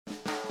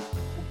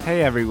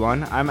Hey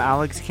everyone, I'm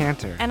Alex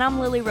Cantor. And I'm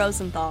Lily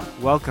Rosenthal.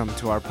 Welcome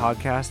to our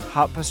podcast,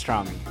 Hot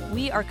Pastrami.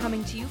 We are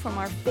coming to you from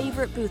our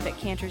favorite booth at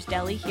Cantor's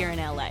Deli here in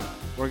LA.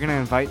 We're going to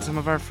invite some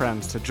of our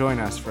friends to join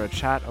us for a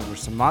chat over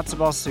some matzo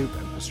ball soup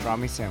and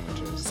pastrami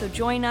sandwiches. So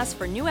join us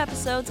for new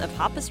episodes of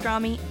Hot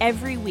Pastrami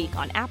every week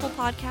on Apple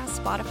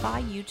Podcasts,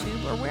 Spotify,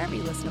 YouTube, or wherever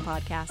you listen to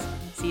podcasts.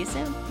 See you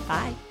soon.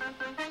 Bye.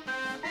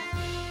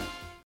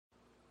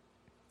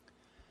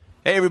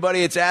 Hey,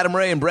 everybody, it's Adam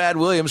Ray and Brad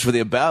Williams for the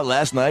About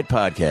Last Night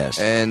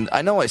podcast. And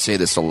I know I say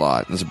this a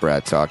lot. This is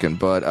Brad talking,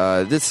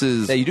 but this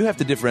is... Hey, you do have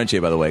to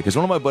differentiate, by the way, because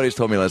one of my buddies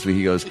told me last week,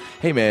 he goes,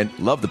 hey, man,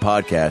 love the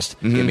podcast.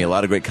 He gave me a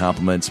lot of great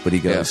compliments, but he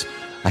goes,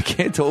 I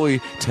can't totally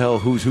tell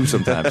who's who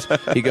sometimes.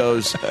 He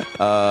goes...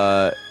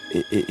 the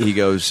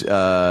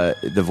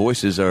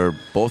voices are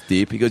both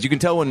deep. He goes, you can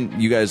tell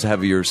when you guys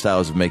have your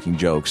styles of making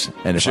jokes.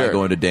 And if I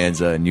go into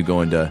Danza and you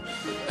go into...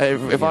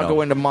 If I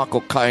go into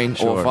Michael Caine,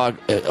 or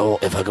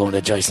if I go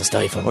into Jason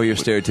Statham, or your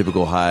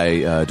stereotypical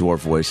high dwarf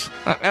voice,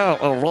 that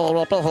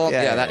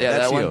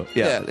one.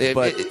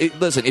 But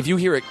listen, if you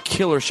hear a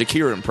killer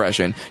Shakira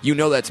impression, you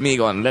know that's me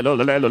going.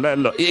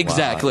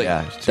 Exactly,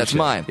 wow, that's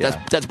mine.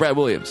 Yeah. That's Brad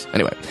Williams.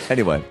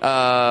 Anyway,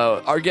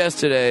 our guest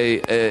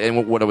today,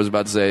 and what I was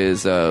about to say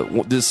is,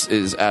 this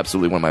is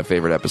absolutely one of my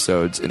favorite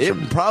episodes.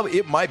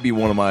 It might be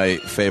one of my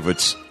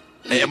favorites.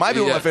 It might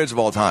be one of my favorites of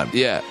all time.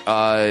 Yeah,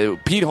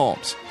 Pete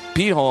Holmes.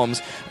 Pete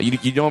Holmes,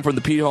 you know him from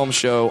the Pete Holmes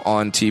Show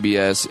on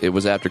TBS. It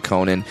was after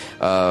Conan.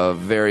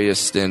 Various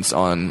stints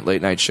on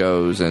late night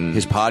shows and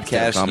his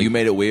podcast. You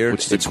Made It Weird,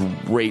 which is a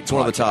great. It's one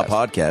of the top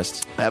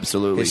podcasts.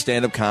 Absolutely, his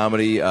stand up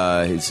comedy. He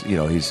was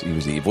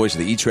the voice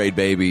of the E-Trade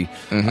Baby.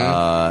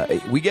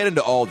 We get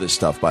into all this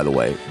stuff, by the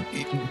way.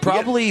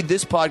 Probably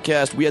this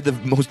podcast, we had the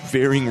most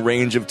varying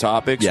range of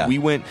topics. Yeah. We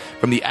went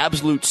from the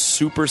absolute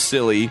super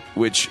silly,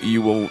 which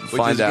you will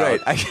find out.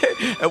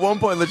 Great. At one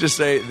point, let's just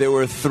say there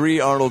were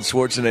 3 Arnold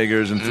Schwarzeneggers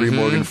and 3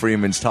 Morgan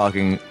Freemans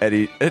talking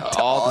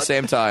all at the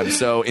same time.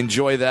 So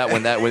enjoy that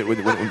when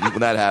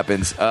that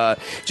happens.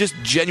 Just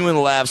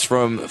genuine laughs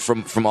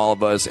from all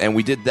of us, and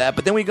we did that.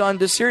 But then we got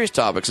into serious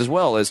topics as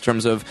well, as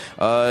terms of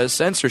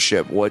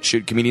censorship. What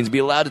should comedians be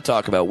allowed to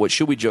talk about? What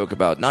should we joke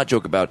about? Not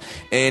joke about?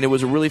 And it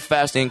was a really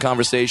fascinating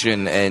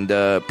conversation, and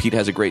Pete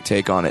has a great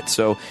take on it.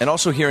 So, and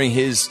also hearing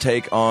his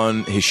take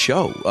on his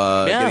show,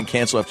 getting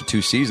canceled after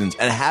 2 seasons,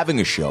 and having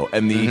a show,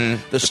 and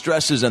the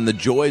stresses and the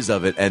joys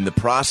of it, and the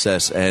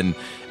process, and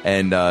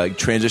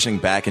transitioning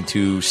back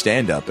into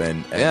stand-up.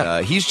 And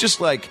he's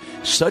just like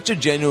such a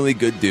genuinely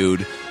good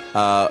dude.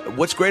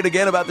 What's great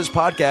again about this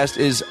podcast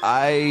is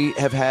I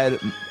have had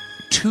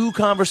 2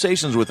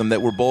 conversations with him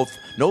that were both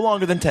no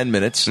longer than 10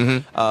 minutes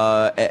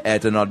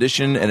at an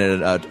audition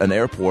and at an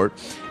airport,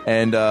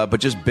 and but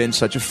just been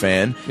such a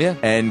fan. Yeah.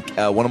 And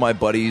one of my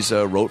buddies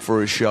wrote for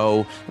his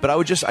show, but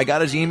I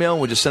got his email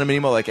and would just send him an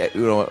email, like,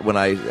 when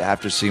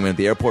after seeing him at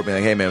the airport, being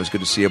like, hey man, it was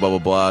good to see you, blah blah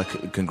blah,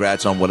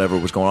 congrats on whatever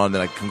was going on. And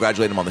then I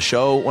congratulated him on the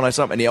show when I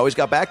saw him, and he always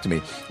got back to me.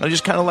 And I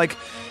just kind of like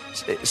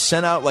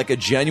sent out like a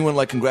genuine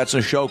congrats on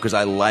the show, because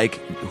I like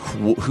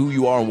who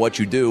you are and what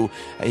you do.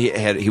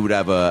 He would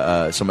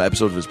have some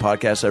episodes of his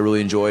podcast I really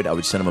enjoyed. I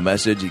would send him a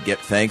message. He'd get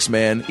thanks,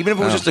 man, even if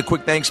it was just a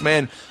quick thanks,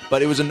 man.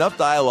 But it was enough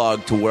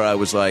dialogue to where I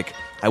was like,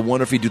 I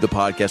wonder if he'd do the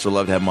podcast. I'd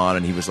love to have him on.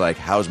 And he was like,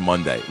 how's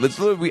Monday?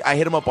 I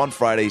hit him up on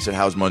Friday. He said,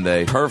 how's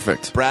Monday?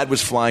 Perfect. Brad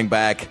was flying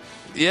back.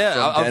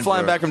 Yeah, I'm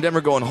flying back from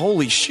Denver going,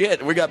 holy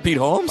shit, we got Pete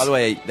Holmes? By the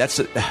way, that's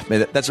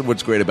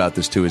what's great about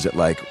this, too, is that,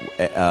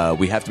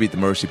 we have to be at the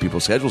mercy of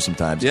people's schedules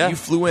sometimes. Yeah. You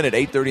flew in at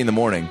 8:30 in the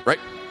morning. Right.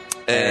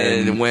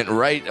 And went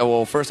right.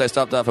 Well, first I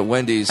stopped off at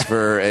Wendy's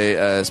for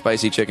a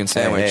spicy chicken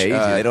sandwich. Hey,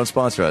 easy. They don't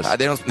sponsor us.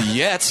 They don't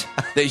yet.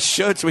 They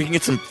should, so we can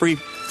get some free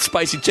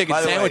spicy chicken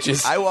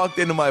sandwiches. I walked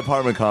into my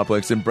apartment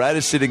complex, and Brad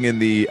is sitting in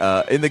the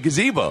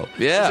gazebo.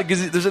 Yeah,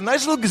 there's a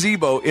nice little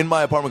gazebo in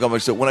my apartment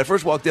complex. So when I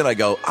first walked in, I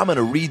go, I'm going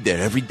to read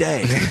there every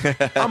day.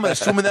 I'm going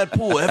to swim in that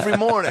pool every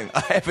morning.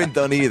 I haven't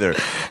done either.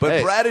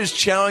 But Brad is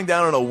chowing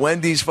down on a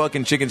Wendy's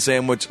fucking chicken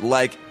sandwich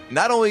like.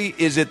 Not only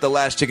is it the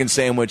last chicken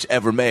sandwich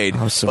ever made,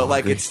 but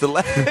it's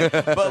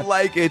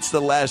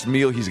the last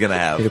meal he's gonna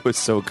have. It was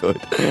so good.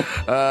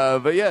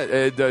 But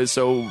yeah,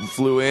 so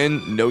flew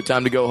in, no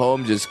time to go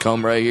home, just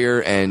come right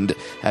here and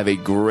have a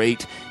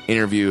great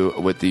interview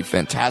with the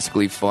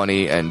fantastically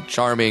funny and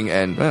charming,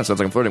 and sounds like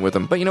I'm flirting with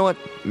him, but you know what?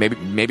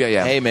 Maybe I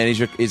am. Hey man,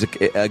 he's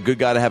a good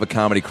guy to have a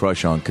comedy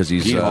crush on, because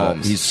he's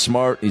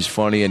smart, he's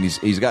funny, and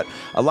he's got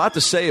a lot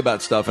to say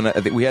about stuff. And I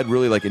think we had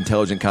really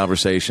intelligent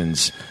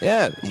conversations.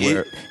 Yeah,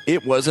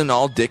 it wasn't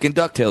all Dick and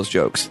DuckTales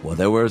jokes. Well,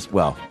 there was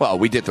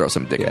we did throw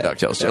some Dick and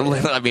DuckTales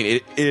jokes. I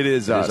mean, it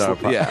is us. Our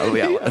problem.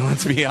 Yeah.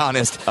 Let's be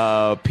honest.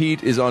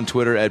 Pete is on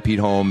Twitter at Pete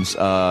Holmes.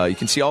 You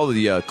can see all of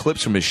the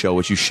clips from his show,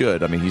 which you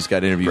should. I mean, he's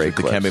got interviews with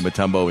the Dikembe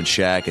Mutombo and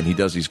Shaq, and he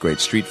does these great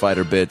Street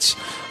Fighter bits,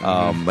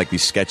 like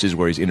these sketches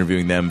where he's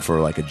interviewing them for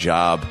like a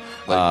job.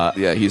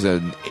 He's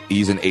an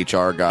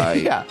HR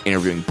guy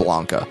interviewing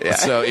Blanca. Yeah.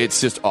 So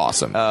it's just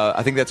awesome.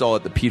 I think that's all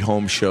at the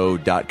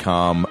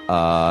PeteHolmesShow.com,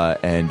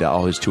 and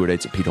all his tour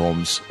dates at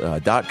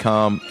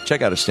PeteHolmes.com.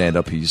 Check out his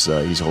stand-up. He's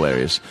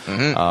hilarious.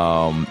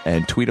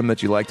 And tweet him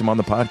that you liked him on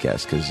the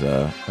podcast, because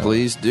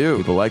Please do.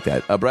 people like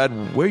that.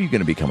 Brad, where are you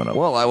going to be coming up?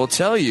 Well, I will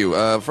tell you.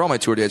 For all my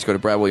tour dates, go to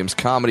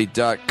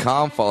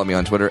BradWilliamsComedy.com. Follow me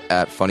on Twitter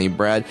at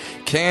FunnyBrad.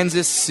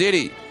 Kansas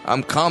City,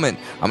 I'm coming.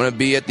 I'm going to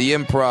be at the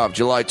Improv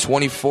July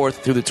 24th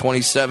through the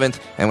 27th.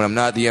 And when I'm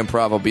not at the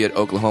Improv, I'll be at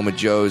Oklahoma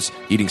Joe's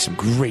eating some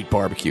great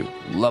barbecue.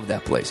 Love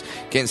that place.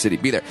 Kansas City,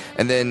 be there.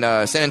 And then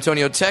San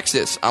Antonio,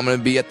 Texas, I'm going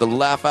to be at the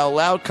Laugh Out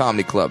Loud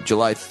Comedy Club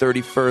July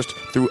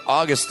 31st through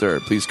August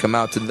 3rd. Please come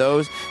out to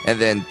those. And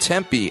then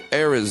Tempe,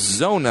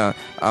 Arizona,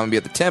 I'm going to be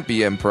at the Tempe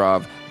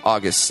Improv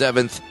August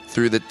 7th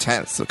through the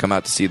 10th. So come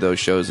out to see those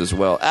shows as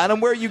well. Adam,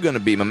 where are you going to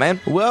be, my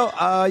man? Well,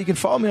 you can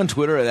follow me on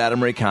Twitter at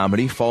Adam Ray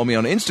Comedy. Follow me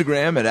on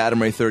Instagram at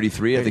Adam Ray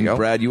 33. I think,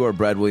 Brad, you are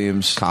Brad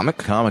Williams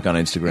Comic on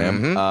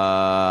Instagram.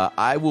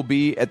 I will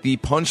be at the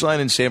Punchline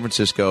in San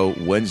Francisco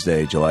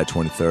Wednesday, July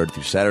 23rd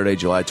through Saturday,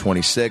 July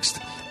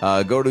 26th.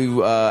 Go to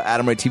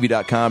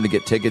AdamRayTV.com to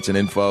get tickets and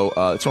info.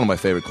 It's one of my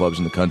favorite clubs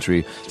in the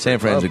country. San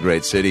Fran's a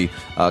great city.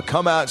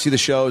 Come out and see the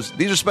shows.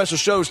 These are special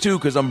shows, too,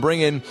 because I'm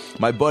bringing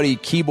my buddy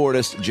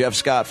keyboardist Jeff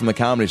Scott from the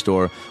Comedy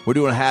Store. We're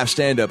doing half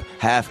stand-up,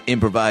 half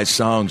improvised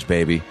songs,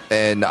 baby.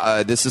 And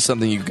this is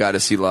something you've got to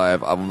see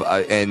live.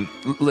 And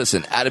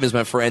listen, Adam is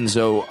my friend,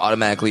 so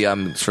automatically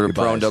I'm sort of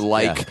prone to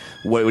like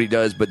what he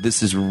does, but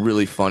this is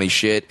really funny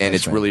shit, and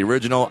it's really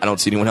original. I don't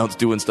see anyone else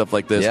doing stuff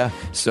like this. Yeah.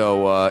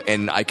 So,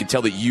 and I can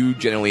tell that you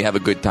generally have a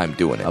good time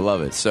doing it. I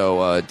love it.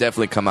 So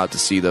definitely come out to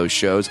see those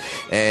shows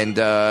and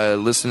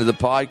listen to the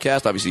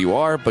podcast. Obviously you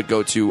are, but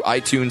go to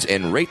iTunes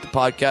and rate the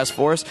podcast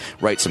for us.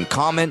 Write some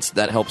comments.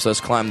 That helps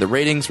us climb the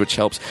ratings, which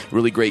helps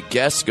really great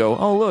guests go,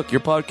 oh, look, your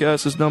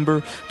podcast is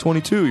number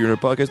 22. Your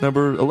podcast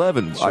number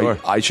 11. Sure.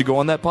 I should go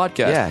on that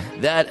podcast. Yeah.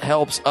 That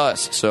helps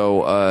us.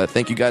 So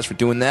thank you guys for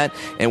doing that.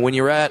 And when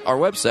you're at our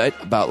website,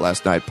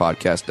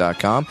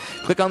 aboutlastnightpodcast.com,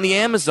 click on the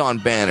Amazon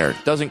banner.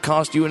 Doesn't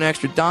cost you an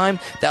extra dime.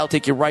 That'll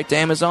take you right to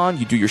Amazon.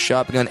 You do your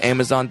shopping on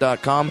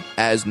Amazon.com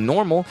as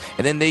normal,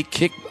 and then they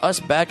kick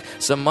us back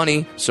some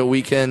money so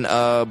we can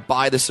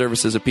buy the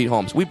services of Pete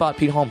Holmes. We bought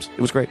Pete Holmes.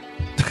 It was great.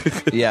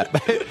 Yeah.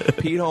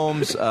 Pete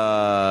Holmes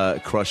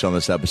crushed on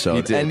this episode.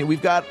 He did. And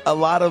we've got a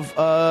lot of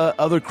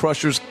other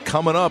crushers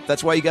coming up.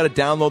 That's why you got to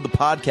download the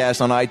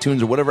podcast on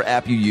iTunes or whatever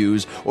app you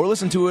use, or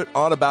listen to it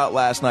on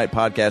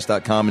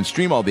aboutlastnightpodcast.com and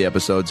stream all the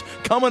episodes.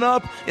 Coming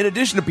up, in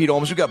addition to Pete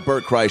Holmes, we've got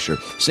Bert Kreischer,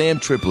 Sam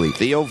Tripoli,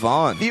 Theo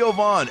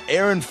Vaughn,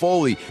 Aaron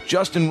Foley,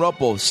 Justin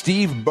Ruppel,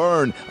 Steve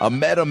Byrne,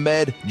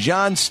 Ahmed,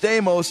 John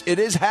Stamos. It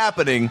is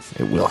happening.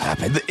 It will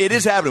happen. It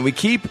is happening. We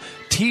keep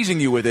teasing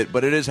you with it,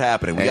 but it is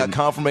happening. We got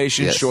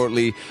confirmation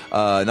shortly,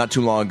 not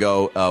too long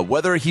ago.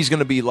 Whether he's going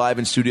to be live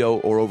in studio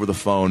or over the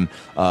phone,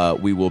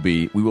 we will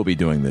be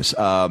doing this.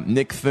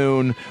 Nick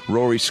Thune,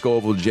 Rory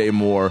Scovel, Jay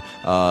Moore,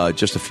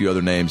 just a few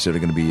other names that are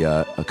going to be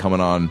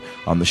coming on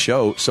the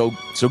show. So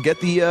get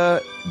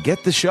the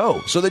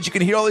show so that you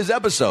can hear all these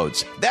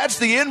episodes. That's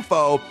the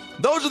info.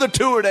 Those are the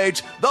tour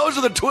dates. Those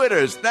are the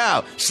Twitters.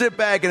 Now, sit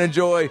back and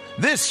enjoy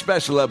this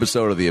special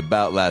episode of the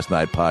About Last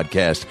Night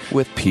podcast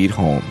with Pete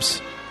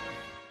Holmes.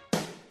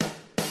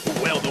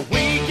 Well, the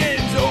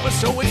weekend's over,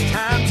 so it's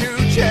time to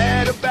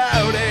chat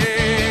about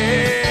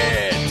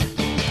it.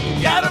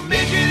 Got a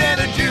midget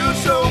and a Jew,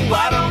 so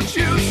why don't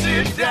you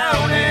sit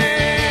down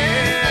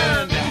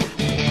and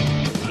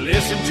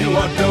listen to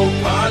our dope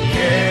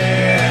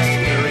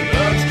podcast during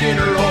lunch,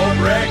 dinner, or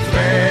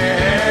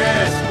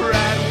breakfast.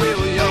 Brad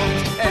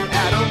Williams and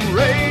Adam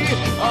Ray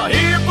are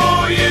here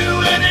for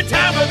you any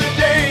time of the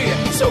day.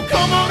 So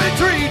come on and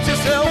treat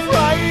yourself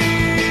right.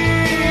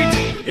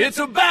 It's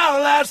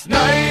about last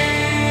night.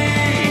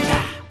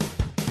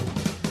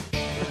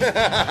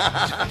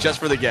 Just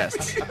for the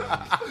guests.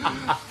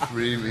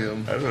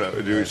 Premium. I don't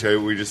know.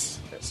 Should we just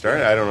start?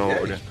 I don't know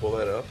what we're doing. pull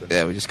that up.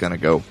 Yeah, we just kind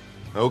of go.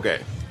 Okay.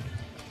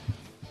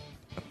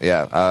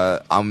 Yeah,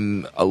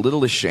 I'm a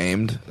little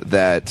ashamed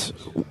that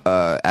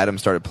Adam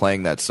started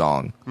playing that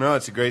song. No,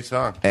 it's a great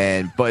song.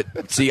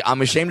 But see,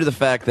 I'm ashamed of the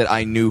fact that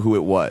I knew who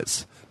it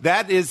was.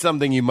 That is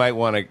something you might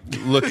want to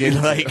look into.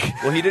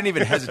 Well, he didn't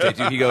even hesitate,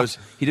 dude.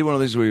 He did one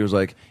of these where he was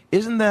like,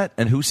 isn't that,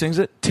 and who sings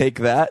it? Take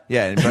That?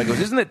 Yeah, and Brad goes,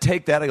 isn't it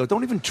Take That? I go,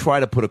 don't even try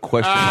to put a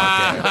question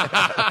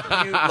mark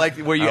there. Like,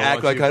 where you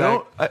act like I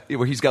don't,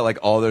 where he's got like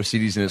all their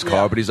CDs in his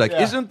car, but he's like,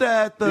 isn't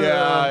that the...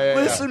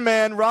 Listen,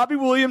 man, Robbie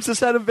Williams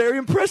has had a very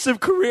impressive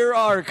career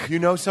arc. You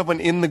know someone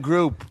in the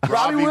group.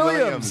 Robbie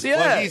Williams. Yeah.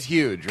 Well, he's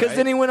huge, right? Because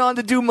then he went on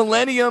to do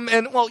Millennium,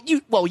 and,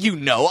 you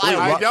know.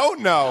 I don't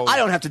know. I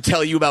don't have to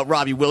tell you about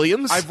Robbie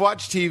Williams. I've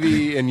watched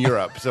TV in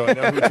Europe, so I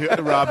know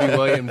who Robbie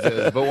Williams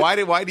is. But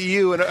why do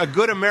you, a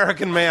good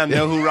American man band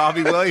know who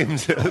Robbie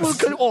Williams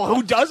is. Well,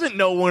 who doesn't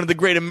know one of the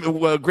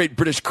great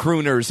British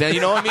crooners? And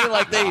you know what I mean?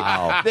 Like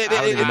I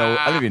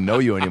don't even know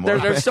you anymore.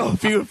 There's so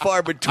few and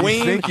far between.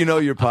 You think you know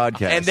your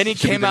podcast? And then he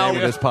Should be came the out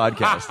name of this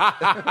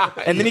podcast.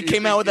 And then he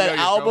came out with that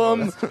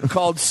album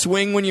called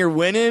 "Swing When You're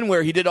Winning,"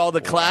 where he did all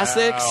the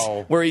classics.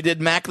 Wow. Where he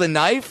did "Mac the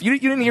Knife." You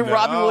didn't hear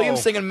Robbie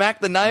Williams singing "Mac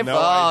the Knife"? No,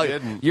 I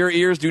didn't. Your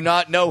ears do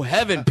not know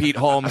heaven, Pete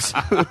Holmes.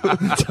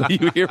 Until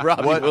you hear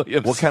Robbie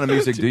Williams. What kind of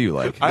music do you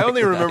like? I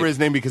only remember his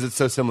name because it's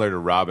so similar to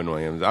Robin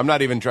Williams. I'm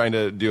not even trying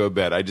to do a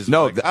bit. I just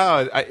No, like,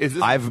 is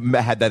this? I've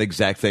had that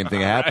exact same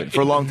thing happen.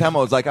 For a long time, I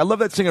was like, I love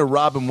that singer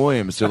Robin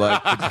Williams. They're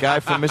like, the guy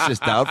from Mrs.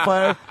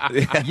 Doubtfire?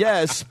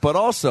 Yes, but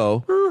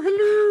also...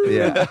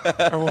 Yeah.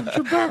 I want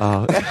you back.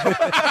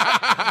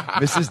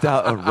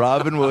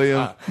 Robin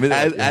Williams.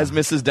 As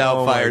Mrs.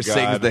 Doubtfire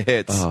sings the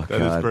hits. Oh, That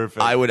God. is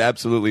perfect. I would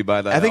absolutely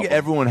buy that I think album.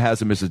 everyone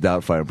has a Mrs.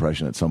 Doubtfire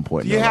impression at some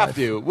point in You their have life.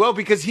 to. Well,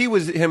 because he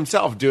was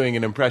himself doing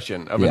an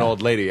impression of an Yeah.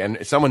 old lady, and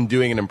someone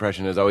doing an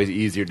impression is always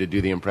easier to do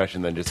the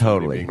impression than just somebody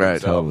Totally. being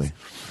Right, themselves.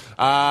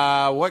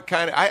 What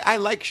kind of... I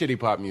like shitty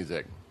pop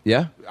music.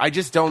 Yeah? I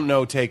just don't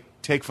know Take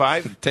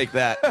 5. Take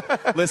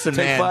that. Listen,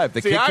 Take man. 5.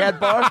 The See, Kit Kat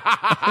bar?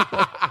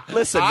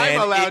 Listen, man.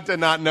 I'm allowed to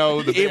not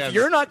know the If bands.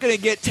 you're not going to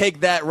get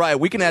Take That right,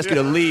 we can ask you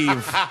to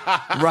leave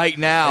right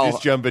now.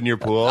 Just jump in your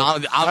pool.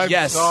 I'm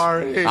yes.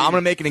 sorry. I'm going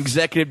to make an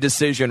executive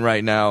decision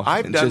right now.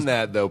 I've And done just-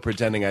 that though,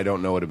 pretending I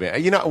don't know what a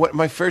band. You know what?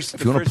 My first.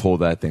 If you want to pull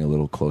that thing a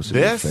little closer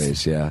This? to your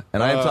face, yeah.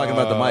 And I am talking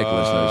about the mic,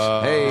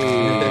 listeners.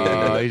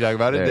 Hey. You talking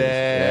about a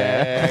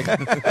There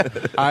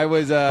dick? I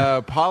was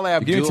Paul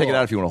Abdul. You can even take it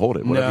out if you want to hold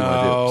it. Whatever you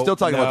want to do. Still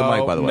talking about the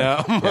mic, by the way.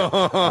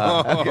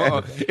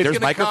 No. There's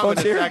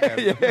microphones here?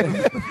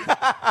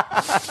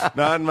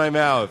 Not in my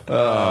mouth.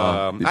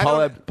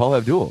 Paul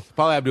Abdul.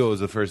 Paul Abdul was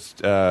the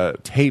first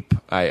tape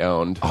I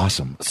owned.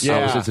 Awesome. Yeah.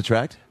 Opposites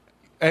attract?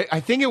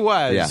 I think it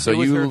was. Yeah. So It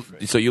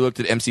was you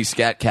looked at MC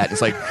Scat Cat and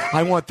it's like,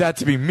 I want that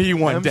to be me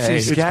one day.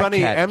 It's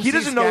funny, MC He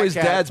doesn't know Scat his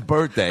Cat. dad's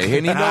birthday,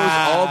 and he knows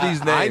all these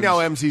names. I know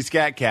MC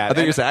Scat Cat. I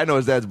think you said I know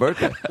his dad's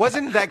birthday.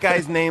 Wasn't that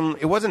guy's name?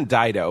 It wasn't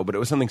Dido, but it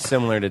was something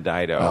similar to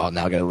Dido. Oh,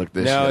 now I got to look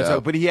this No, shit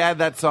up. but he had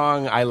that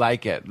song, I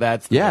Like It.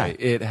 That's the Yeah. way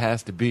it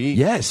has to be.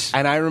 Yes.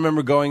 And I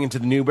remember going into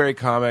the Newberry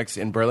Comics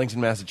in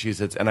Burlington,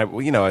 Massachusetts, and I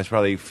was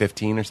probably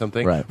 15 or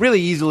something. Right. Really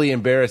easily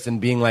embarrassed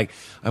and being like,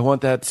 I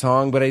want that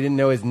song, but I didn't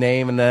know his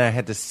name, and then I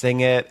had to sing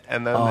it,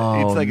 and then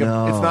it's like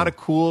no. it's not a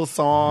cool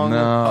song.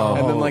 No.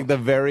 And then like the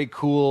very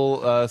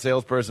cool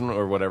salesperson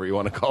or whatever you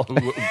want to call them,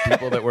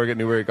 people that work at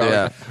Newberry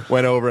Comics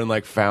went over and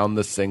like found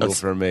the single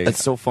for me.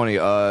 That's so funny.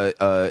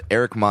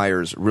 Eric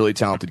Myers, really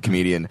talented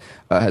comedian,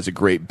 has a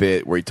great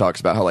bit where he talks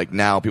about how like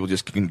now people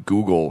just can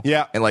Google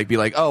and like be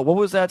like, oh, what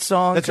was that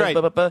song? That's right.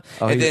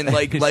 And then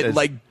like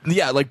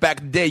back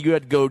in the day, you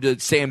had to go to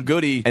Sam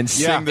Goody And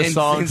sing the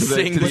song to the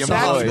But employee.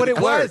 that's what it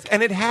was,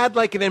 and it had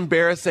like an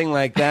embarrassing,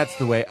 like that's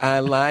the way I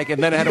like,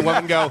 and then it had a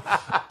woman go,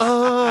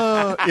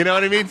 "Oh," you know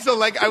what I mean? So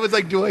like, I was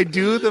like, do I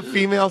do the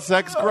female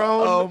sex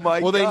groan? Oh, my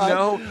Will they God.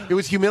 know? It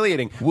was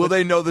humiliating. Will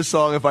they know the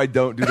song if I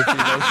don't do the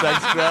female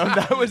sex ground?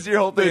 That was your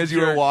whole thing as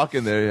you were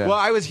walking there. Yeah. Well,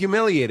 I was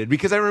humiliated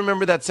because I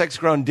remember that sex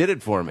groan did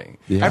it for me.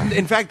 Yeah.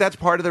 In fact, that's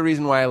part of the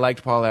reason why I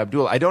liked Paul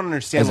Abdul. I don't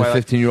understand as why a I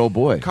liked 15-year-old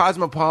boy.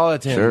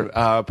 Cosmopolitan,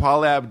 Sure.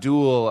 Paul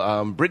Abdul,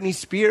 Britney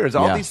Spears,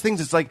 all Yeah. these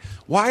things. It's like,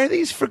 why are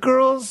these for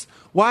girls?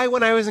 Why,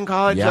 when I was in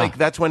college, Yeah. like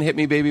that's when "Hit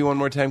Me, Baby, One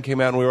More Time" came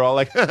out, and we were all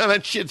like,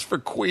 "That shit's for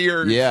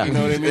queers." Yeah. you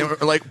know what I They mean? were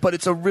like, but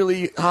it's a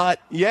really hot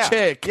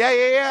chick.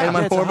 Yeah. And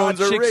my it's a hormones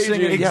hot are chick raging.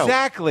 singing. Yeah.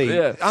 Exactly.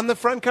 Yeah. On the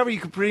front cover, you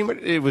could pretty much.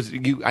 It was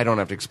you. I don't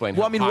have to explain.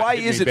 Well, how I mean, hot why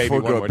 "Hit Me, is it Baby, for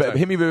One girls? More Time."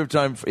 Hit Me Baby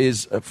Time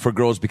is for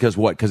girls because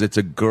what? Because it's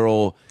a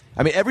girl.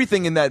 I mean,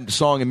 everything in that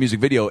song and music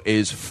video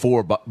is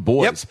for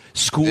boys. Yep.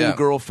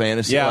 Schoolgirl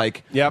fantasy. Yeah.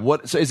 Like, Yep.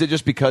 what? So is it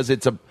just because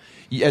it's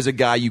as a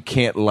guy you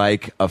can't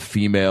like a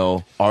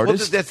female Well,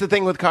 artist? that's the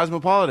thing with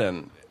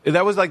Cosmopolitan.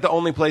 That was like the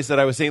only place that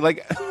I was seeing.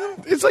 Like,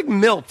 it's like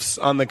MILFs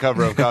on the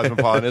cover of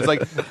Cosmopolitan. It's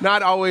like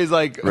not always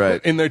like Right.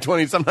 in their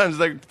 20s. Sometimes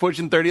they're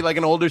pushing 30, like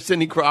an older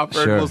Cindy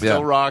Crawford Sure. will still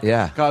Yeah. rock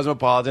Yeah.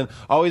 Cosmopolitan.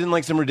 Always in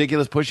like some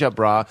ridiculous push-up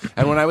bra.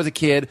 And when I was a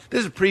kid,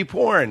 this is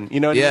pre-porn.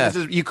 You know, Yeah. this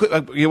is,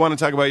 you want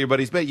to talk about your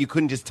buddy's bit? You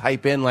couldn't just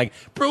type in like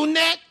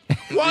brunette,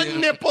 one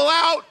nipple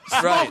out,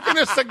 smoking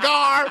a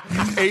cigar.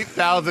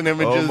 8,000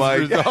 images. Oh my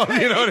for God.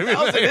 You know what I mean?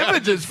 1,000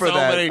 images for So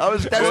that. many. I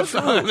was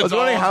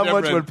wondering how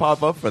much would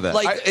pop up for that.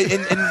 Like,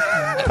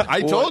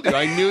 I told you.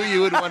 I knew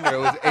you would wonder. It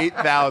was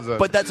 8,000.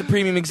 but that's a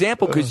premium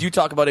example because you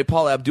talk about a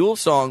Paul Abdul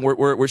song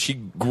where she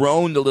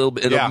groaned a little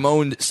bit, Yeah.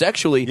 moaned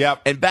sexually.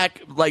 Yep. And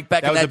back in was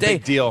that a day,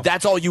 big deal.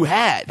 that's all you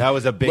had. That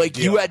was a big like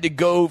deal. you had to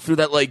go through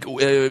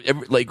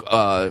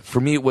that for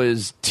me it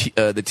was the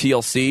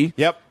TLC.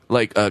 Yep.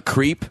 Like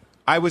Creep.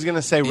 I was going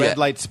to say Yeah. Red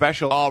Light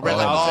Special. Oh, Red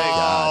Light- I'll say-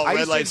 oh, I Red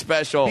used Light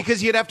Special.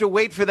 Because you'd have to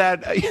wait for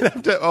that. You'd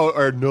have to. Oh,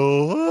 or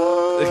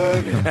no.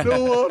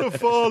 Don't want to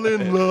fall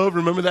in love.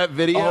 Remember that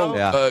video?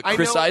 I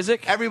Chris know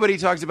Isaac? Everybody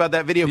talks about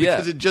that video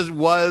because it just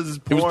was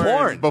porn. It was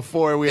porn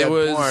before we had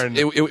porn.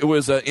 It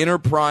was inner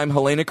prime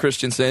Helena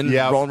Christensen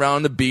rolling around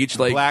on the beach,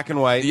 like black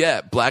and white.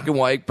 Yeah, black and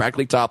white,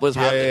 practically topless.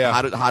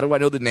 How do I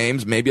know the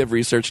names? Maybe I've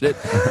researched it.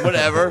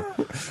 Whatever.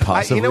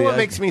 Possibly. You know what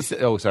makes me?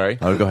 Sorry.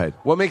 Oh, go ahead.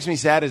 What makes me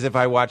sad is if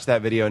I watch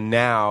that video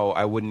now,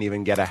 I wouldn't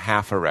even get a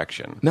half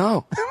erection.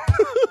 No.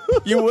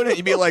 You wouldn't.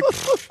 You'd be like,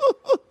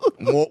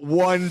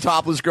 one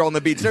topless girl on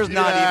the beach. There's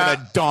not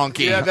even a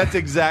donkey. Yeah, that's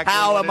exactly.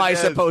 How what am I is.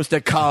 supposed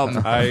to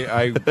come?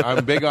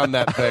 I'm big on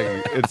that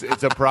thing.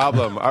 It's a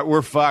problem.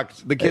 We're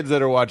fucked. The kids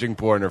that are watching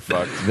porn are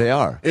fucked. They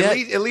are.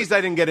 At least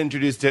I didn't get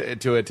introduced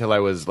to it till I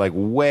was like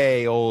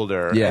way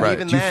older. Yeah. And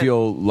even Do you then-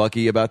 feel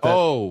lucky about that?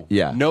 Oh,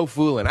 yeah. No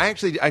fooling. I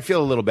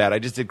feel a little bad. I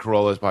just did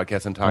Corolla's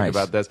podcast and talked Nice.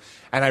 about this,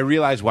 and I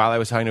realized while I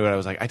was talking to it, I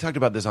was like, I talked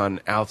about this on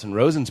Alison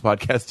Rosen's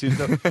podcast too.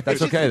 So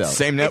That's okay though.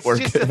 Same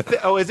network. It's just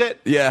oh, is it?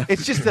 Yeah.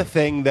 It's just a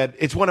thing that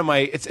it's one of my.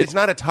 It's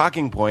not a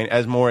talking point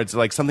as more. It's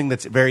like something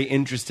that's very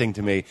interesting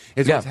to me.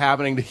 Is what's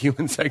happening to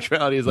human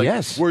sexuality. Is like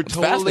Yes. we're It's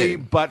totally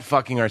fascinating. butt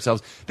fucking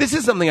ourselves. This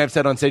is something I've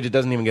said on stage. It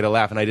doesn't even get a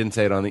laugh, and I didn't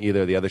say it on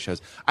either of the other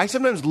shows. I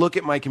sometimes look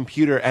at my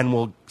computer and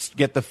will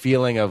get the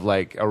feeling of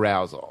like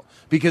arousal.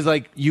 Because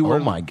like you were,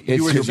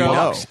 It's your so-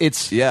 box.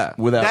 It's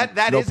without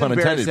That no is pun intended,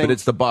 embarrassing. but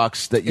it's the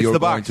box that It's you're the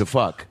going box. to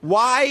fuck.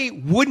 Why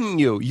wouldn't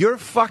you? Your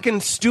fucking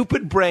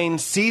stupid brain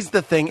sees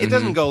the thing. It Mm-hmm.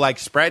 doesn't go like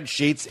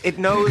spreadsheets. It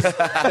knows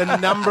the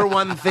number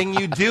one thing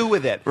you do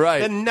with it. Right.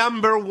 The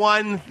number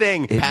one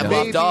thing.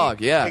 Pavlov dog,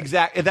 yeah.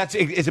 Exactly.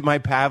 Is it my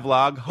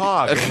Pavlov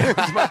hog?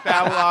 It's my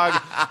Pavlov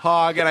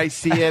hog, and I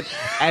see it.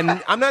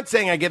 And I'm not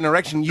saying I get an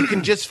erection. You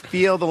can just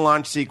feel the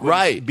launch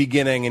sequence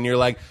beginning, and you're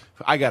like,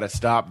 I gotta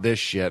stop this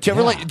shit. Do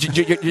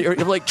you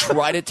ever like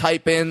try to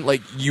type in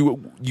like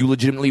you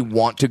legitimately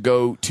want to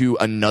go to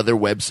another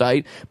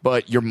website,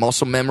 but your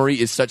muscle memory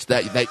is such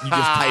that you just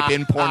type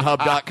in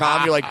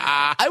Pornhub.com. You're like,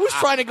 I was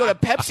trying to go to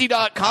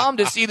Pepsi.com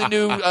to see the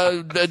new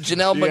the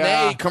Janelle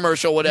Monáe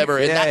commercial, whatever,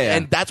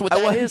 and that's what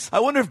that is. I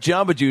wonder if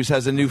Jamba Juice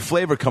has a new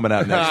flavor coming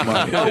out next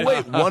month. Oh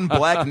wait,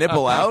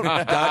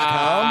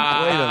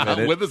 oneblacknippleout.com. Wait a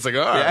minute. With a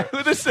cigar. Yeah,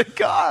 with a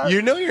cigar.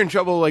 You know you're in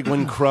trouble like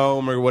when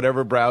Chrome or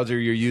whatever browser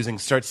you're using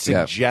starts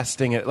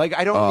suggesting it. Like,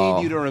 I don't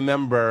need you to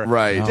remember.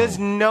 Right. Does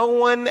no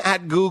one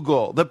at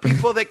Google, the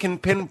people that can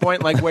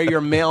pinpoint like where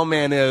your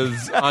mailman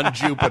is on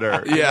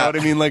Jupiter, you know what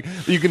I mean? Like,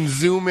 you can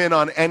zoom in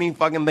on any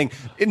fucking thing.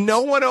 And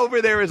no one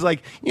over there is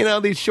like,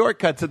 these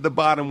shortcuts at the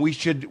bottom. We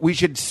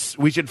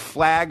should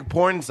flag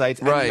porn sites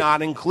and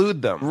not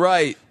include them.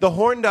 Right. The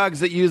horn dogs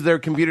that use their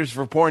computers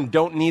for porn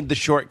don't need the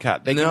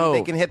shortcut. They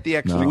can hit the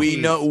extra We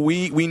keys. know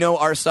we know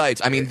our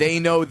sites. I mean, they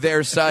know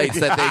their sites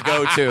that they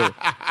go to.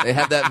 They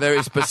have that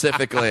very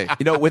specifically.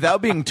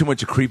 Without being too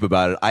much a creep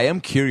about it, I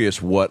am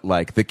curious what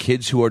like the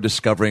kids who are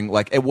discovering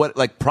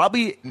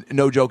probably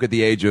no joke at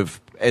the age of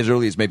as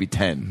early as maybe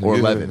 10 or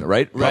 11,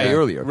 right? Probably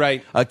earlier.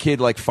 Right. A kid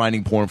like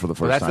finding porn for the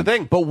first that's time. the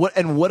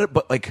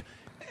thing.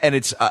 And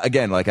it's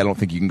again, like I don't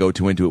think you can go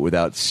too into it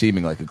without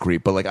seeming like a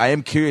creep. But like I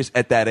am curious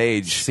at that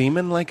age.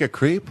 Seeming like a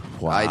creep?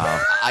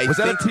 Wow. I Was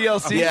that a think-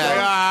 TLC?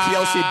 Yeah,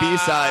 TLC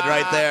B-side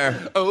right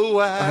there. Oh,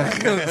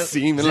 I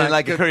seeming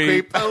like a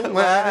creep. Oh,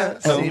 I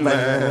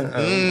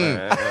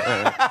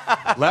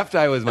Left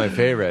Eye was my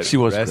favorite. She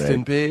was Rest great.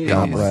 in peace.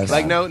 God bless.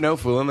 Like no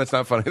fooling. That's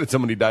not funny that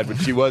somebody died, but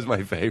she was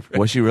my favorite.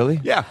 Was she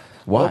really? Yeah.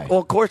 Why? Well,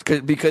 of course,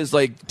 because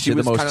like she She had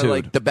was the most kind of tuned.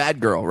 like the bad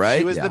girl, right?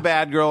 She was the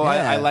bad girl.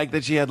 Yeah. I like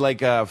that she had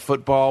like a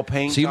football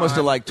paint. So you must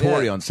have on. liked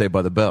Tori Yeah. on Saved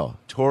by the Bell.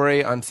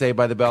 Tori on Saved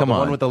by the Bell. Come the on.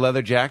 one with the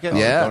leather jacket.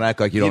 Yeah. Don't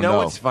act like you don't know.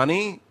 what's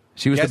funny?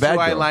 She was the Guess bad who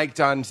I girl.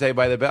 liked on Saved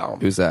by the Bell?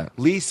 Who's that?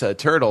 Lisa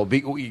Turtle.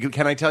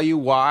 Can I tell you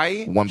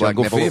why? One black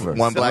Jungle nipple, Fever.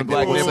 one black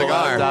nipple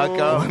cigar.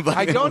 Cigar.com.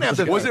 I don't have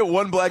the. Was it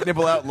one black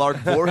nipple out Lark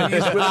Voorhees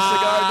with a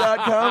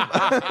cigar.com?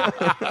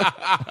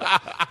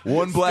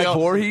 One black Still-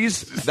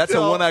 Voorhees? That's a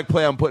still- one act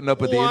play I'm putting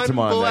up at the One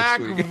Intimon black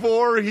next week.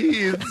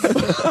 Voorhees.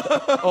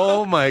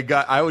 Oh my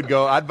god! I would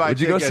go. I'd buy Would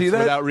you go tickets see that?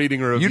 without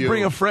reading a review. You'd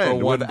bring a friend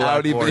for one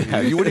without black even. Voorhees.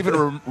 Yeah, you wouldn't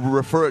even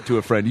refer it to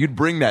a friend. You'd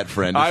bring that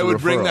friend. as I a would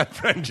bring referral. that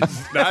friend.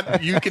 Just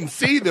not. You can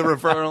see the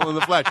referral in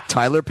the flesh.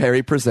 Tyler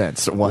Perry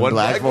presents One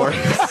Black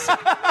Voorhees.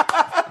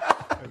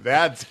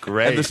 That's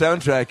great. And the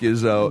soundtrack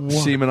is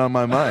Semen on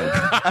My Mind.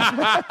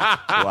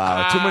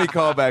 Wow. Too many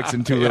callbacks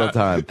in too little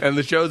time. And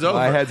the show's over.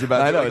 My head's about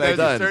I know, to they're There's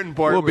a done. certain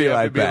part We'll where be you have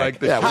right to be back. like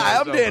this. Hi,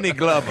 I'm Danny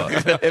Glover.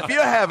 If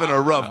you're having a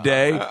rough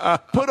day,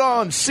 put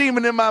on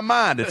Semen in My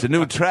Mind. It's a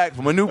new track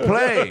from a new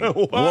play.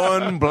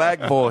 One Black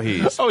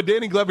Voorhees. Oh,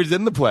 Danny Glover's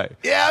in the play.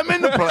 Yeah, I'm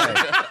in the play.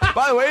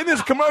 By the way, in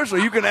this commercial,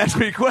 you can ask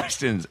me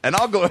questions, and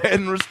I'll go ahead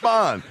and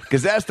respond,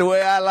 because that's the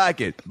way I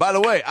like it. By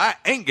the way, I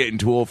ain't getting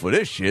too old for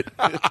this shit.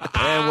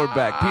 And we're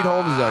back. Pete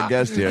Holmes is our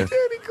guest here.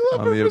 Danny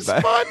Glover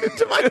responded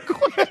to my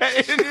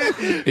question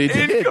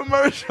in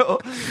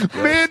commercial,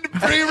 mid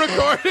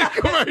pre-recorded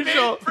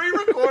commercial.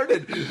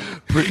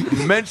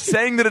 Pre-recorded.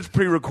 Saying that it's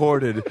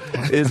pre-recorded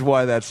is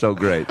why that's so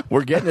great.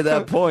 We're getting to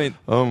that point.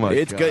 Oh my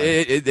it's God.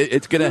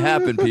 It's gonna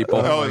happen, people.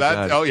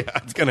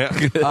 It's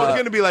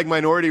gonna be like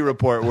Minority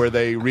Report, where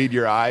they read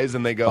your eyes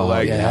and they go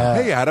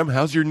 "Hey, Adam,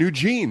 how's your new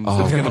jeans?"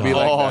 It's gonna be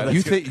like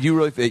that. You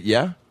really think?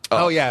 Yeah.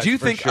 Oh, yeah. Do you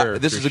for think sure,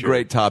 this for is a sure.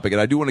 great topic,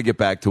 and I do want to get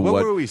back to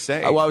what were we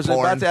saying? Well, I was Porn.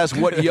 about to ask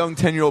what young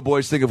 10-year-old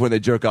boys think of when they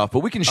jerk off,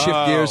 but we can shift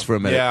gears for a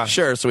minute. yeah.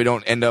 Sure, so we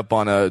don't end up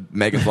on a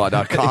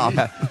meganflaw.com.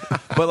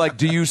 But like,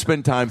 do you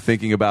spend time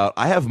thinking about?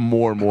 I have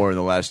more and more in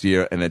the last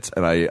year, and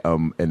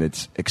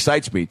it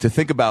excites me to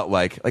think about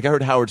like I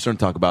heard Howard Stern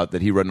talk about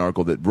that. He read an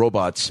article that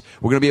robots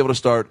we're going to be able to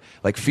start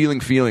like feeling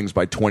feelings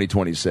by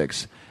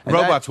 2026. And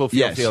Robots will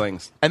feel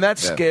feelings. And that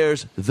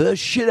scares the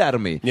shit out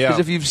of me. Yeah. Because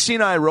if you've seen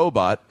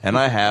iRobot, and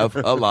I have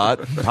a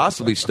lot,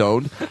 possibly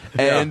stoned,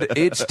 and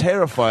it's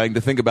terrifying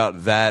to think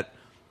about that.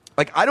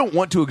 Like, I don't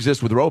want to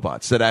exist with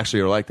robots that actually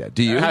are like that.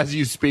 Do you? As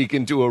you speak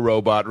into a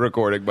robot,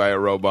 recording by a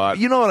robot.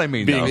 You know what I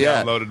mean, Being though.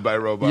 downloaded by a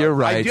robot. You're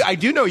right. I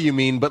do know you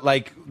mean, but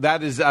like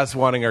that is us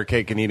wanting our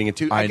cake and eating it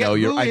too. I know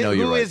you're Who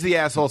right. is the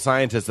asshole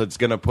scientist that's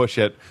going to push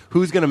it?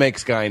 Who's going to make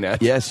Skynet?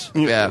 Yes.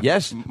 Yeah.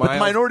 Yes. But the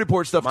Minority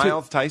Report stuff,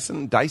 Miles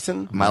Dyson?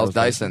 Miles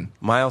Dyson.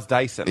 Miles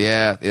Dyson.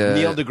 Yeah.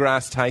 Neil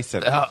deGrasse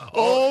Tyson.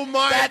 Oh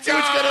my That's who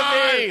it's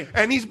gonna be.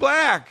 And he's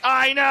black.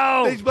 I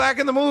know. He's black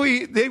in the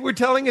movie. They were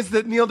telling us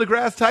that Neil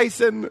deGrasse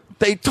Tyson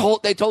They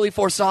totally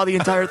foresaw the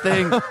entire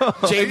thing.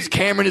 James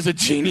Cameron is a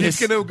genius.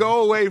 He's going to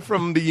go away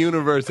from the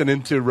universe and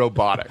into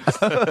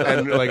robotics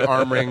and like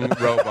armoring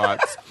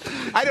robots.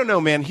 I don't know,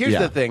 man. Here's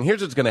the thing.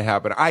 Here's what's going to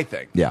happen. I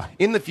think. Yeah.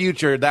 In the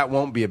future, that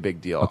won't be a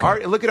big deal.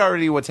 Okay. Look at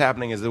already what's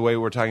happening is the way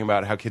we're talking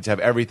about how kids have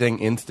everything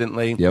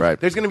instantly. Yep. Right.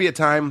 There's going to be a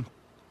time.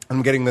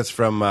 I'm getting this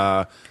from.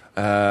 I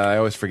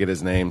always forget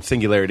his name.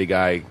 Singularity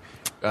guy.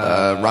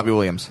 Robbie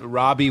Williams.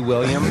 Robbie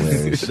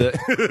Williams.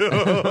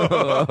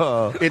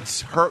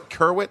 It's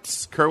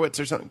Kurwitz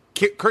or something.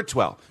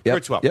 Kurzweil. Yep.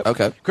 Kurzweil. Yep.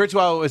 Okay.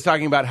 Kurzweil was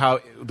talking about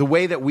how the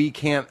way that we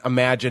can't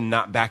imagine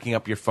not backing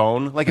up your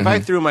phone. Like if I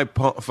threw my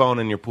phone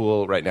in your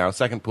pool right now,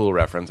 second pool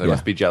reference, I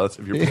must be jealous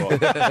of your pool.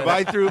 If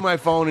I threw my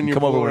phone in your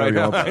Come over pool right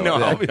whenever now, you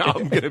I want. know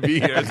I'm going to be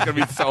here. It's going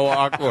to be so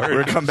awkward.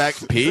 We're gonna come back,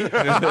 Pete.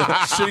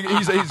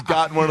 he's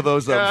gotten one of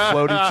those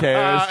floaty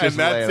chairs. and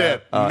that's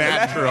it.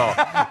 Natural.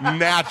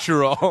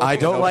 I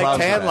don't like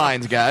problem tan with that.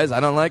 lines, guys. I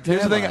don't like tan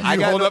the thing, lines. I You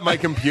got hold no- up my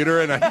computer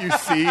and you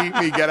see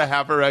me get a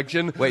half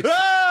erection. Wait.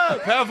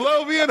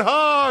 Pavlovian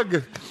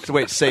hog. So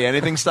wait, Say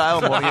Anything style?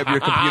 I'm holding up your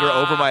computer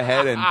over my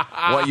head and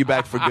Want You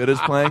Back for Good is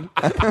playing?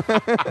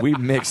 We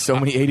mix so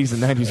many 80s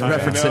and 90s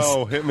references.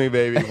 No, hit me,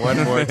 baby,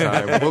 one more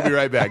time. We'll be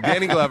right back.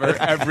 Danny Glover,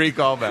 every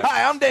callback.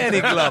 Hi, I'm Danny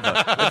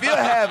Glover. If you're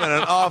having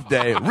an off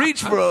day,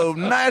 reach for a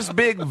nice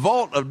big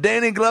vault of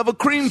Danny Glover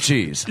cream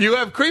cheese. You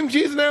have cream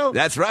cheese now?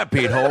 That's right,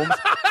 Pete Holmes.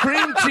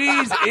 Cream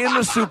cheese in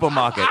the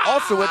supermarket.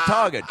 Also at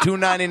Target,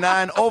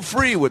 $2.99 or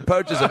free with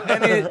purchase of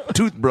any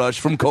toothbrush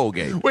from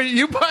Colgate. Wait,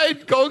 you buy a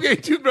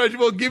Colgate toothbrush,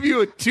 we'll give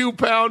you a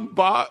 2-pound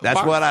box.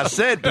 That's what I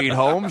said, Pete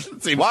Holmes.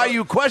 Why are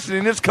you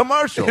questioning this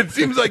commercial? It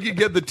seems like you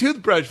get the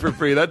toothbrush for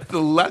free. That's the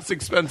less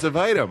expensive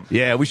item.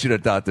 Yeah, we should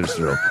have thought this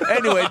through.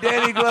 Anyway,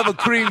 Danny Glover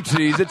cream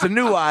cheese. It's a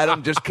new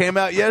item. Just came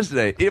out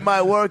yesterday. It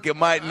might work. It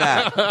might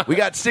not. We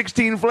got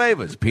 16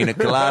 flavors. Pina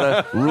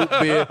colada, root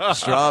beer,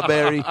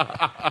 strawberry,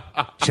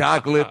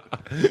 chocolate.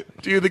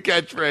 Do the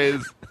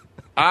catchphrase.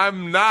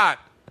 I'm not.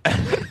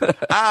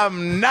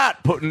 I'm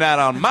not putting that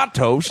on my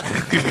toast.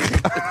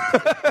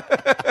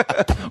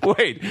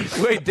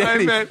 wait,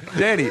 Danny.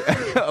 Danny.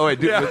 Oh, wait,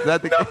 dude,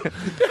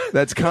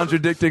 that's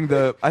contradicting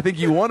the. I think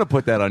you want to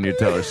put that on your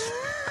toast.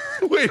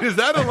 Wait, is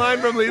that a line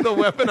from Lethal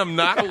Weapon I'm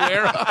not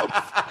aware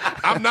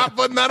of? I'm not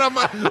putting that on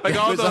my... Like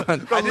all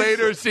the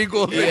later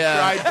sequels, they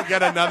tried to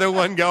get another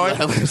one going.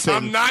 Listen.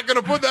 I'm not going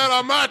to put that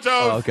on my toast.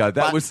 Oh, God,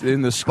 that was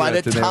in the script. By the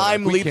and they were like,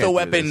 time "We can't Lethal do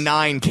Weapon this."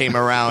 9 came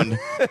around,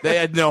 they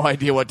had no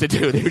idea what to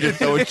do. They were just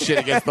throwing shit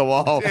against the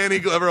wall. Danny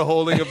Glover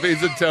holding a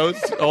piece of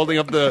toast, holding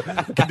up the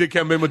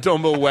Dikembe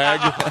Mutombo wag.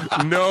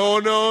 No.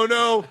 Dude,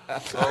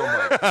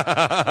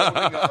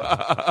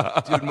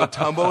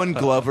 Mutombo and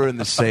Glover in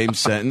the same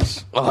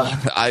sentence.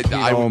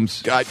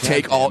 Holmes. I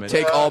take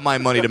all my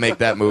money to make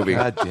that movie.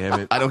 God damn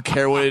it. I don't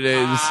care what it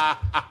is.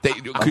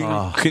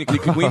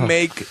 Can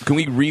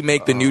we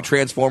remake the new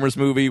Transformers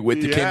movie with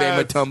Dikembe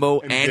Yes.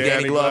 Mutombo And and Danny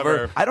Danny Glover?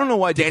 Glover. I don't know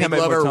why Danny Dikembe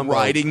Glover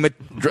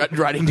Mutombo-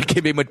 riding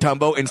Dikembe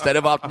Mutombo instead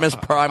of Optimus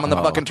Prime on the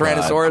fucking God.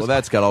 Tyrannosaurus. Well,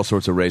 that's got all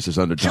sorts of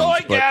racist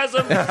undertones. but-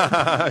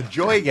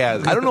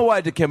 Joygasm. I don't know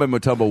why Dikembe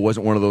Mutombo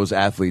wasn't one of those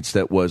athletes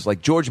that was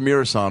like George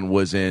Mirasan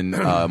was in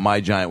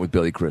My Giant with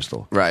Billy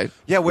Crystal. Right.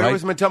 Yeah, where Right?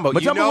 was Mutombo?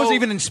 Mutombo was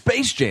even in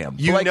Space Jam.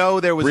 You Like, know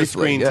there was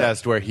briefly, a screen yeah.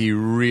 test where he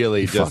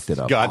really just fucked it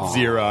up. got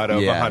 0 out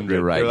of Yeah, 100.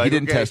 you're right. They're He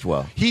didn't test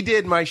well. He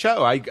did my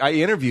show. I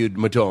interviewed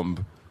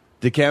Mutombo.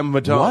 Dikembe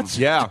Mutombo. What?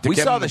 Yeah. We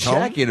saw the Dikembe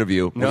Mutombo? Shaq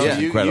interview. No, Yeah,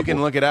 you incredible.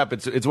 can look it up.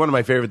 It's one of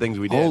my favorite things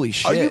we did. Holy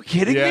shit! Are you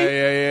kidding me?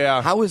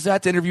 Yeah. How was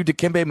that to interview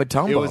Dikembe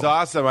Mutombo? It was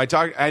awesome. I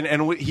talked, and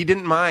he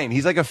didn't mind.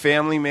 He's like a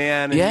family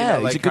man. And, Yeah,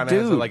 like, he's a good kinda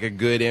has dude. like a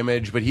good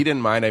image, but he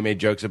didn't mind. I made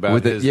jokes about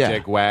With it, his yeah.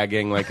 dick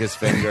wagging, like his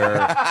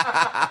finger.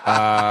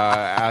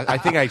 I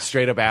think I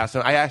straight up asked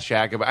him. I asked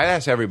Shaq about. I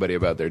asked everybody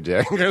about their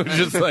dick. It was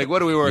just like,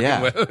 what are we working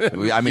Yeah.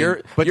 with? I mean,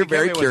 But you're Dikembe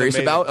very was curious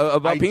amazing.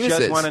 about I penises.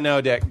 just want to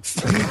know dicks.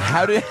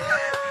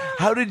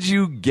 how did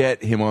you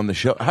get him on the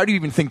show? How do you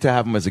even think to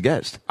have him as a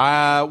guest?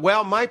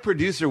 Well, my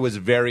producer was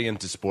very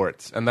into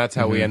sports, and that's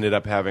how we ended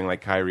up having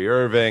like Kyrie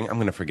Irving. I'm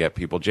going to forget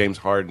people. James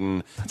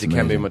Harden,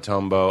 Dikembe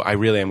Mutombo. I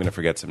really am going to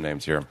forget some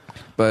names here.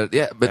 But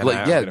yeah, but And like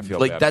I'm yeah, gonna feel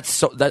like bad.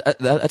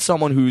 that's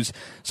someone who's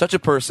such a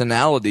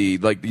personality.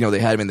 Like they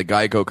had him in the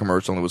Geico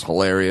commercial and it was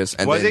hilarious.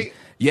 And Was then, he?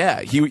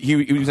 Yeah, he was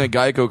in a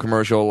Geico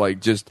commercial.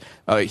 Like just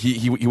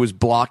he was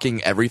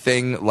blocking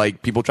everything.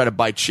 Like people try to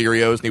buy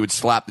Cheerios and he would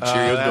slap the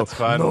Cheerios. that's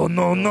and go, fun.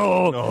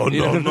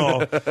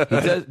 No.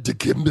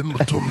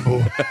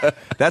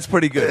 That's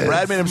pretty good.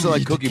 Brad made him sound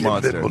like Cookie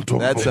Monster.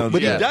 That sounds.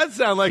 But yeah. he does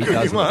sound like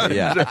Cookie Monster.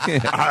 Yeah.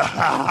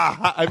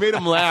 I made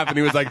him laugh, and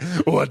he was like,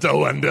 "What a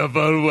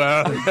wonderful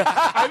world!"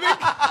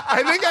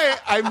 I think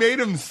I made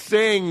him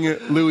sing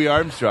Louis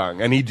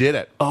Armstrong, and he did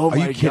it. Oh Are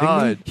you my kidding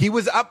god! me? He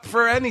was up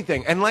for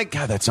anything, and like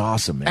God, that's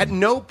awesome, man. at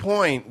no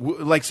point,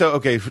 so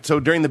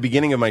during the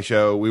beginning of my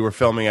show, we were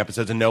filming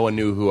episodes, and no one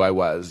knew who I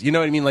was. You know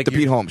what I mean? Like The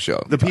Pete Holmes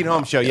Show. The Pete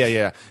Holmes Show,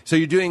 yeah. So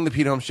you're doing the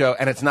Pete Holmes Show,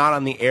 and it's not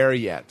on the air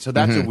yet. So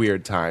that's a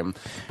weird time.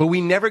 But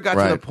we never got to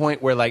Right. the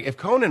point where, like, if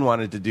Conan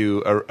wanted to do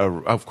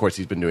of course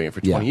he's been doing it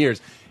for 20 Yeah.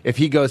 years. If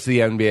he goes to the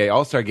NBA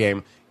All-Star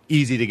game,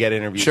 easy to get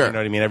interviews. Sure. You know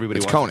what I mean? Everybody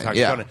It's wants Conan, to talk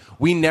yeah. to Conan.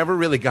 We never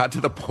really got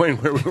to the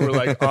point where we were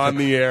like on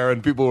the air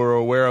and people were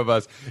aware of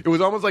us. It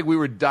was almost like we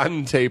were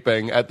done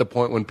taping at the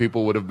point when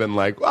people would have been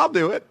like, well, I'll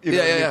do it. You know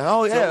what I mean?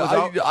 Oh So it yeah, was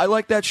all- I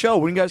like that show.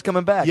 When you guys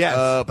coming back? Yes.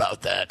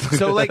 About that.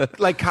 So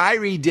like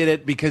Kyrie did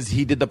it because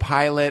he did the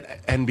pilot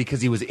and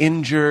because he was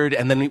injured,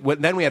 and then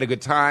we had a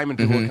good time and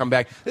people would come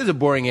back. This is a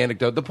boring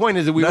anecdote. The point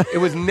is that it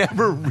was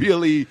never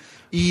really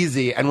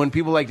easy, and when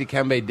people like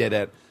Dikembe did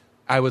it,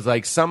 I was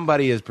like,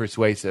 somebody is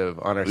persuasive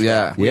on our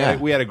staff. Yeah.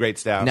 We had a great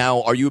staff.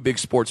 Now, are you a big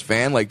sports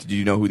fan? Like, do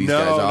you know who these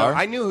guys no, are?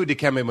 I knew who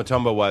Dikembe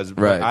Mutombo was.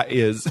 But Right.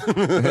 is.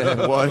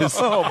 was.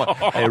 Oh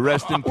my. Hey,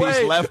 rest in peace,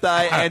 Wait. Left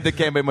Eye and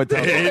Dikembe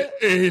Mutombo.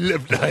 Hey,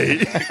 left eye.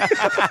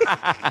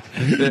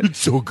 It's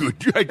so good.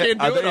 I can't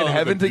do Are it they all in of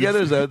heaven it. together?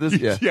 Is that this?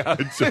 Yeah. Yeah,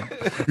 it's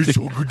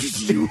so good to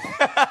see you.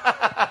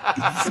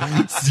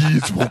 C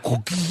is for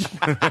cookie.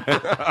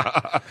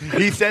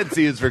 He said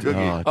C is for cookie.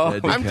 Oh,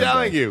 dead I'm Dikembe.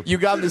 telling you. You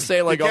got him to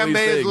say like all these Dikembe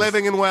things. is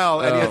living and well,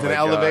 and he Oh has an my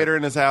God. elevator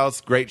in his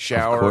house. Great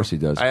shower. Of course he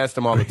does. I asked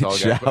him all the tall guys.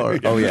 Shower.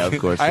 Oh yeah, of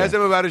course. I yeah. asked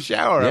him about his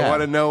shower. I Yeah.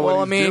 want to know Well, I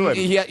what mean,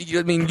 he's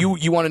doing.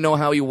 you want to know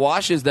how he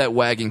washes that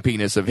wagging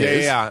penis of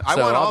his? Yeah. I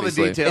So, want all the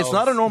obviously. details. It's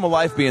not a normal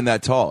life being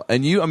that tall,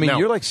 and you. I mean, No.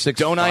 you're like 6'5".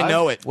 Don't I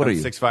know it? What are I'm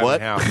you? 6'5"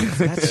 What? and a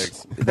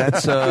half.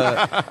 That's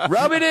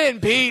Rub it in,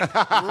 Pete.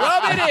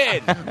 Rub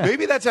it in.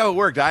 Maybe that's how it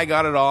worked. I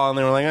got it all, and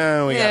they were like,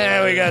 "Oh, we got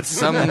Yeah, it." we got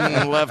some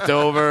left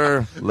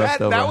over.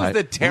 leftover that was height.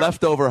 the ter-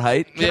 leftover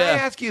height. Can I Yeah.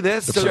 ask you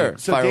this? So, Sure,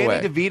 so fire Danny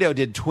away. DeVito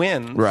did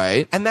Twins,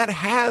 Right. And that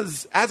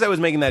has, as I was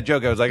making that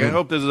joke, I was like, I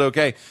hope this is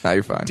okay. No,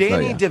 you're fine. Danny Oh,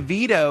 yeah.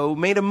 DeVito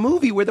made a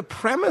movie where the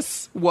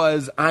premise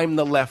was I'm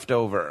the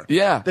leftover.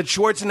 Yeah. That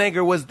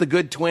Schwarzenegger was the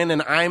good twin,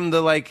 and I'm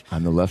the like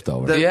I'm the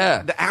leftover. the,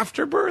 Yeah. the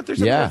afterbirth or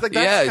something. Yeah. I was like,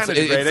 that's Yeah, kind of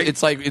degrading.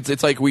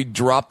 it's like we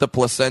dropped the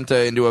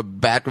placenta into a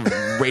back of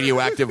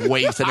radioactive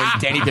waste, and then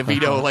Danny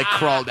DeVito like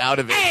crawled out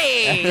of it.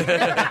 Hey,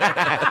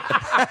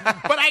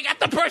 but I got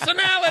the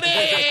personality.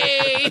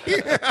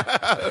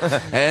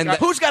 And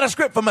Who's got a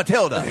script for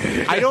Matilda?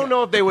 I don't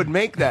know if they would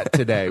make that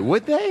today.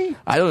 Would they?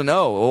 I don't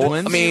know. Well,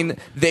 Twins? I mean,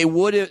 they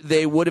would if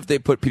they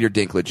put Peter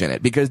Dinklage in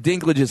it because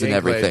Dinklage is in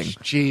everything.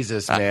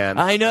 Jesus, man.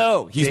 I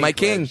know. He's my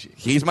king. Dinklage.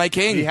 He's my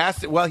king. He has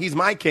to. Well, he's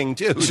my king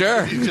too.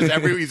 Sure.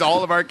 He's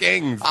all of our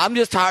kings. I'm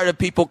just tired of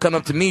people coming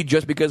up to me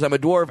just because I'm a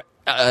dwarf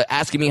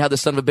asking me how the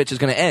son of a bitch is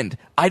going to end.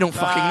 I don't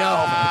fucking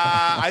know.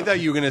 I thought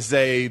you were going to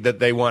say that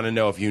they want to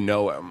know if you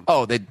know him.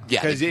 Oh,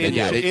 Because they in do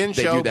that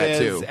showbiz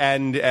too.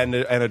 and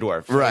a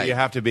dwarf, so Right. you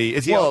have to be.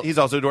 Is he? Well- He's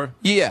also a dwarf.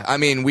 Yeah, I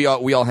mean, we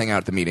all hang out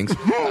at the meetings.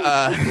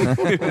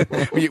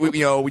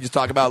 We just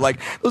talk about like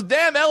those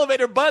damn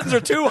elevator buttons are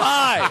too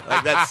high.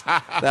 Like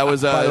that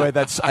was. By the way,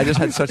 I just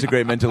had such a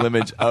great mental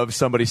image of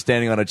somebody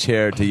standing on a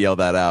chair to yell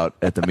that out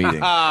at the meeting.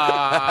 well,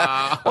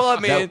 I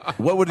mean,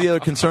 What would the other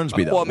concerns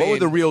be, though? Well, I what would mean-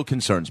 the real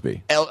concerns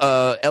be?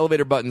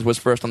 elevator buttons was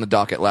first on the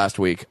docket last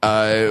week.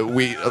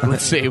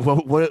 Let's see,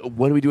 what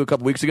did we do a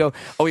couple weeks ago?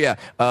 Oh yeah,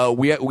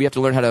 we have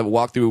to learn how to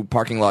walk through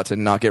parking lots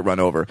and not get run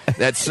over.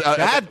 That's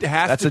That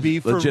has That's to a be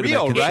for legitimate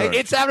real, concern. right?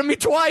 it's happened to me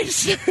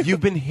twice. You've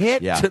been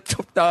hit. Yeah.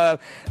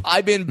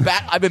 I've been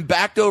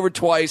backed over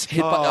twice.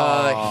 Hit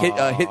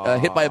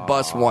by a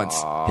bus once.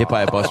 Hit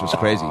by a bus was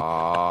crazy.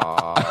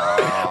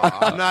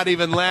 I'm not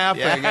even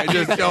laughing. I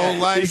just don't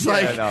like It's it.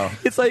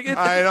 like,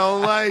 I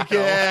don't like it.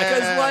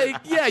 Because, like,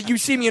 yeah, you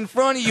see me in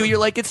front of you. You're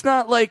like, it's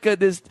not like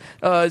this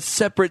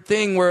separate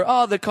thing where,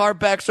 the car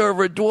backs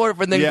over a dwarf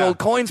and then gold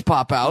coins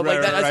pop out. Right,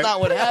 like that, right, that's not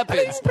what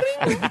happens.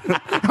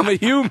 I'm a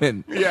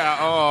human. Yeah.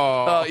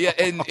 Oh. Yeah,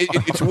 and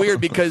it's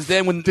weird because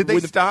then when Did they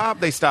stop?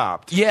 They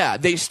stopped. Yeah,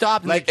 they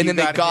stopped, Like and you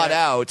then they got hit.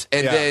 out,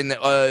 and Yeah.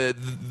 then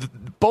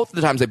both of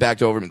the times they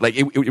backed over me, like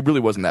it really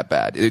wasn't that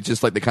bad. It's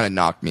just like they kind of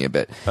knocked me a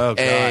bit. Oh, God,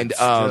 and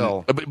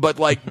still. but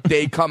like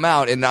they come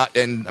out and I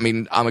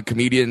mean I'm a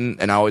comedian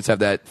and I always have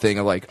that thing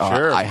of like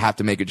Sure. I have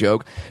to make a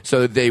joke.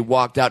 So they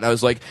walked out and I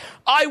was like,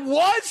 I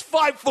was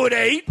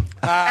 5'8",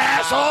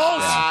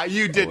 assholes.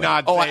 You did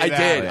not. Oh, say I that.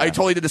 did. I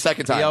totally did the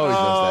second time. He always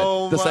does that.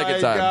 Oh, The second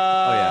my time.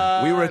 God. Oh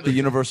yeah, we were at the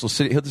Universal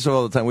City. He'll do this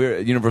all the time. We were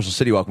at Universal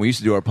City Walk. We used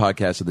to do our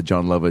podcast at the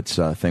John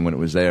Lovitz thing when it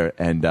was there,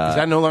 and Is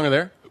that no longer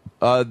there?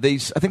 I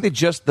think the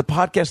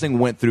podcast thing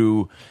went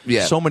through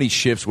so many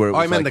shifts where it Oh,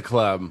 was I meant like, the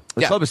club.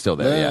 the club is still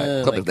there.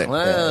 Yeah, Club is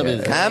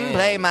there. Come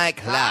play my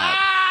club.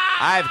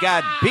 I've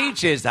got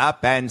beaches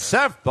up and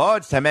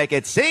surfboards to make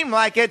it seem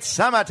like it's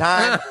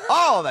summertime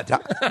all the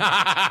time.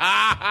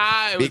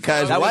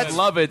 Because that what's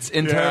was Lovitz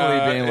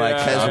internally being like,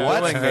 Because "I'm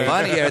what's doing me."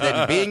 funnier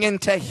than being in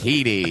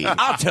Tahiti?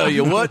 I'll tell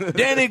you what,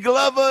 Danny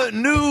Glover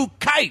knew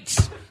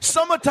kites.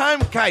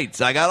 Summertime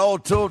kites. I got all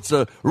sorts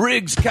of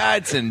Riggs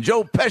kites and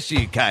Joe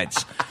Pesci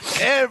kites.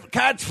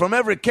 Kites from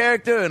every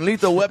character in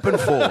Lethal Weapon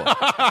 4.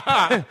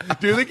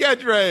 Do the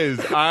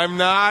catchphrase. I'm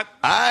not.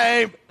 I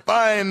ain't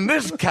flying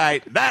this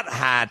kite that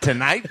high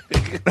tonight.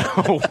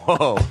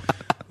 Whoa.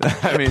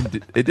 I mean,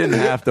 it didn't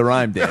have to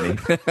rhyme, Danny.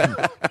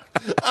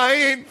 I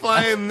ain't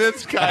flying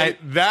this kite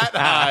that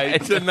high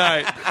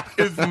tonight.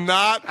 It's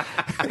not.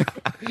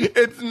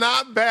 It's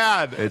not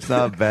bad. It's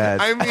not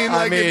bad. I mean,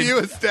 like if you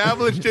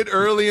established it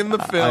early in the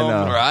film,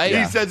 know. Right? He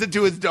Yeah. says it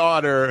to his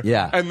daughter,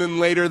 Yeah. and then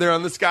later they're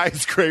on the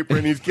skyscraper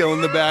and he's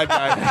killing the bad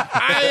guy.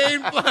 I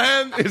ain't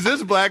playing. Is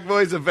this black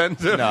voice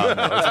offensive? No,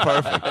 it's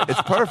perfect.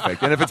 It's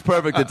perfect. And if it's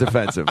perfect, it's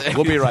offensive.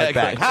 We'll be right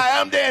back. Exactly.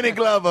 Hi, I'm Danny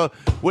Glover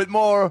with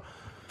more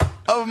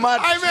of my...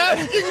 I'm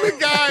asking the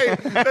guy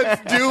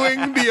that's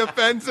doing the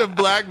offensive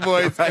black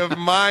voice if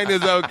mine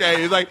is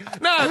okay. He's like,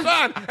 no, it's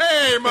fine.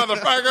 Hey,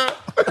 motherfucker.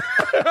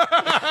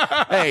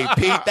 Hey,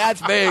 Pete,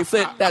 that's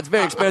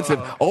very expensive.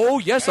 Oh,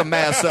 yes,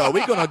 Amasa.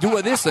 We're going to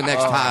do this the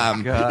next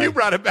time. You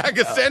brought it back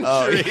a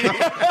century.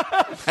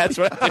 That's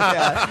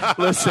right.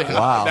 Listen.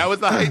 Wow. That was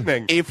the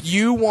heightening. If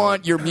you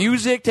want your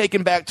music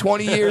taken back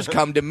 20 years,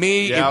 come to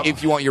me. Yep.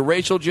 If you want your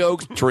racial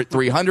jokes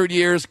 300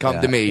 years,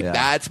 come to me. yeah.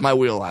 That's my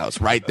wheelhouse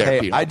right there, Hey,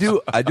 Peter.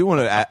 I do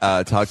want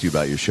to talk to you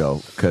about your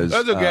show because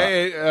That's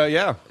okay.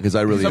 Yeah. because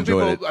I really Some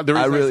enjoyed people, it. The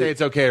reason I, really say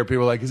it's okay are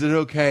people are like, is it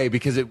okay?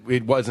 Because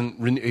it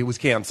wasn't, it was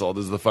canceled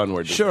is the fun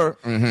word. sure,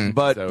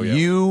 but So, yeah.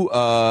 you.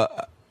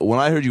 When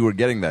I heard you were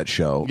getting that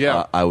show,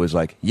 Yeah. I was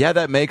like, yeah,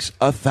 that makes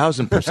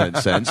 1,000%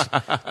 sense.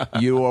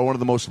 You are one of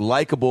the most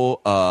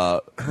likable.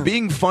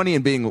 Being funny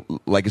and being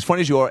like as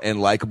funny as you are and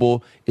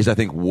likable is, I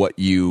think, what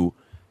you.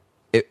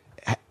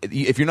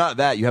 If you're not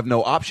that, you have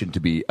no option to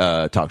be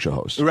a talk show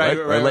host, Right,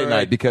 late night,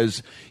 right.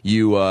 because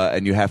you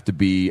and you have to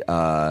be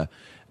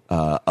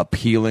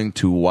appealing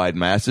to wide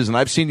masses. And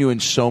I've seen you in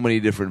so many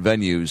different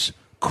venues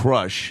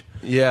crush.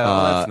 Yeah,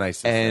 well, that's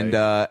nice to and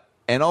say.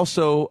 and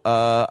also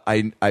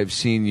I've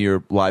seen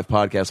your live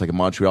podcast like in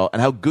Montreal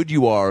and how good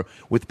you are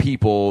with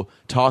people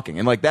talking,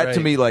 and like that to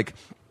Right. me, like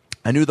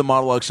I knew the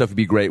monologue stuff would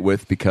be great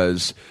with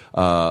because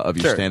of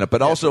your Sure. stand up,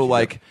 but also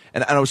like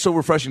and it was so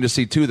refreshing to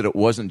see too that it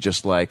wasn't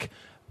just like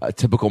a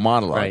typical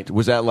monologue. Right.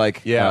 Was that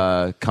like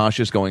Yeah.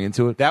 conscious going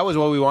into it? That was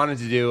what we wanted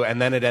to do,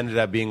 and then it ended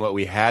up being what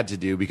we had to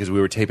do because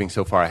we were taping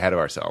so far ahead of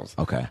ourselves.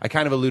 Okay. I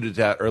kind of alluded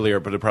to that earlier,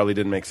 but it probably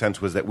didn't make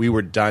sense, was that we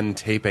were done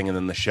taping and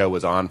then the show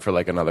was on for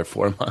like another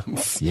 4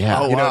 months.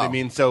 Yeah. Oh, You know what wow. I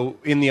mean? So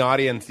in the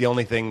audience, the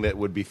only thing that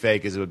would be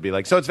fake is it would be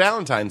like, so it's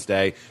Valentine's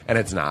Day, and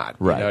it's not.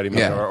 Right. You know what I mean?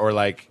 Yeah. Or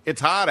like, it's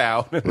hot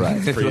out.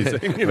 Right. It's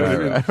freezing. You know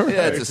what I mean?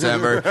 Yeah, it's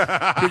December.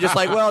 You're just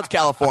like, well, it's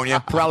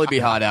California. Probably be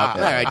hot out.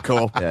 All right,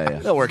 cool. Yeah.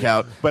 It'll work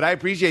out. But I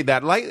appreciate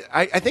that. Like,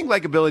 I think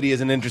likability is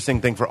an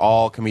interesting thing for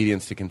all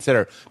comedians to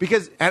consider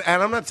because, and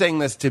I'm not saying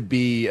this to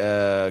be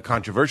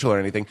controversial or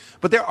anything,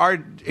 but there are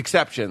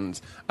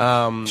exceptions.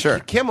 Sure.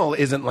 Kimmel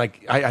isn't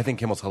like I think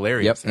Kimmel's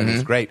hilarious Yep. and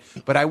it's great,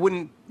 but I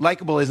wouldn't.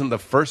 Likable isn't the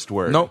first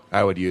word Nope.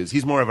 I would use.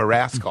 He's more of a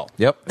rascal.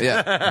 Yep.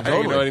 Yeah.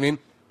 You know what I mean?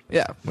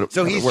 Yeah.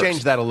 So he's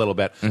changed that a little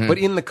bit. But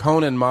in the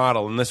Conan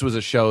model, and this was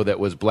a show that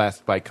was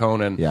blessed by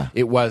Conan, Yeah.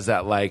 it was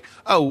that like,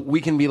 oh,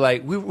 we can be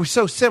like, we're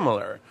so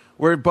similar.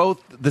 We're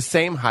both the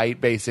same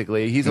height,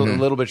 basically. He's a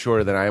little bit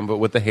shorter than I am, but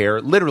with the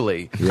hair,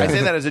 literally. I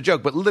say that as a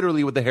joke, but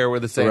literally with the hair, we're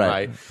the same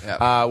Right. height.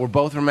 Yeah. We're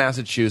both from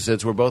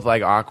Massachusetts. We're both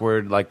like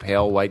awkward, like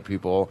pale white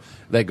people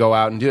that go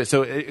out and do it.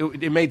 So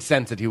it made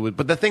sense that he would.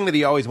 But the thing that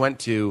he always went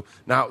to,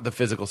 not the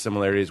physical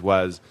similarities,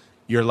 was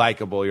you're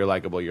likable, you're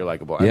likable, you're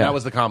likable. And Yeah. that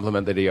was the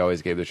compliment that he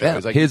always gave the show. Yeah. It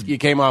was like, His- you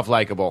came off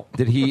likable.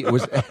 Did he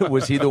was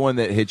he the one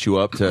that hit you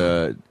up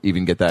to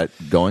even get that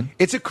going?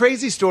 It's a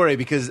crazy story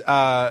because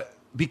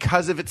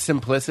because of its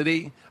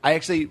simplicity, I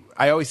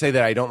always say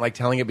that I don't like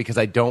telling it because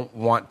I don't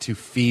want to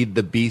feed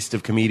the beast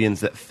of comedians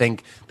that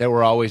think that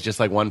we're always just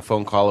like one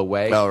phone call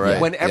away. Oh, right.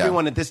 When Yeah.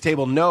 everyone at this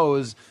table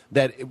knows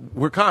that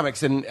we're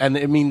comics and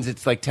it means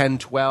it's like 10,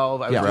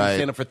 12. I was doing Right.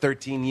 stand-up for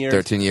 13 years.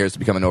 13 years to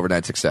become an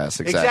overnight success.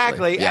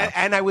 Exactly. Yeah.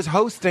 And I was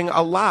hosting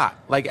a lot.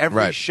 Like every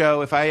Right.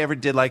 show, if I ever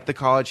did like the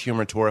College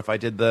Humor Tour, if I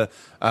did the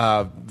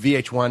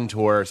VH1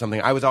 tour or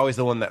something, I was always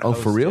the one that hosted. Oh,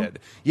 for real?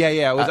 Yeah.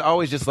 It was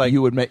always just like...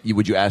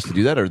 would you ask to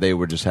do that, or they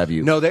would just have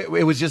you? No,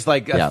 it was just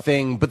like a Yeah.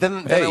 thing. But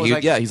then Hey, I was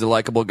like... he's a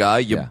likable guy.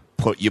 You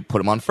put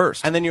him on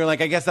first. And then you're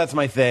like, I guess that's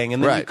my thing.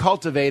 And then you Right.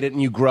 cultivate it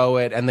and you grow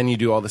it, and then you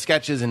do all the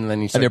sketches, and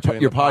then you start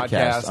doing your the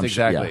podcast, I'm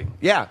sure, exactly.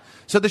 Yeah.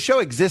 So the show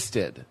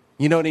existed.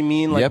 You know what I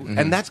mean? Like, Yep.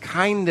 And that's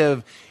kind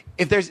of,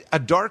 if there's a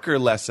darker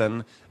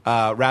lesson,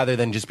 rather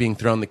than just being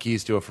thrown the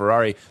keys to a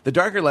Ferrari, the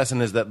darker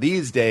lesson is that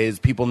these days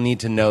people need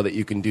to know that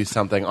you can do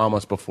something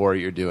almost before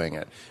you're doing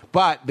it.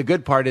 But the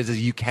good part is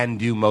you can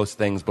do most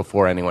things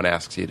before anyone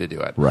asks you to do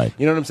it. Right.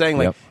 You know what I'm saying?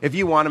 Like, Yep. if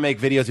you want to make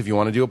videos, if you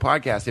want to do a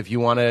podcast, if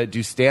you want to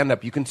do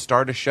stand-up, you can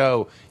start a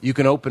show, you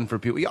can open for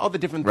people, all the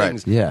different Right.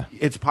 things. Yeah.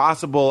 It's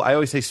possible. I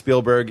always say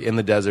Spielberg in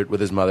the desert with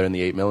his mother in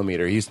the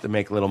 8mm. He used to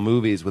make little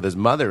movies with his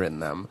mother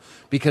in them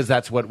because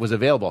that's what was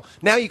available.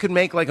 Now you could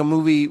make like a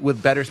movie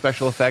with better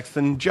special effects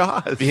than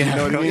Jaws. You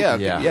know what I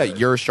mean? Yeah.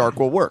 Your shark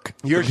will work.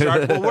 Your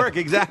shark will work,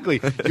 exactly.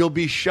 You'll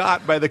be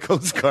shot by the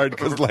Coast Guard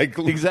because, like,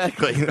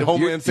 Exactly.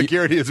 Homeland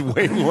Security is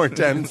way more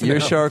tense. Your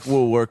now. Shark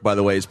Will Work, by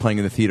the way, is playing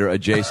in the theater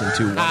adjacent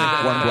to one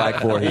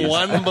Black Voorhees.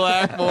 One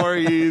Black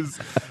Voorhees.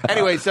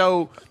 Anyway,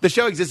 so the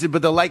show existed,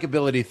 but the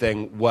likability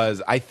thing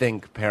was, I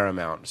think,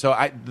 paramount. So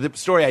the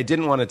story I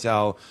didn't want to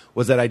tell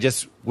was that I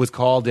just was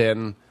called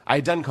in. I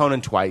had done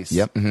Conan twice.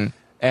 Yep. Mm-hmm.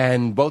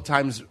 And both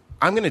times...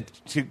 I'm going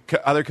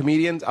to other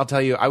comedians, I'll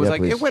tell you, I was Yeah,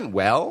 like, please. it went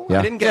well. Yeah.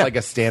 I didn't get like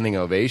a standing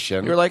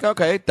ovation. You're like,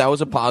 okay, that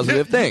was a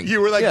positive thing.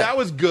 You were like, Yeah. that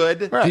was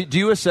good. Do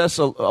you assess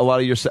a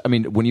lot of your? I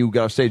mean, when you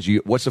got off stage,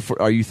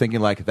 are you thinking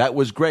like that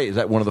was great? Is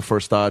that one of the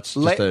first thoughts?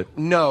 Just a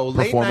late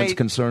performance night-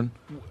 concern.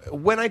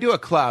 When I do a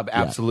club,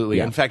 absolutely.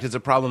 Yeah. In fact, it's a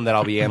problem that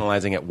I'll be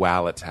analyzing it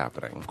while it's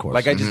happening. Of course.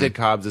 Like I just did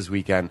Cobb's this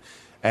weekend,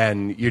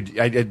 and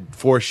I did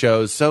 4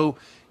 shows. So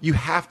you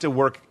have to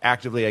work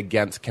actively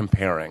against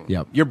comparing.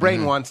 Yep. Your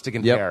brain wants to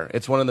compare.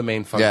 It's one of the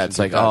main functions. Yeah, it's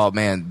like, it does. oh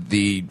man,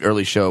 the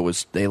early show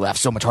was they laughed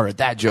so much harder at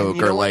that joke,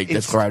 you know or what? like this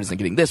It's- crowd isn't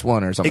getting this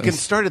one, or something. It can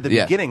start at the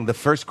Yeah. beginning. The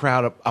first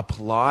crowd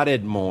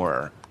applauded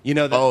more. You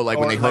know, Like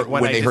when or they heard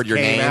when I they heard just your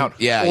came name, out.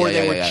 yeah, or yeah,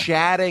 they yeah, were yeah.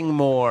 chatting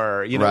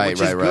more. You know, Right,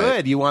 which is right, right.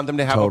 good. You want them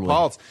to have Totally. a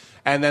pulse.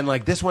 And then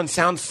like this one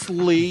sounds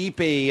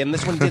sleepy, and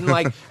this one didn't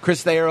like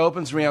Chris Thayer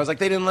opens for me. I was like,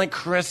 they didn't like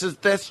Chris's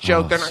this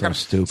joke. They're not so gonna.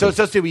 stupid. So it's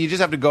so stupid. You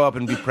just have to go up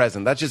and be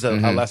present. That's just a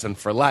lesson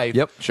for life.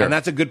 Yep, sure. And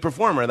that's a good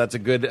performer. That's a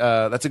good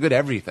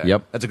everything.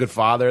 Yep. That's a good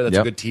father. That's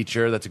Yep. a good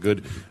teacher. That's a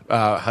good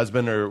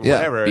husband or Yeah,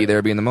 whatever. be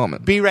there, be in the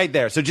moment. Be right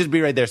there. So just be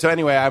right there. So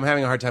anyway, I'm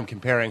having a hard time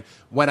comparing.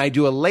 When I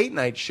do a late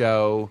night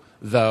show,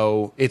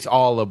 though, it's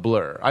all a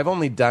blur. I've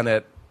only done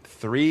it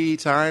 3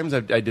 times. I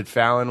did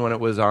Fallon when it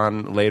was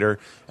on later,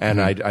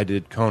 and I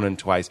did Conan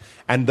twice.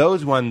 And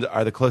those ones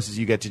are the closest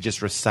you get to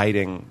just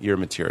reciting your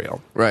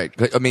material. Right.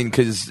 I mean,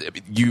 because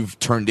you've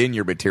turned in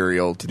your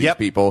material to these Yep.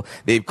 people.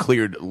 They've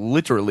cleared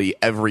literally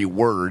every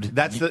word.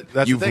 That's the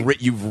you've thing.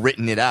 You've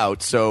written it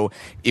out. So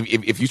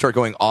if you start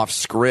going off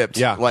script,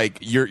 Yeah. like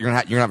you're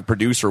gonna have a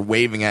producer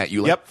waving at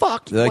you, like, Yep.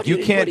 fuck, Like what you are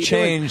what can't are doing?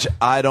 change.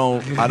 I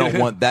don't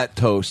want that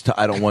toast.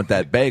 I don't want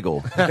that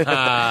bagel.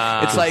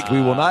 It's like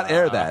we will not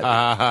air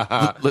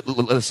that.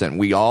 listen,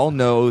 we all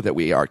know that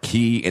we are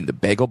key in the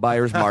bagel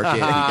buyers market. And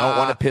we don't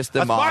want to piss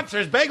them off.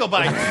 Sponsors Bagel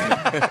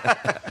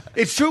Bites.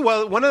 It's true.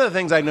 Well, one of the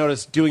things I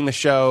noticed doing the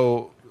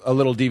show, a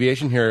little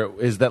deviation here,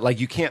 is that like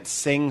you can't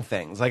sing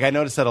things. Like I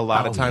noticed that a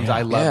lot of times.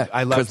 I love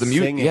 'Cause the mu-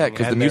 singing. yeah,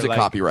 'cause the and music they're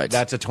like, copyrights.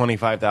 That's a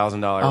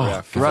 $25,000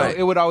 riff. right. So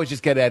it would always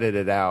just get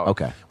edited out.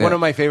 Okay. One Yeah. of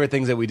my favorite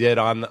things that we did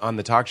on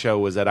the talk show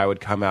was that I would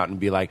come out and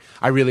be like,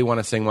 I really want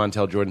to sing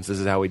Montel Jordan's "This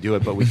Is How We Do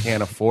It," but we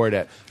can't afford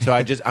it. So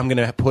I'm going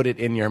to put it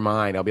in your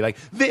mind. I'll be like,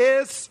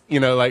 this,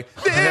 like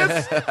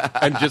this,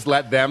 and just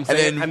let them sing And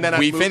it. then and then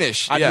we I'd move,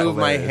 finish. I'd Yeah. move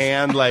my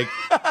hand like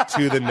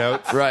to the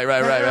notes. Right.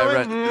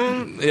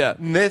 Yeah.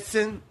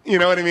 Listen, you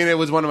know what I mean? It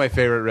was one of my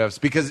favorite riffs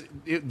because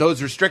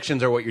those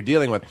restrictions are what you're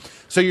dealing with.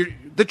 So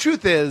the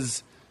truth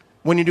is,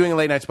 when you're doing a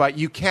late night spot,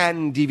 you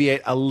can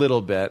deviate a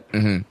little bit,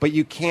 but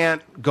you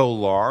can't go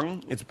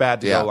long. It's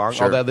bad to Yeah, go long.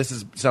 sure. Although this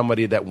is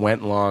somebody that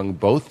went long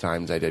both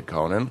times I did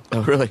Conan.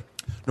 Oh, really?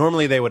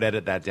 Normally they would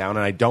edit that down,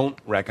 and I don't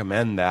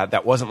recommend that.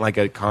 That wasn't like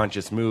a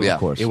conscious move. Yeah, of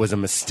course. It was a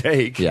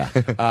mistake. Yeah.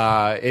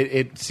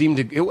 It seemed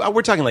to...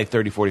 we're talking like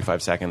 30,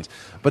 45 seconds.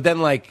 But then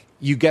like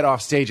you get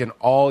off stage and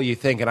all you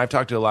think, and I've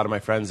talked to a lot of my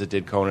friends that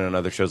did Conan and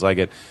other shows like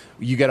it,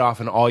 you get off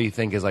and all you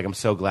think is like, I'm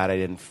so glad I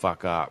didn't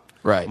fuck up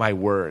Right. my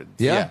words.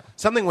 Yeah.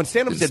 Something when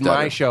stand-ups Just did my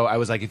stutter. show, I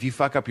was like, if you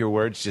fuck up your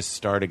words, just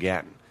start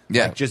again.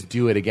 Yeah. Like, just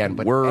do it again.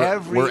 But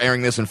We're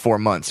airing this in 4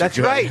 months. That's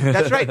right.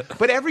 That's right.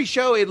 But every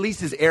show at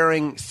least is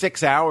airing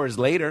 6 hours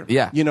later.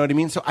 Yeah. You know what I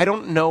mean? So I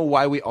don't know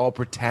why we all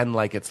pretend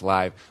like it's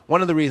live.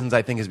 One of the reasons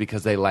I think is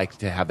because they like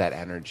to have that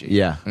energy.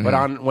 Yeah.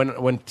 But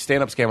when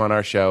stand-ups came on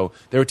our show,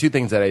 there were two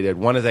things that I did.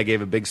 One is I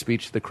gave a big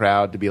speech to the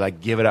crowd to be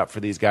like, give it up for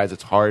these guys.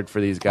 It's hard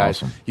for these guys.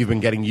 Awesome. You've been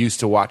getting used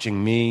to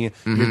watching me.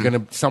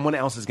 Someone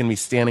else is gonna be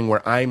standing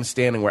where I'm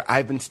standing, where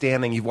I've been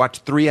standing. You've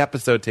watched 3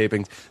 episode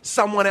tapings.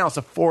 Someone else,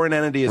 a foreign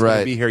entity, is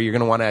gonna be here. You're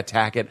gonna want to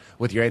attack it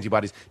with your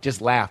antibodies.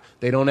 Just laugh.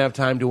 They don't have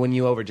time to win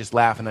you over. Just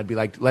laugh. And I'd be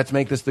like, let's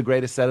make this the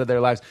greatest set of their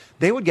lives.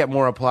 They would get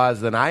more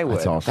applause than I would.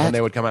 That's awesome. When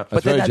they would come out.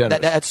 But then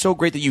that's so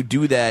great that you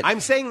do that. I'm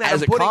saying that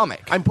as a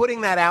comic. I'm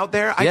putting that out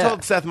there. I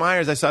told Seth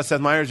Meyers, I saw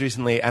Seth Meyers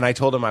recently, and I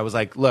told him, I was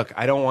like, look,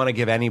 I don't want to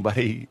give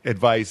anybody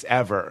advice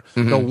ever.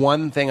 The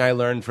one thing I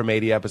learned from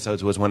 80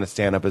 episodes was when a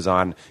stand-up is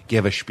on,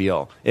 give a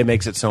spiel. It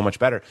makes it so much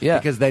better. Yeah.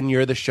 Because then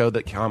you're the show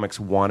that comics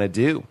want to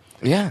do.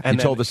 Yeah. And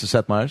You told this to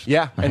Seth Meyers?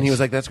 Yeah, and he Nice. was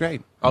like, that's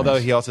great. Although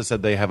he also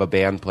said they have a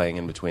band playing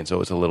in between, so it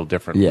was a little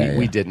different. Yeah,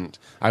 We yeah. didn't.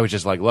 I was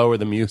just like, lower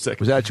the music.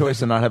 Was that a choice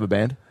to not have a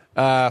band?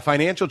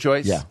 Financial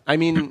choice. Yeah. I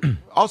mean,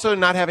 also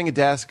not having a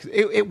desk.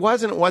 It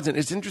wasn't.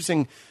 It's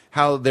interesting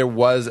how there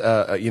was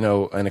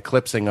an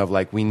eclipsing of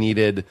like we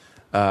needed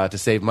to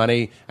save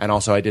money, and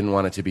also I didn't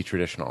want it to be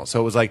traditional. So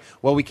it was like,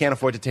 well, we can't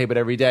afford to tape it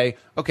every day.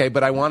 Okay,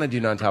 but I want to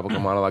do non-topical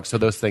monologues, so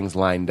those things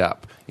lined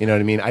up. You know what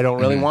I mean? I don't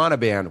really want a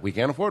band. We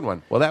can't afford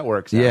one. Well, that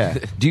works. Yeah.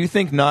 Do you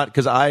think not?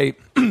 Because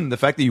the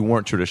fact that you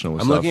weren't traditional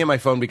with I'm stuff. looking at my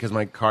phone because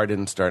my car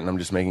didn't start, and I'm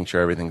just making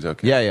sure everything's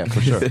okay. Yeah,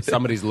 for sure.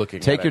 Somebody's looking.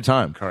 Take at your it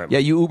time. Currently. Yeah,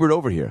 you Ubered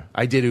over here.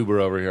 I did Uber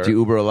over here. Do you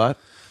Uber a lot?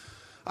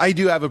 I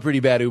do have a pretty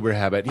bad Uber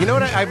habit. You know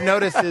what I've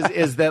noticed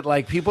is that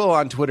like people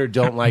on Twitter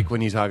don't like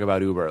when you talk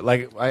about Uber.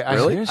 Like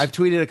Really? I've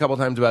tweeted a couple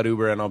times about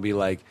Uber, and I'll be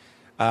like,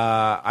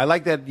 I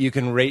like that you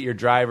can rate your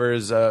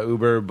drivers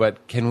Uber,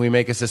 but can we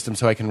make a system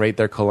so I can rate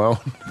their cologne?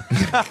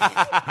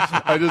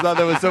 I just thought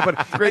that was so funny.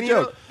 Great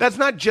joke. That's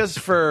not just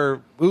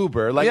for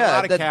Uber. Like a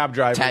lot of cab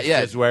drivers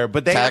just wear,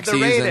 but they have the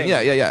taxis rating.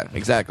 and yeah,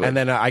 exactly. And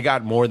then I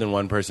got more than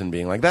one person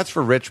being like, "That's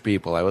for rich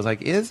people." I was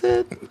like, "Is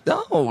it?"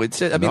 no,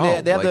 it's. I mean,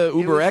 No, they have like, the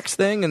Uber X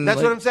thing, and That's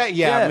like, what I'm saying.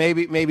 Yeah,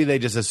 maybe they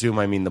just assume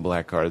I mean the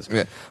black cars.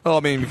 Yeah. Well,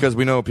 I mean, because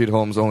we know Pete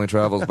Holmes only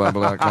travels by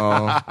black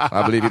car.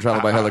 I believe he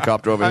traveled by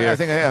helicopter over here. I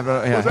think I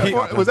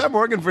have. Was that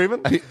Morgan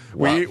Freeman?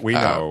 We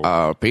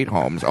know. Pete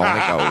Holmes only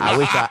goes.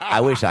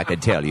 I wish I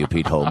could tell you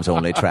Pete Holmes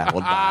only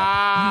traveled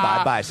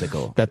by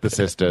bicycle. That the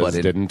sisters But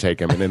it- didn't take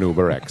him in an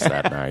Uber X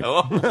that night.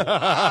 Wow.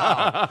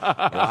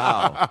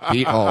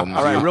 Pete Holmes.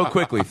 All right, real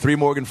quickly, 3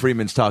 Morgan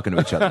Freemans talking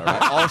to each other, all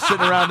right? All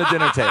sitting around the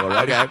dinner table,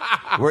 right? Okay.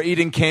 We're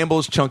eating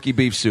Campbell's chunky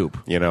beef soup.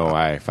 You know,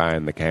 I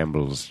find the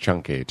Campbell's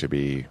chunky to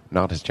be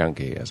not as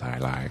chunky as I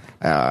like.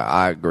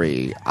 I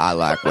agree. I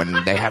like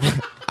when they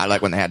have. I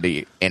like when they had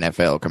the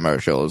NFL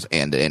commercials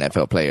and the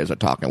NFL players are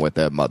talking with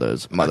their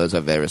mothers. Mothers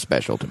are very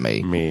special to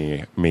me.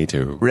 Me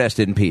too. Rest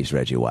in peace,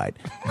 Reggie White.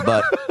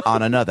 But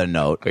on another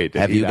note, Wait, did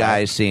have he you die?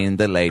 guys seen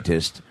the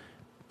latest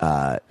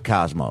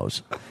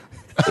Cosmos?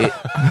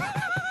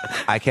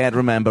 I can't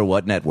remember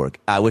what network.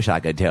 I wish I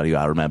could tell you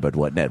I remembered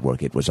what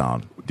network it was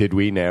on. Did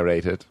we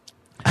narrate it?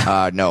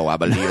 No, I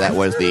believe that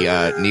was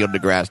the Neil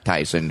deGrasse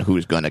Tyson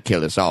who's going to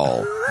kill us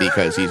all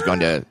because he's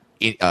going to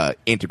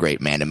integrate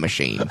man and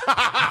machine.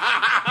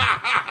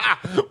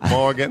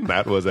 Morgan,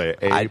 that was a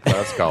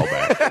plus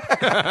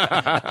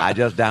callback. I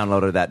just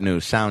downloaded that new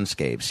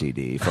Soundscape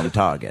CD from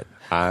Target.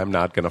 I'm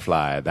not going to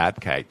fly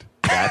that kite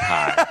that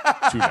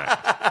high tonight.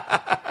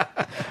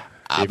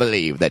 I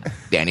believe that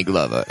Danny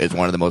Glover is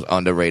one of the most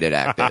underrated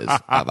actors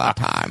of our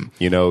time.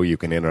 You know, you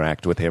can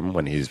interact with him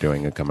when he's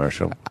doing a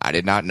commercial. I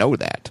did not know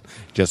that.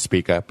 Just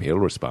speak up, he'll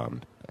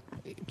respond.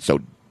 So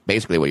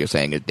basically what you're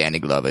saying is Danny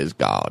Glover is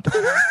God.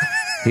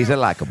 He's a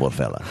likable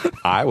fella.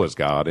 I was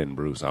God in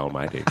Bruce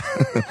Almighty.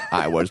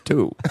 I was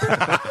too. Hey,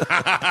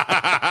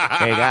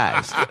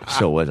 guys,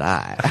 so was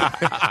I.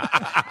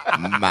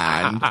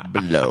 Mind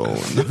blown.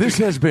 This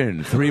has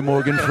been 3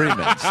 Morgan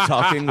Freemans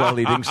talking while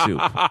eating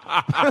soup.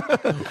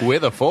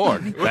 With a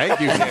fork. Thank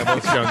you,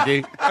 Campbell's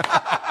Chunky.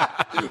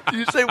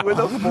 You say with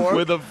a fork?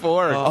 With a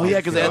fork. Oh yeah,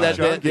 because they had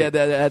that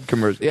ad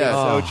commercial.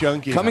 Yeah, So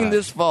chunky. coming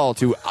this fall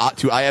to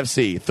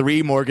IFC,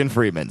 3 Morgan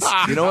Freemans.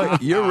 You know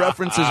what? Your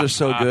references are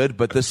so good,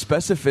 but the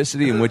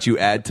specificity in which you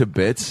add to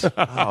bits,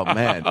 oh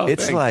man,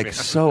 it's thanks, like man.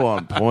 so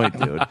on point,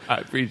 dude. I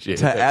appreciate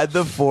To it. add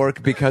the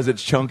fork because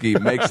it's chunky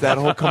makes that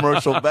whole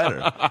commercial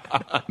better.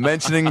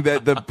 Mentioning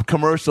that the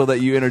commercial that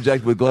you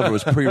interject with Glover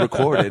was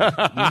pre-recorded,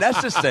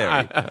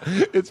 necessary.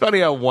 It's funny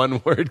how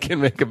one word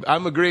can make a...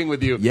 I'm agreeing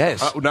with you.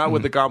 Yes. Not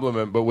with the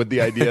compliment, but with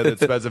the idea that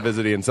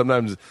specificity. And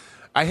sometimes...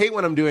 I hate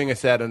when I'm doing a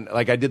set, and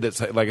like I did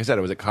this, like I said,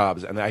 it was at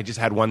Cobb's, and I just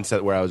had one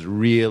set where I was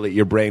really,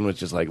 your brain was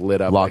just like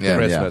lit up Locked like in,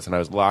 Christmas, yeah. and I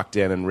was locked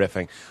in and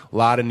riffing. A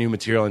lot of new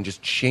material and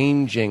just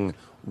changing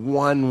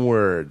one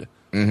word.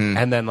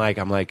 And then like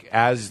I'm like,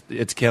 as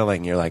it's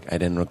killing, you're like, I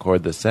didn't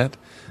record the set.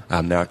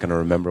 I'm not going to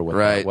remember what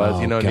Right. that was.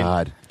 Oh, you know what I mean?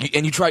 God.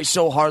 And you try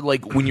so hard,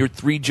 like when you're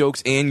 3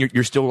 jokes in,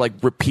 you're still like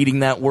repeating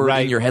that word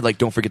Right. in your head, like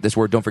don't forget this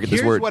word, don't forget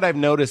Here's this word. what I've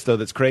noticed, though,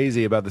 that's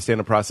crazy about the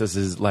stand-up process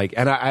is like,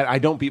 and I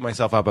don't beat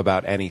myself up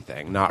about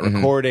anything. Not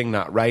recording,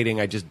 not writing.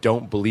 I just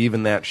don't believe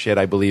in that shit.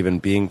 I believe in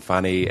being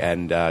funny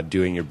and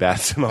doing your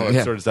best and all that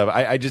Yeah. sort of stuff.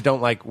 I just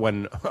don't like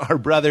when our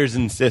brothers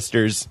and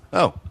sisters.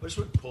 Oh, Just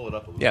pull it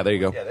up a little. yeah, there you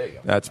go. Yeah, there you go.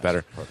 That's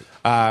better.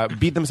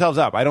 Beat themselves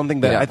up. I don't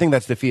think that. Yeah. I think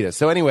that's defeatist.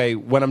 So anyway,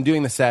 when I'm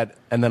doing the set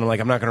and then I'm like,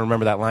 I'm not going to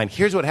remember that line.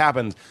 Here's what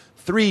happens: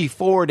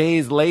 3-4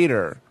 days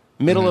later,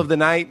 middle of the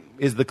night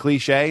is the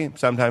cliche.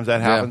 Sometimes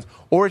that happens,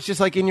 or it's just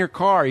like in your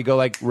car. You go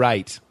like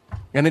right,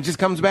 and it just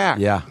comes back.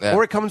 Yeah. Yeah.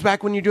 Or it comes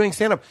back when you're doing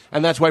stand up,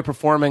 and that's why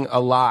performing a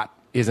lot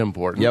is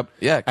important. Yep.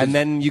 Yeah, 'cause- and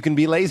then you can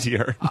be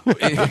lazier.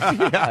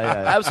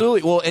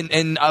 Absolutely. Well,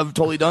 and I've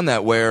totally done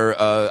that where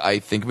I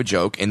think of a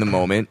joke in the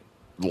moment,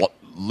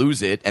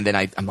 lose it, and then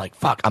I'm like,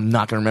 fuck, I'm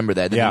not going to remember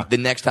that. Then Yeah. the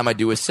next time I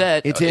do a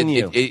set, It's in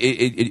you.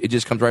 It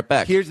just comes right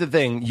back. Here's the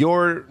thing: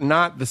 you're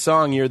not the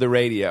song; you're the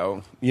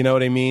radio. You know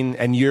what I mean?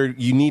 And you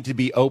need to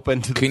be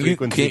open to the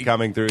frequency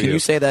coming through. Can you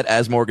say that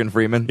as Morgan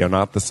Freeman? You're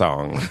not the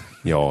song;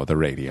 you're the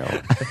radio.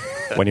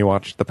 When you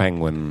watch the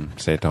penguin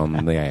sit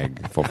on the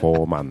egg for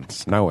 4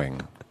 months,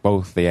 knowing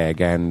both the egg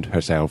and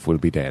herself will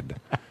be dead,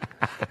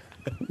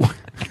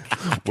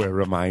 we're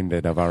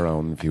reminded of our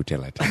own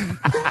futility.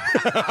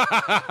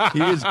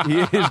 He is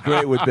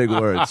great with big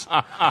words.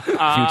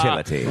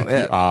 Futility.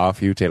 Our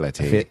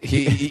futility.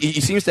 He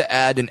seems to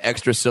add an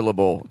extra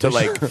syllable to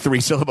like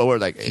 3-syllable word,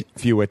 like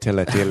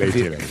Futility.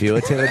 Futility.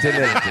 Futility.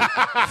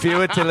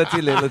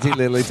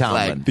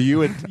 Tomlin. The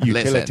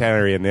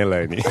utilitarian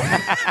illity.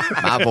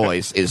 my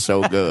voice is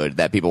so good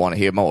that people want to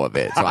hear more of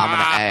it. So I'm going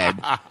to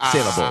add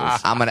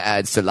Syllables. I'm going to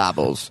add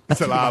syllables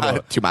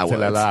Syllable. to my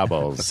words.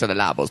 Syllables.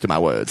 Syllables to my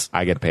words.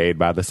 I get paid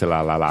by the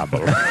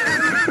syllable.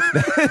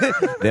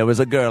 There was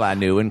a girl I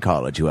knew in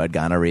college who had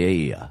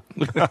gonorrhea.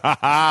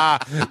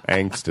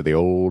 Thanks to the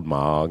old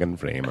Morgan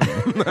Freeman.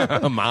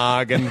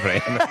 Morgan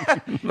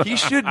Freeman. He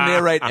should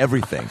narrate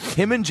everything.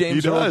 Him and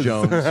James He Earl does.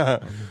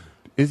 Jones.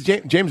 Is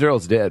James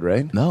Earl's dead,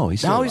 right? No,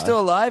 he's still Now alive. he's still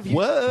alive. He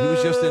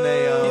was just in a.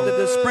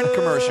 The Sprint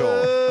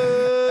commercial.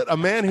 A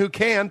man who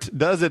can't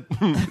does it.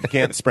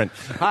 Can't sprint.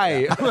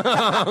 Hi.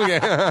 Okay.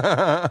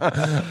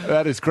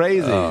 That is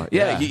crazy.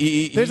 Yeah,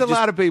 There's a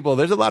lot of people.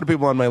 There's a lot of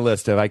people on my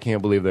list of I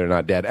can't believe they're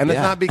not dead, and it's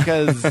Yeah. not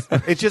because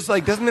it's just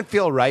like doesn't it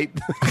feel right?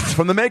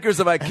 From the makers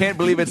of I Can't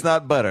Believe It's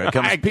Not Butter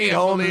comes I Pete Can't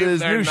Holmes' Believe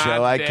They're new Not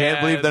show, I Can't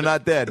Dead. Believe They're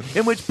Not Dead,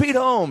 in which Pete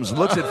Holmes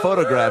looks at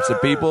photographs of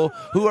people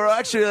who are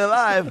actually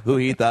alive who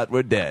he thought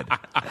were dead.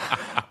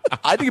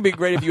 I think it'd be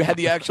great if you had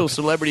the actual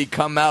celebrity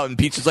come out and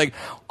Pete's just like,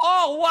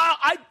 "Oh wow,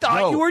 I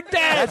thought you were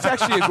dead." That's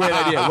actually a great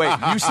idea. Wait,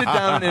 you sit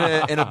down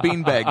in a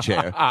beanbag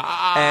chair,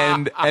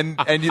 and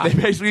they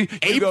basically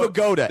Abe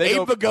Vigoda.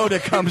 Abe Vigoda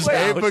comes out.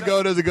 Abe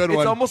Vigoda's a good It's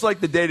one. almost like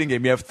the dating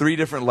game. You have 3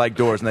 different like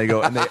doors, and they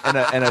go, and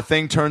a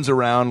thing turns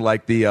around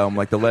like the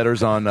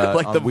letters on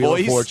Like on the Wheel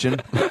voice? of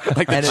Fortune,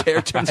 Like the And it-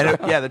 chair turns and it-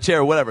 around. yeah, the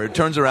chair, whatever. It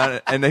turns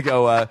around, and they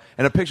go, and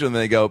a picture of them.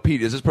 And they go,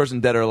 Pete, is this person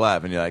dead or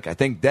alive? And you're like, I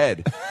think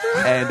dead,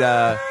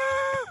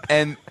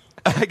 and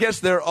I guess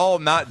they're all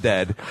not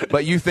dead,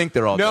 but you think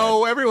they're all dead.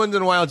 No, every once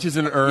in a while it's just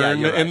an urn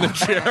you're in the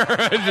chair.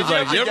 It's just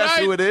like, you're guess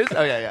right. who it is?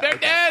 Oh yeah. They're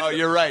dead. Oh,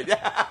 you're right.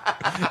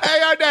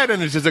 Hey, I'm dead.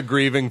 And it's just a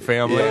grieving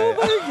family.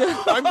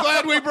 I'm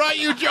glad we brought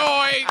you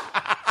joy.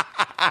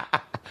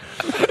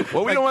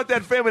 Well, we don't want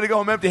that family to go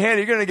home empty-handed.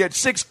 You're going to get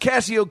 6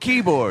 Casio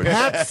keyboards.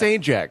 Pat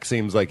Sajak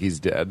seems like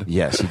he's dead.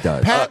 Yes, he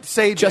does. Pat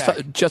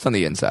Sajak. Just on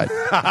the inside.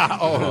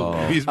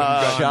 He's been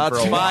gone Shots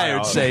for a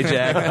fired, while.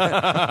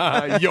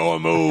 Sajak. Your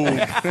move.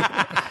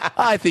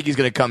 I think he's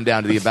going to come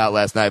down to the About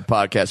Last Night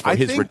podcast for I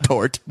his think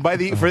retort.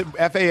 For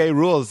FAA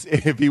rules,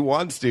 if he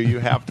wants to, you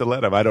have to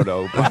let him. I don't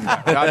know.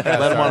 Let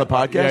him on the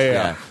podcast? Yeah.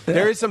 Yeah.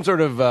 There is some sort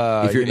of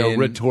If you're in-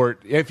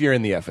 retort if you're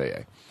in the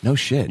FAA. No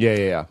shit.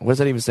 Yeah. What does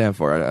that even stand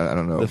for? I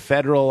don't know. The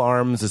Federal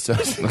Arms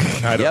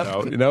Association. I don't Yep.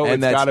 know. You know, And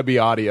it's that's- got to be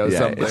audio Yeah,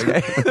 something.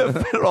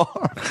 it's- Federal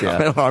Arms. Yeah.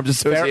 Federal Arms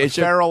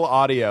Association. Feral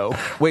audio.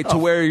 Wait, to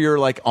where you're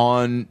like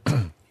on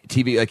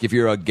TV, like if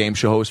you're a game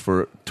show host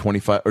for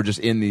 25, or just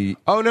in the.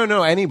 Oh,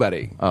 no,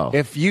 anybody. Oh.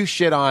 If you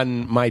shit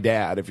on my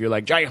dad, if you're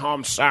like, Jay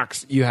Holmes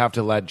sucks, you have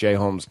to let Jay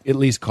Holmes at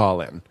least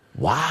call in.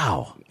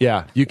 Wow.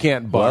 Yeah, you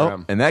can't bar Well,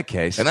 him. in that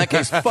case. In that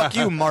case, fuck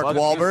you, Mark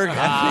Wahlberg.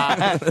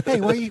 Hey,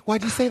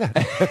 why'd you say that?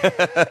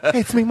 Hey,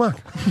 it's me, Mark.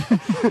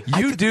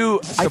 you do.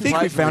 I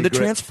think we found a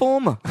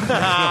transformer.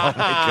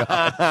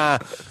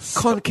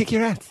 Call and kick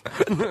your ass.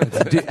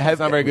 Have,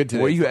 not very good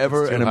today. Were you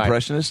ever It's too an high.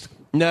 impressionist?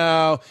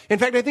 No. In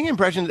fact, I think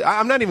impressions,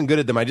 I'm not even good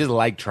at them. I just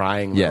like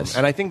trying them. Yes.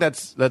 And I think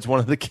that's one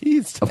of the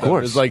keys to Of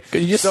course. It's like,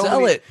 You just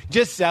sell it.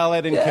 Just sell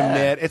it and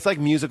commit. It's like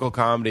musical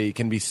comedy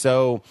can be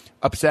so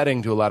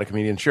upsetting to a lot of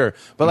comedians, sure.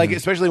 But like,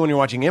 especially when you're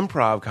watching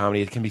improv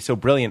comedy, it can be so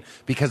brilliant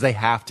because they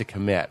have to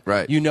commit.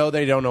 Right. You know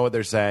they don't know what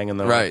they're saying and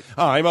they're Right. like,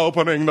 I'm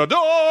opening the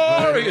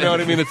door. You know what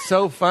I mean? It's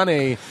so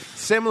funny.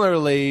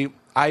 Similarly,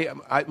 I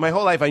my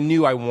whole life I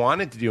knew I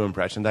wanted to do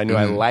impressions. I knew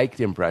I liked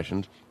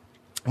impressions.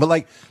 But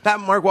like that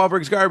Mark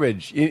Wahlberg's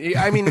garbage.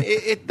 I mean,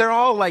 they're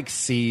all like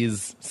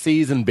C's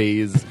and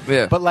B's.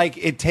 Yeah. But like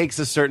it takes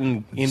a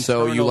certain internal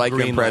So you like your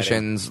green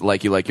impressions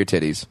like you like your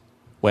titties.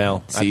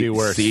 Well, I'd be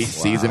worse.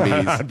 C's and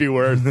B's. I'd be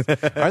worse.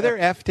 Are there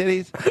F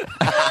titties?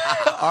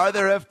 Are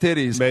there F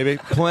titties? Maybe.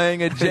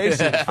 Playing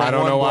adjacent from I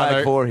don't one know why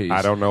Black Voorhees.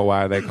 I don't know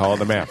why they call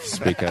them Fs,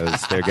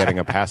 because they're getting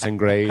a passing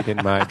grade in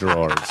my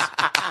drawers.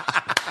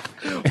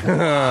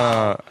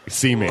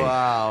 See me.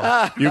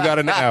 Wow. You got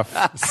an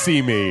F.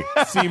 See me.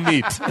 See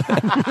meat.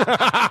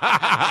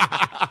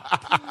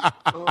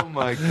 Oh,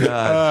 my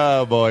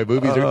God. Oh, boy.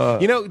 Boobies are...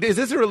 is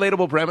this a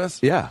relatable premise?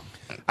 Yeah.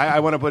 I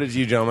want to put it to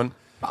you, gentlemen.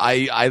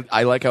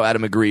 I like how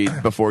Adam agreed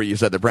before you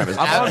said the premise.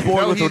 I'm on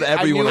board with what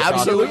everyone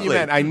was talking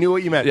about. I knew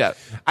what you meant. Yeah.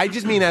 I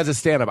just mean as a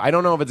stand-up. I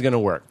don't know if it's going to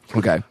work.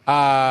 Okay.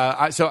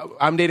 So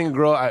I'm dating a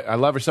girl. I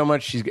love her so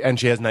much. She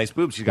has nice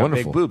boobs. She's got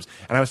Wonderful. big boobs.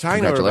 And I was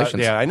talking to her about...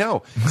 Congratulations. Yeah, I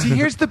know. See,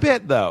 here's the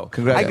bit, though.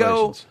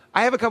 Congratulations.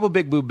 I have a couple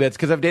big boob bits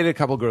because I've dated a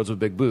couple girls with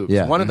big boobs.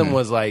 Yeah. One of them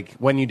was like,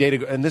 when you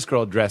date and this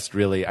girl dressed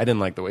really... I didn't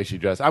like the way she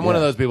dressed. I'm one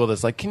of those people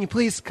that's like, can you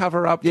please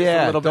cover up just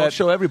a little don't bit?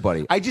 show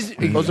everybody.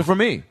 Those are for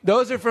me.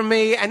 Those are for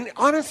me. And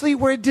honestly,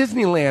 we're at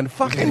Disneyland.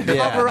 Fucking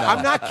cover up.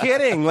 I'm not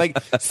kidding. Like,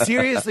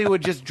 seriously,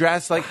 would just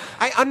dress like...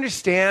 I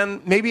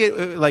understand maybe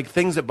like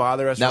things that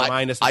bother us Now,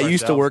 remind us of I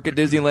used to ourselves. work at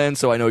Disneyland,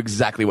 so I know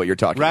exactly what you're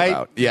talking Right?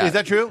 about. Yeah. Is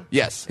that true?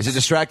 Yes. It's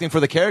distracting for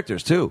the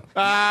characters, too.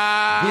 He's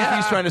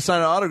trying to sign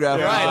an autograph.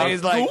 Right, and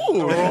he's like,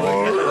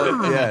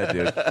 yeah,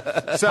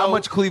 dude. So, How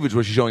much cleavage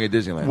was she showing at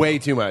Disneyland? Way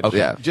too much. Okay.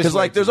 Yeah. Because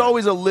like, there's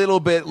always a little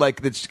bit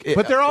like that's.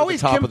 But they're at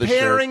always the top of the shirt.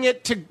 comparing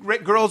it to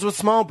girls with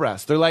small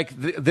breasts. They're like,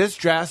 this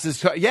dress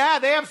is... Yeah,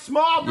 they have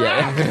small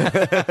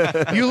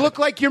breasts. You look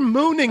like you're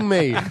mooning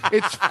me.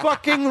 It's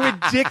fucking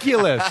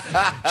ridiculous.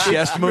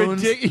 Chest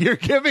moons. You're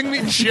giving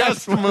me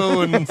chest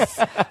moons.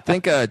 I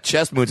think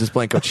Chest Moons is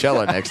playing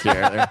Coachella next year.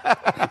 They're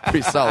a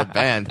pretty solid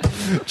band.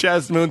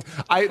 Chest moons.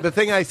 The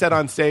thing I said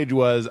on stage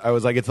was, I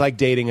was like, it's like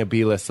dating a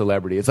B-list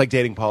celebrity. It's like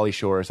dating Pauly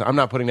Shore. So I'm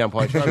not putting down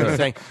Pauly Shore. I'm just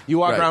saying, you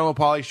walk around with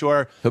Pauly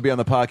Shore. He'll be on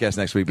the podcast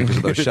next week because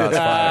of those shots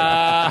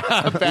fired.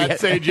 Fat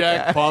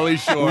Sajak, Pauly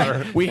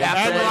Shore. We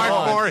have to and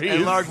Mark Voorhees.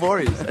 And Mark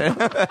Voorhees.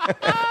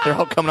 They're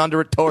all coming on to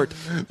retort.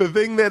 The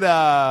thing that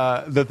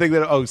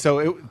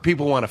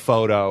people want a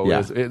photo. Yeah.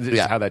 Is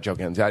how that joke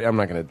ends. I'm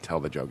not going to tell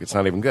the joke. It's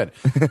not even good.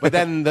 But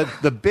then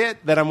the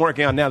bit that I'm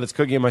working on now, that's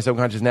cooking in my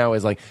subconscious now,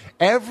 is like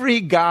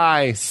every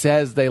guy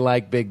says they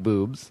like big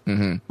boobs.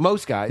 Mm-hmm.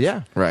 Most guys,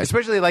 Yeah. Right.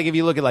 Especially like if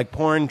you look at like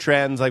porn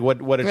trends, like what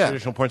a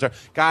traditional porn star.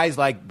 Guys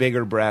like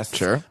bigger breasts.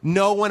 Sure.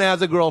 No one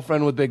has a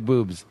girlfriend with big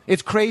boobs.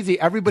 It's crazy.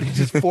 Everybody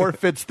just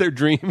forfeits their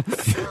dreams.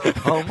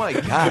 Oh my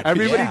God.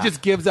 Everybody Yeah.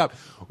 just gives up.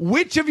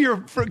 Which of your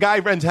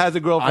guy friends has a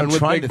girlfriend I'm with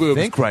trying big to boobs?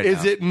 think right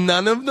Is now. it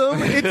none of them?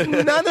 It's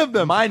none of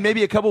them. Mine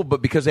maybe a couple,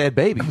 but because they had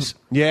babies.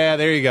 Yeah,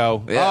 there you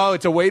go. Yeah. Oh,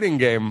 it's a waiting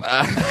game.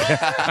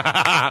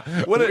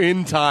 What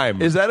in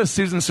time? Is that a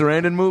Susan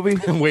Sarandon movie?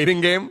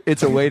 Waiting game?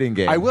 It's a waiting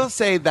game. I will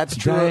say that's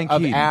true Diane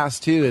of Keaton. ass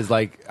too. Is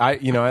like I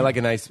like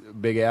a nice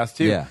big ass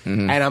too. Yeah.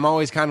 And I'm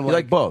always kind of You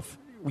like both.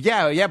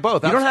 Yeah,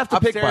 both. You don't have to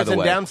pick, by Upstairs the and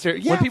way.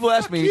 downstairs. Yeah, when people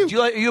ask fuck me, you. "Do you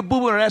like you a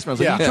boob or an ass?" I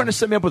was like, Yeah. "You trying to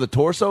set me up with a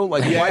torso?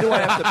 Like, why do I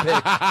have to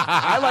pick?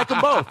 I like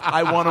them both.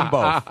 I want them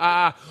both."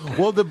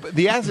 Well,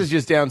 the ass is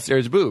just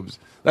downstairs boobs.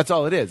 That's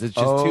all it is. It's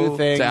just two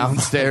things.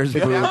 Downstairs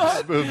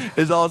boobs.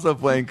 Is also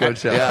playing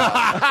Coachella.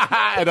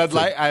 Yeah. And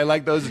I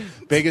like those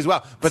big as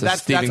well. But It's a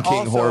that's Stephen that's King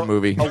also horror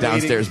movie. a waiting-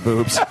 Downstairs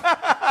boobs.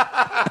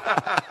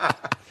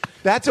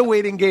 That's a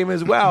waiting game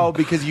as well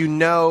because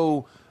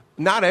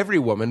not every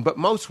woman, but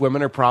most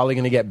women are probably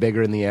going to get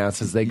bigger in the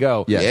ass as they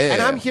go. Yes. Yeah.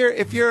 And I'm here,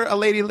 if you're a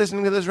lady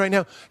listening to this right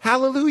now,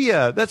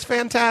 hallelujah. That's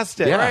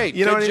fantastic. Yeah. Right.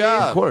 You know Good what I job.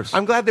 mean? Of course.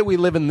 I'm glad that we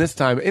live in this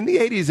time. In the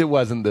 80s, it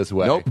wasn't this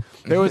way. Nope.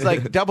 There was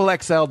like double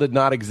XL did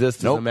not exist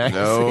as a Nope.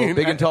 magazine.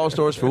 Big and tall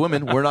stores for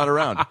women were not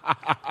around.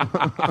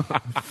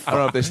 I don't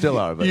know if they still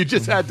are, but You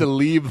just had to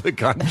leave the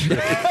country.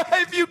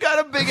 if you got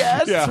a big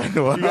ass, Yeah. You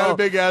got a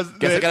big ass.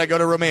 Guess I gotta go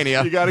to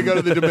Romania. You got to go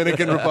to the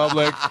Dominican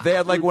Republic. They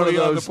had like We one put of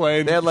you on those. the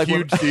plane. They had like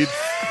huge one, seats.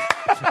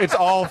 It's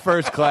all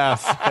first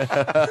class.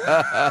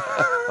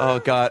 oh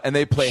god, and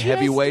they play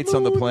heavyweights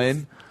on the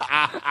plane.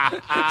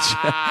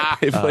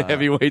 They play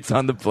heavyweights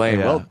on the plane.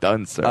 yeah. Well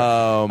done, sir.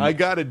 I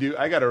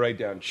gotta write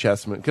down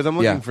Chessman because I'm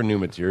looking Yeah. for new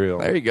material.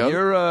 there you go.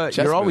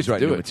 You're always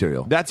writing do new it.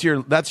 material. That's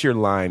your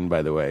line,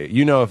 by the way.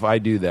 You know, if I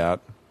do that,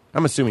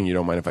 I'm assuming you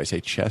don't mind if I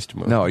say chest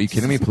move. No, are you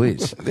kidding me?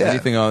 Please.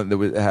 Anything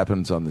that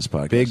happens on this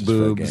podcast, Big is fair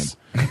boobs.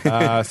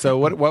 game. So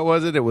what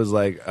was it? It was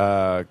like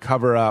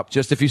cover up,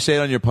 Just if you say it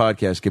on your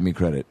podcast, give me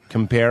credit,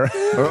 compare.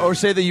 or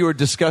say that you were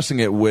discussing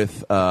it with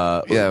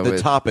the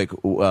with- topic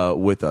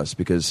with us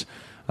because.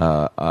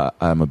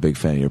 I'm a big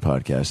fan of your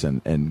podcast,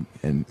 and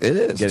It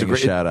is. It's getting a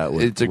great- a shout out.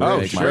 it's a great-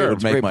 make sure. would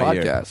It's a make great my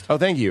year. podcast. Oh,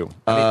 thank you.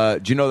 Do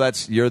you know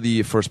you're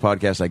the first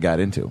podcast I got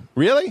into?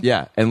 Really?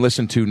 Yeah, and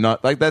listened to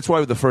that's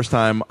why the first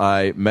time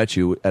I met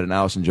you at an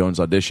Allison Jones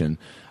audition,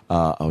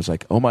 I was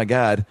like, oh my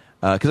god,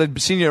 because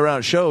I'd seen you around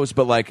at shows,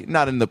 but like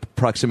not in the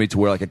proximity to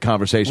where like a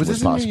conversation Was was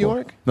this in New possible.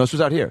 York? No, this was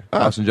out here,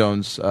 Allison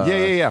Jones.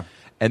 Yeah.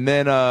 And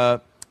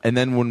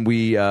then when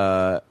we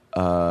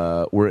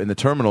were in the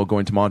terminal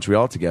going to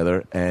Montreal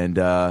together, and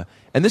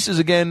this is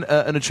again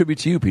a tribute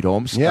to you, Pete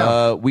Holmes.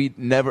 Yeah. We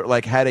never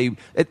had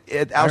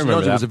at Allison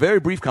Jones. It was a very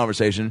brief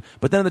conversation,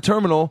 but then in the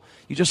terminal,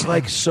 you just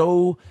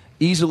so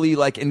easily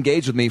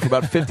engaged with me for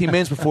about 15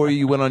 minutes before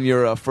you went on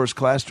your first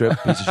class trip,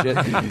 piece of shit.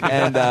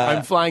 And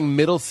I'm flying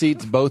middle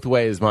seats both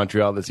ways,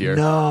 Montreal, this year.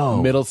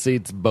 No. Middle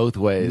seats both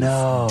ways.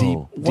 No. Deep,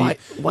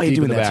 Why are you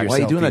doing that to yourself? Why are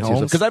you doing that to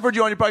yourself? Because I've heard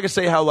you on your podcast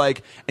say how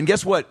and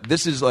guess what?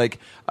 This is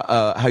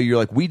how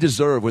you're we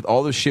deserve, with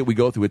all the shit we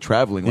go through with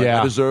traveling,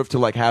 I deserve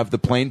to have the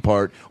plane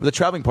part or the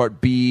traveling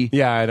part be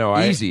I know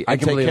easy I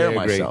and take care of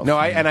agree. myself. No,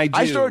 I do.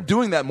 I started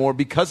doing that more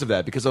because of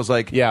that, because I was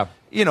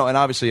and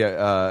obviously,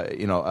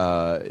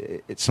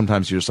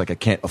 sometimes you're just I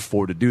can't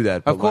afford to do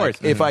that. But of course,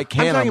 if I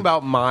can, I'm talking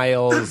about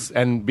miles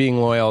and being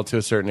loyal to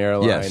a certain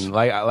airline. Yes.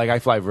 I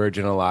fly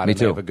Virgin a lot. Me and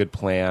too. They have a good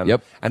plan.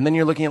 Yep. And then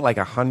you're looking at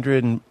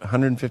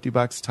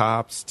 $150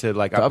 tops to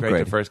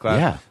upgrade to first class.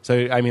 Yeah.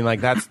 So I mean,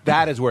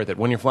 that is worth it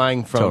when you're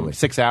flying from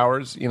 6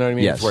 hours. You know what I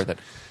mean? Yes. It's worth it.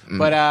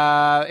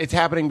 But it's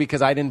happening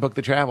because I didn't book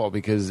the travel,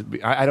 because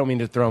I don't mean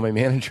to throw my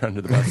manager under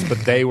the bus, but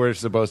they were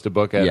supposed to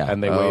book it,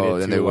 and they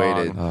waited too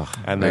long.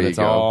 And then it's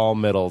all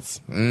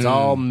middles. It's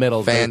all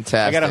middles.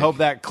 Fantastic. I got to hope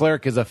that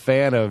clerk is a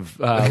fan of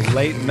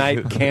late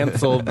night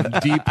canceled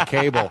deep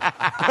cable.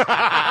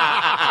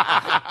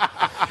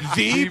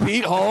 The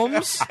Pete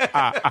Holmes?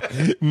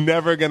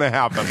 Never going to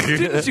happen.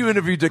 Didn't you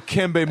interview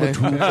Dikembe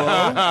Mutombo?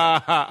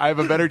 I have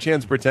a better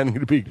chance pretending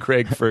to be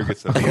Craig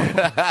Ferguson.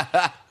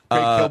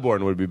 Craig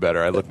Kilborn would be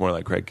better. I look more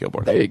like Craig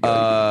Kilborn. There you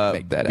go.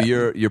 Make that happen.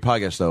 Your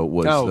podcast though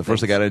was the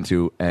first I thanks. got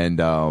into,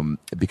 and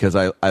because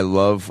I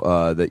love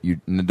that you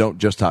don't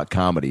just talk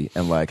comedy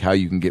and how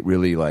you can get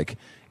really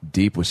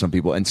deep with some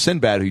people. And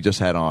Sinbad, who you just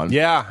had on,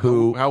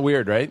 how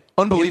weird, right?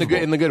 Unbelievable.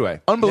 In the good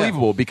way.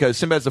 Unbelievable, because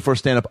Sinbad's the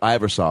first stand-up I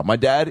ever saw. My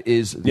dad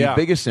is the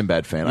biggest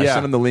Sinbad fan. I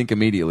sent him the link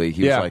immediately.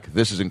 He was like,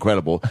 this is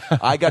incredible.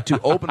 I got to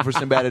open for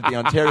Sinbad at the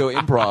Ontario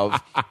Improv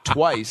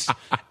twice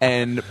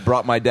and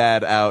brought my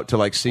dad out to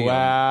see him.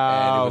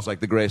 And it was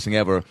the greatest thing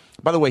ever.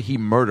 By the way, he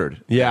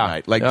murdered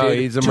that night. Did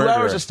he's a 2 murderer.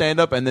 hours of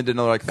stand-up and then did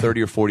another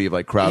 30 or 40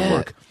 of crowd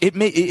work. It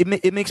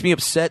makes me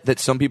upset that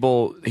some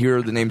people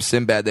hear the name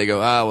Sinbad, they go,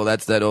 well,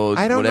 that's that old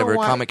whatever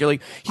comic. You're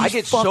like, I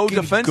get so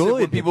defensive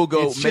when people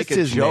go It's make just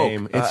a his joke.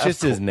 name. It's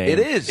just his name. It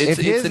is.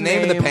 It's the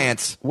name of the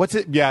pants. What's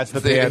it? Yeah, it's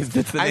the pants.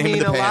 It's the name I mean, of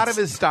the a lot pants. of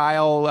his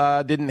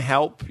style didn't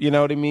help. You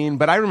know what I mean?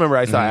 But I remember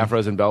I saw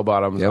Afros and Bell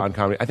Bottoms on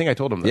comedy. I think I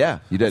told him that. Yeah,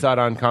 you did. I saw it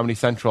on Comedy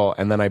Central,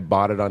 and then I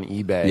bought it on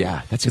eBay.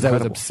 Yeah, that's because I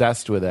was incredible.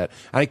 obsessed with it.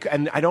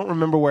 And I don't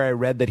remember where I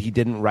read that he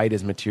didn't write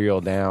his material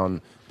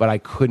down, but I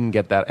couldn't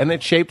get that, and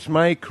it shaped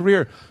my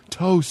career.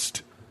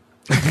 Toast.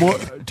 More,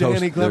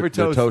 Danny Glover They're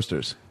toast.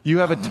 toasters. You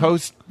have a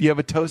toast. You have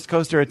a toast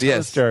coaster. A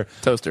Yes, toaster.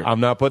 toaster.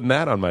 I'm not putting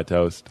that on my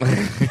toast.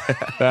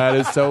 That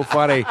is so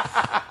funny.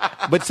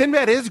 But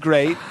Sinbad is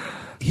great.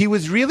 He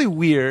was really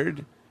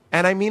weird,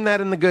 and I mean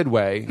that in the good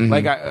way. Mm-hmm.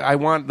 I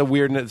want the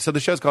weirdness. So the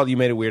show's called "You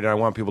Made It Weird," and I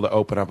want people to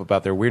open up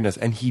about their weirdness,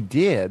 and he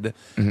did.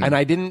 Mm-hmm. And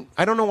I didn't.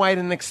 I don't know why I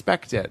didn't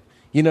expect it.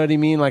 You know what I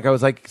mean? I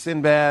was like,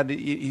 Sinbad,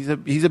 he's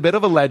a bit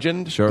of a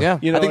legend. Sure. Yeah.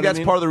 You know I think what that's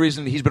mean? part of the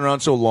reason he's been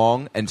around so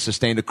long and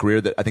sustained a career.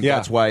 That I think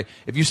that's why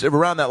if you sit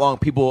around that long,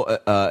 people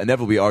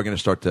inevitably are going to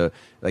start to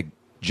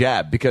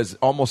jab, because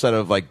almost out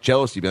of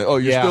jealousy, be like, oh,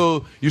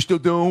 you're still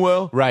doing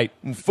well, Right.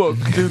 Fuck,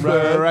 dude,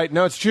 Right.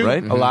 No, it's true.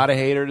 Right? A lot of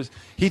haters.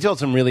 He told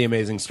some really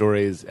amazing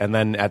stories, and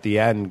then at the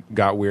end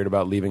got weird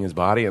about leaving his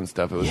body and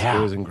stuff. It was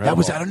incredible. That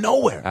was out of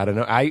nowhere. I don't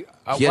know. I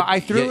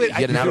threw it.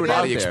 Get an I out threw of it out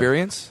body there.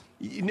 experience?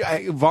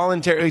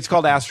 Voluntarily, it's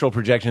called astral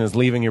projection. Is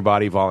leaving your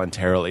body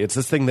voluntarily. It's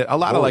this thing that a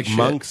lot Holy of shit.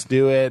 monks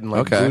do it, and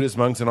Okay. Buddhist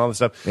monks and all this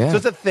stuff. Yeah. So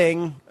it's a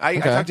thing. I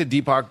talked to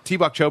Deepak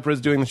Chopra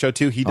is doing the show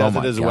too. He does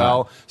it my as God.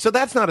 well. So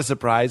that's not a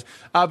surprise.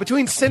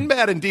 Between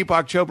Sinbad and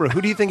Deepak Chopra,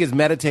 who do you think is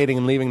meditating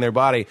and leaving their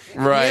body?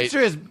 Right. The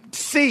answer is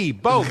C.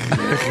 Both.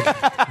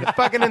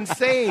 Fucking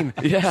insane.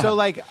 Yeah. So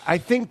I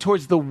think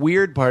towards the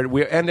weird part,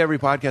 we end every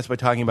podcast by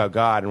talking about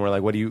God, and we're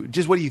like, what do you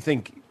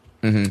think?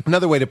 Mm-hmm.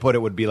 Another way to put it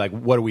would be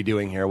what are we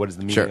doing here? What is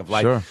the meaning Sure, of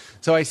life? sure.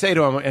 So I say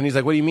to him, and he's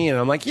like, what do you mean? And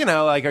I'm like,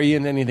 are you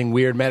into anything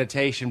weird?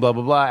 Meditation, blah,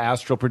 blah, blah,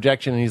 astral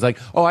projection. And he's like,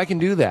 oh, I can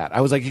do that.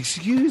 I was like,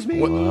 excuse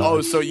me?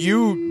 Oh, so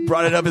you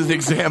brought it up as an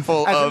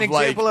example As of an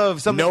example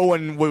of something- no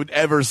one would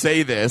ever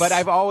say this. But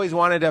I've always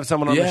wanted to have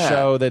someone on the Yeah.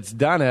 show that's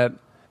done it.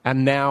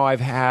 And now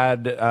I've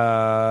had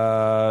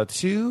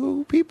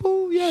 2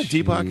 people,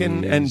 Deepak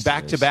and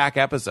back-to-back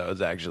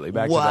episodes, actually.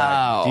 Back-to-back.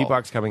 Wow.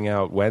 Deepak's coming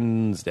out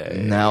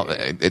Wednesday. now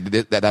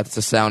that's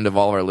the sound of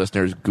all of our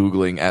listeners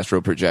Googling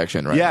astral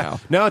projection right now.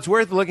 No, it's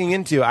worth looking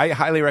into. I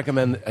highly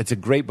recommend. It's a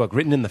great book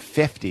written in the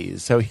 50s.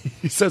 So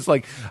he says,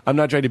 I'm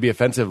not trying to be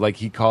offensive.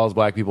 He calls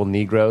black people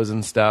Negroes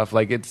and stuff.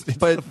 It's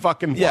the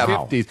fucking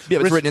 50s. Yeah,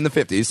 it was written in the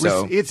 50s,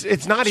 so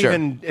it's not Sure.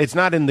 even, it's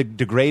not in the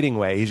degrading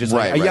way. He's just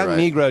Right, a young right.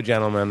 Negro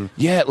gentleman.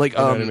 Yeah, know what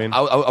I mean?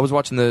 I was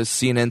watching the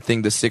CNN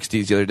thing, the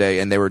 60s, the other day,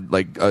 and they were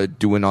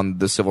doing on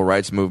the civil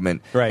rights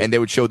movement, Right. and they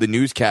would show the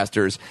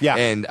newscasters. Yeah.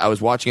 And I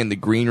was watching in the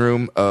green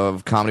room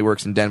of Comedy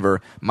Works in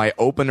Denver. My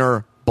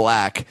opener,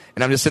 Black,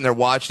 and I'm just sitting there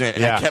watching it,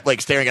 and Yeah. I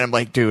kept staring at him,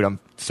 dude, I'm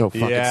so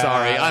fucking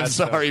sorry. I'm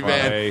sorry,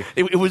 man.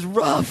 It was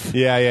rough.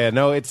 Yeah.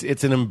 No,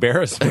 it's an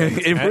embarrassment.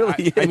 It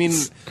really is. I mean,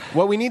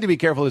 what we need to be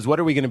careful is what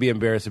are we going to be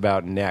embarrassed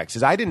about next?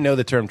 Because I didn't know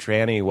the term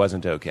tranny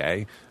wasn't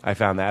okay. I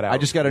found that out. I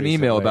just got an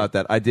email about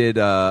that. I did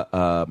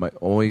my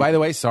only. By the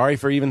way, sorry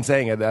for even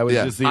saying it. That was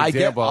just the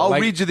example. I'll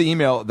read you the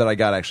email that I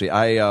got. Actually,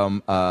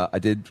 I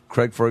did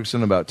Craig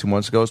Ferguson about 2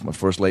 months ago. It's my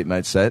first late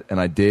night set, and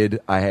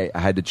I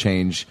had to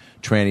change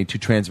tranny to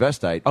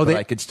transvestite, but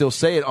I could still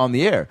say it on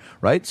the air,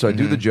 right? So I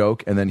do the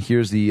joke, and then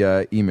here's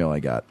the email I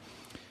got.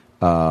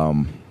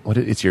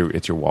 It's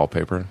your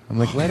wallpaper. I'm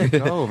like, let it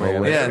go,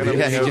 man. He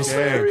just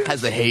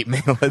has the hate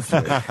mail. He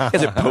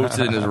has it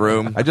posted in his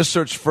room. I just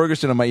searched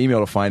Ferguson on my email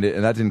to find it,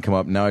 and that didn't come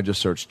up. Now I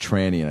just searched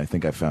tranny, and I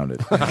think I found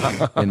it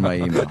in my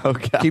email.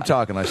 Keep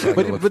talking.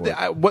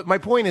 What my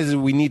point is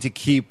we need to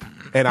keep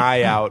an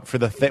eye out for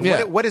the thing.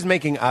 Yeah. What is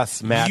making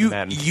us mad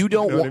men? You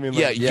don't want.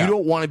 You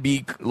don't want to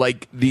be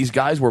like these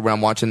guys were when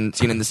I'm watching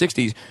CNN in the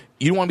 '60s.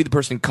 You don't want to be the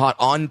person caught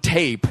on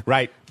tape,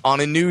 right,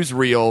 on a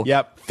newsreel.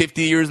 Yep.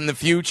 50 years in the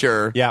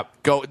future, yep.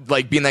 Go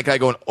like being that guy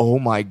going, oh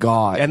my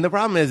God. And the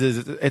problem is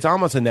it's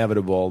almost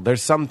inevitable.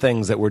 There's some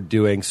things that we're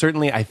doing.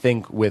 Certainly, I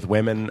think with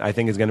women, I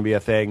think is going to be a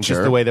thing. Sure.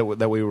 Just the way that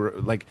we were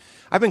like,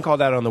 I've been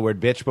called out on the word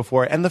bitch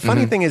before. And the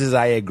funny thing is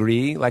I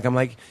agree. Like I'm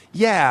like,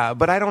 yeah,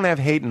 but I don't have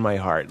hate in my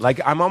heart. Like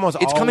I'm almost.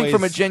 It's coming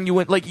from a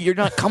genuine. Like you're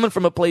not coming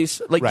from a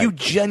place like you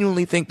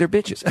genuinely think they're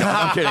bitches. No,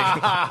 I'm kidding.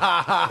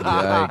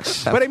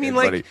 Yikes. But I mean,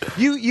 like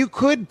you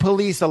could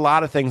police a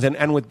lot of things,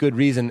 and with good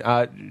reason.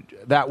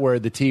 That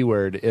word, the T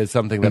word, is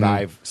something that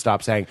I've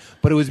stopped saying.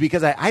 But it was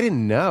because I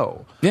didn't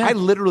know. Yeah. I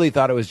literally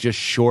thought it was just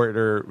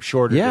shorter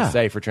to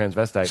say for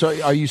transvestite.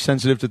 So are you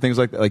sensitive to things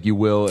like that? Like you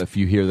will if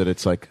you hear that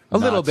it's like a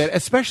little bit,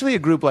 especially a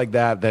group like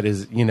that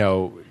is,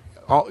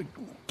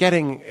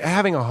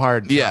 having a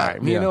hard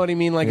time. You know what I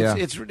mean? Like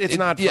it's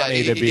not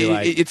funny to be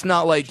like. It's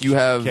not like you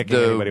have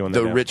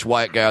the rich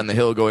white guy on the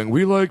hill going,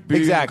 "We like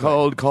being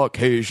called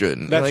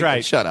Caucasian." That's like,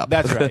 right. Shut up.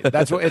 That's right.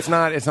 That's what it's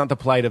not. It's not the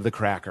plight of the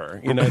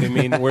cracker. You know what I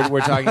mean?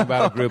 We're talking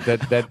about a group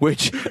that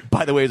which,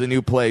 by the way, is a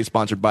new play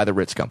sponsored by the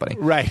Ritz Company.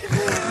 Right.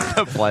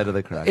 The plight of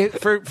the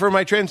cracker. For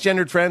my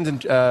transgendered friends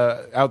and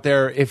out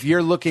there, if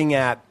you're looking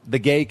at the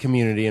gay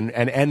community and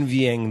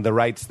envying the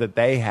rights that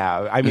they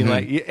have, I mean,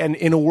 like, and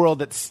in a world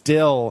that's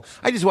still,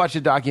 I just watched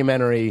a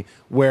documentary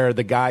where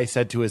the guy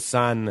said to his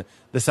son,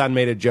 the son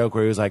made a joke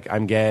where he was like,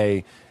 "I'm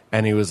gay."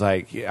 And he was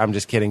like, "I'm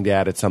just kidding,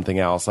 Dad. It's something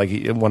else." Like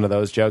one of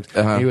those jokes.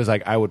 He was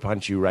like, "I would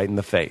punch you right in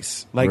the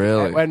face." Like,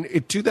 really? And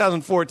in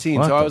 2014.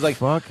 What so I was like,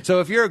 fuck?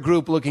 so if you're a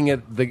group looking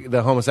at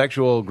the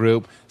homosexual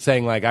group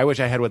saying like, "I wish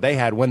I had what they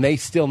had," when they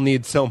still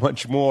need so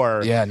much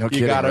more. Yeah, no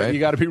kidding. You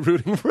gotta be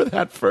rooting for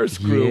that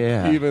first group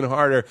even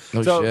harder.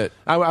 No so shit.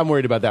 I'm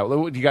worried about that.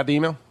 You got the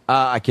email?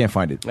 I can't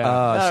find it.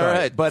 Sorry.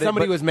 Right. But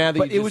somebody was mad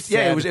that you just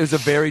said. It was a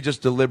very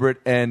just deliberate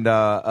and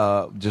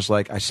just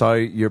like I saw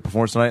your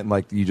performance tonight and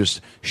like you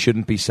just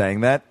shouldn't be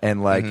saying that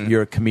and like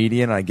you're a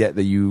comedian. I get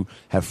that you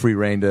have free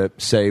reign to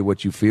say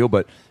what you feel,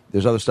 but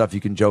there's other stuff you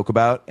can joke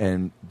about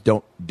and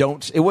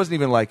don't. It wasn't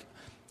even like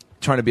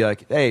trying to be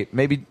like, hey,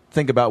 maybe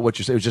think about what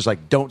you say. It was just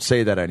like, don't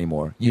say that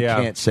anymore. You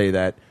can't say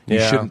that.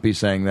 You shouldn't be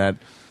saying that.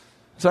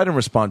 So I didn't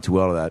respond too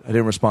well to that. I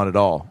didn't respond at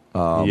all.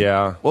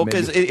 Well,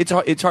 because it's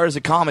hard as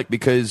a comic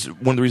because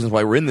one of the reasons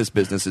why we're in this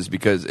business is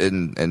because,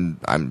 and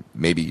I'm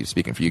maybe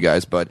speaking for you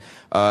guys, but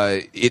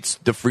it's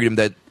the freedom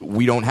that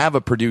we don't have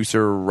a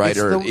producer,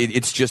 writer.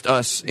 It's just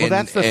us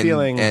that's the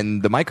feeling.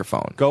 And the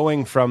microphone.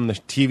 Going from the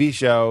TV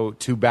show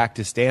to back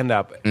to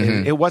stand-up,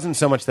 it wasn't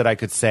so much that I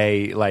could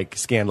say, like,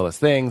 scandalous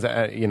things.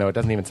 It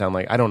doesn't even sound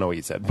like, I don't know what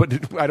you said, but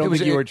I don't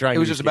think you were trying to It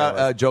was just about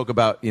a joke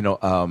about,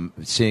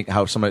 seeing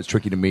how somebody's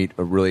tricky to meet,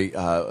 really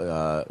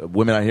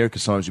women out here,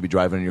 because sometimes you'll be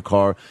driving in your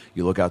car,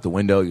 you look out the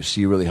window, you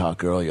see a really hot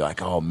girl, you're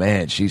like, oh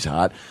man, she's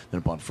hot. Then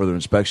upon further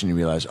inspection, you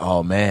realize,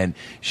 oh man,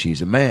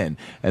 she's a man.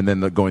 And then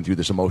they're going through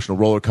this emotional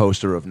roller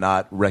coaster of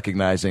not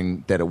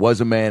recognizing that it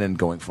was a man and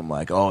going from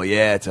like, oh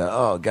yeah, to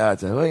oh god,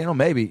 to well,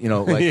 maybe,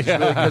 like just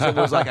really, because it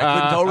was like I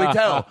couldn't totally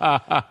tell.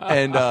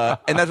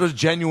 And that was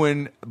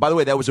genuine. By the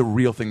way, that was a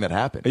real thing that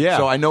happened. Yeah.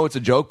 So I know it's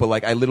a joke, but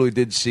like I literally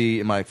did see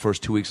in my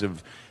first 2 weeks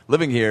of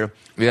living here,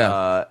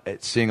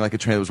 seeing like a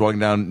train that was walking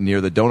down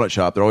near the donut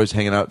shop. They're always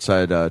hanging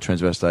outside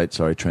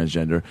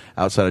transgender,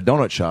 outside of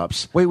donut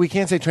shops. Wait, we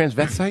can't say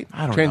transvestite?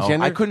 I don't transgender?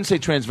 know. I couldn't say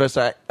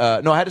transvestite.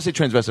 No, I had to say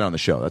transvestite on the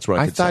show. That's what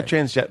I could say. I thought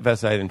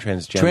transvestite and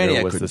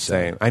transgender was the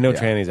same. I know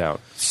tranny's out.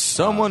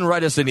 Someone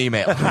write us an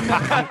email.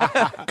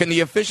 Can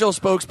the official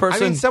spokesperson? I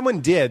mean,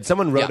 someone did.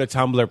 Someone wrote a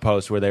Tumblr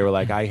post where they were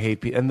like, "I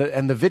hate people,"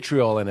 and the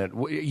vitriol in it.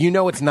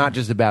 It's not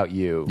just about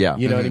you. Yeah.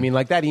 You know what I mean?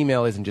 Like that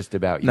email isn't just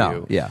about you.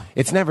 No. Yeah.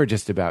 It's never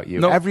just about you.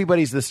 Nope.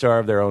 Everybody's the star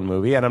of their own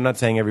movie, and I'm not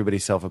saying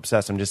everybody's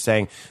self-obsessed. I'm just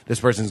saying this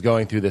person's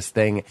going through this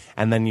thing,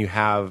 and then you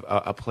have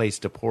a place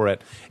to pour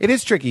it. It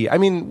is tricky. I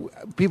mean,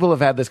 people have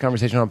had this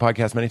conversation on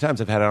podcasts many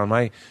times. I've had it on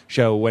my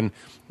show when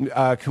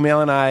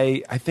Kumail and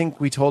I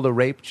think we told a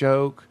rape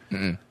joke,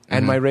 and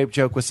my rape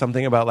joke was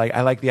something about like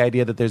I like the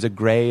idea that there's a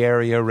gray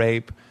area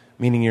rape.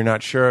 meaning you're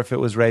not sure if it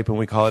was rape, and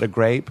we call it a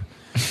grape.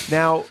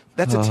 Now,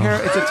 that's it's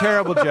a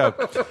terrible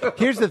joke.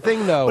 Here's the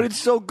thing, though. But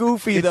it's so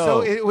goofy,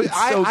 though.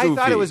 I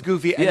thought it was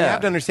goofy, and you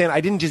have to understand,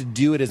 I didn't just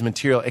do it as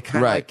material. It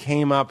kind of like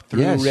came up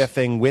through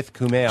riffing with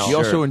Kumail. You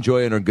also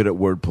enjoy and are good at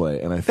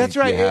wordplay, and I think that's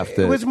right. You have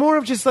to... It was more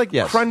of just like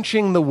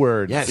crunching the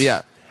words. Yes.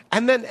 Yeah.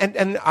 And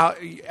then,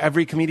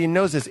 every comedian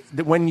knows this,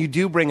 that when you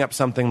do bring up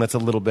something that's a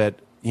little bit,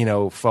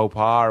 faux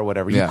pas or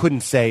whatever, you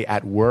couldn't say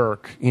at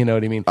work, you know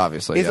what I mean?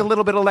 Obviously, it's a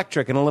little bit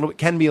electric and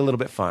can be a little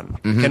bit fun.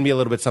 Can be a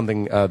little bit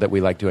something that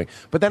we like doing.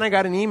 But then I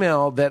got an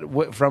email that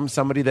from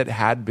somebody that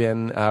had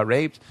been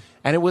raped,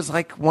 and it was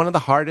like one of the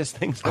hardest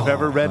things I've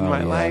ever read in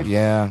my life.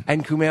 Yeah.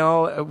 And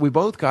Kumail, we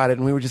both got it,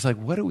 and we were just like,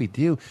 what do we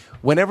do?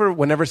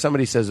 Whenever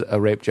somebody says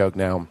a rape joke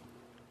now,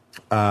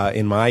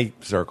 in my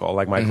circle,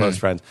 like my close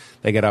friends,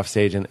 they get off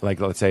stage and, like,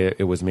 let's say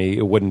it was me.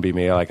 It wouldn't be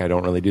me. Like, I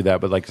don't really do that.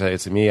 But, like, say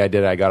it's me. I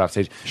did it. I got off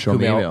stage. Show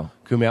me email.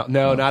 Kumail.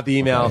 No, not the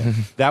email.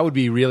 That would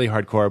be really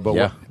hardcore.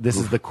 But this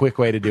is the quick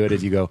way to do it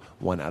is you go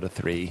 1 out of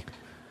 3.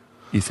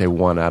 You say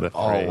 1 out of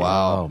 3. Oh,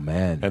 wow. Oh,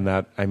 man. And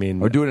that, I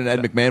mean... Or do it in Ed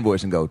McMahon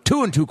voice and go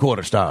 2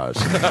 2/4 stars.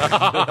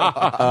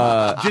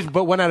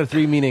 But 1 out of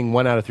 3 meaning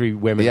 1 out of 3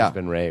 women has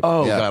been raped.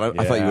 Oh, God.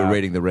 I thought you were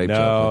rating the rape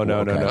joke.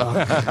 No.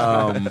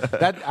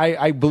 That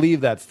I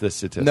believe that's the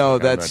statistic. No, I'm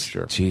that's... not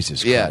sure.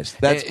 Jesus Yeah. Christ.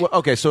 That's...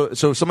 Okay, so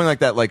something like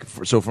that, like...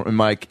 in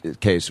my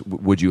case,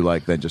 would you,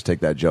 like, then just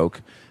take that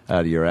joke out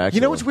of your act?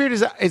 You know what's weird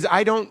is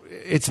I don't...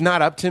 It's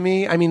not up to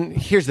me. I mean,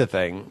 here's the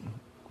thing.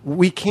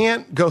 We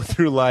can't go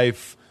through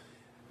life...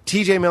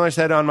 TJ Miller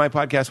said on my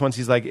podcast once,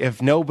 he's like,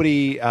 if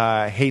nobody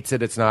hates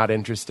it, it's not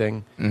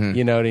interesting.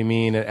 You know what I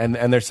mean?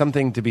 And there's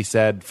something to be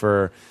said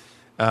for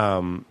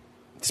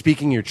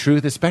speaking your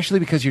truth, especially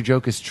because your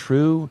joke is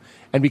true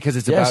and because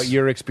it's about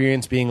your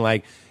experience being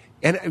like...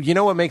 And you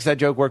know what makes that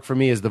joke work for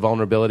me is the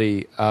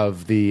vulnerability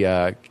of the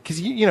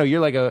because you're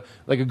like a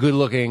good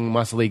looking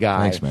muscly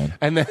guy. Thanks, man.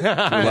 And then do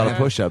a lot of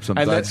push-ups.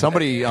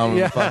 Somebody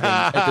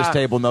at this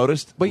table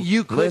noticed. But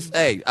you could.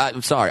 Hey,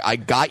 I'm sorry. I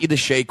got you the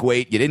shake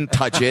weight. You didn't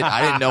touch it.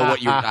 I didn't know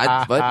what you.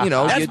 But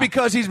that's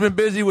because he's been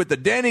busy with the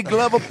Danny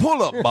Glover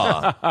pull-up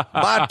bar.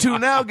 Buy 2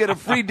 now, get a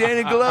free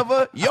Danny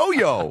Glover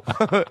yo-yo.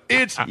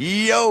 It's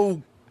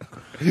yo.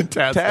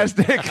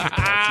 Fantastic. That's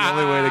the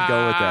only way to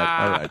go with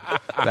that. All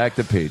right, back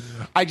to Pete.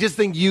 I just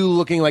think you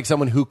looking like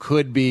someone who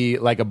could be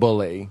like a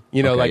bully,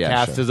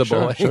 cast as a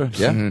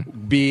bully,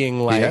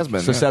 being like he has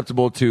been,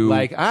 susceptible to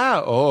like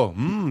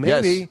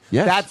maybe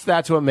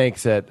that's what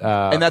makes it,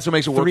 and that's what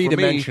makes it work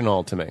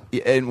three-dimensional to me.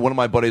 And one of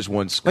my buddies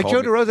once, like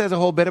Joe DeRosa has a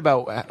whole bit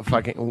about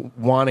fucking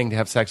wanting to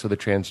have sex with a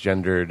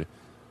transgendered.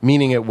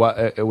 Meaning it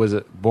was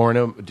born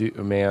a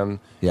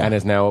man and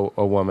is now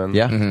a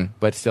woman,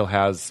 but still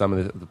has some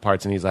of the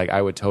parts. And he's like,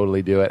 I would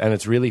totally do it, and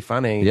it's really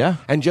funny. Yeah.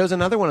 And Joe's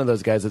another one of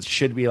those guys that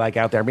should be like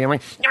out there being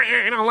like,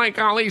 I don't like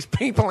all these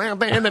people out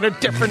there that are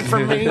different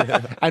from me.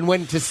 And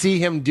when to see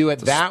him do it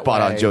that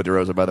spot way, on Joe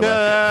DeRosa, by the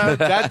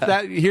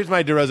way. Here's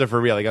my DeRosa for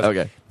real. He goes,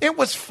 okay. It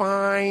was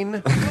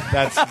fine.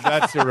 That's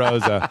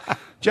DeRosa.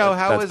 Joe,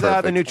 how was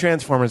the new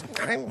Transformers?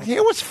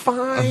 It was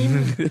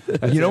fine.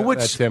 You know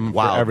what's that's him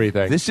for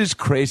everything. This is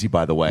crazy,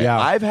 by the way. Yeah.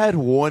 I've had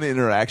one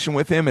interaction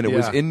with him, and it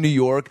was in New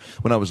York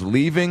when I was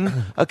leaving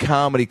a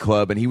comedy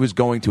club, and he was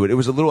going to it. It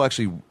was a little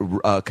actually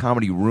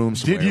comedy room.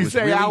 Did you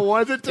say how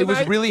was it tonight? It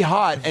was really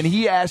hot, and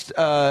he asked.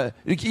 I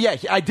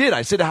did.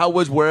 I said how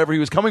was wherever he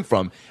was coming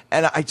from,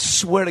 and I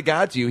swear to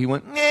God to you, he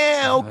went,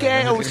 "Yeah,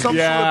 okay." It was some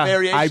sort of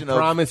variation. I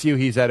promise you,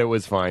 he said it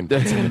was fine.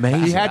 That's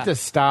amazing. He had to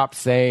stop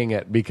saying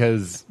it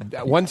because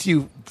once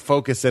you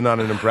focus in on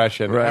an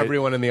impression,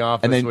 everyone in the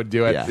office would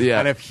do it. Yeah.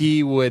 And if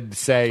he would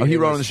say, he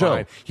wrote on the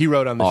show. He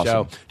wrote on the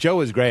show. Joe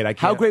was great.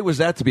 How great was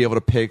that to be able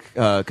to pick?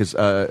 Because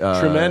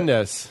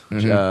tremendous.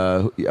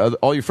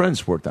 All your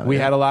friends worked on it. We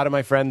had a lot of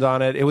my friends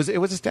on it. It was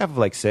a staff of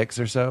like 6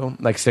 or so,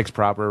 like 6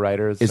 proper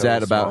writers. Is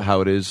that about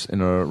how it is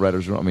in a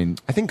writer's room? I mean,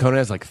 I think Conan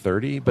has like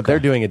 30, but they're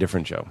doing a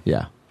different show.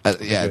 Yeah.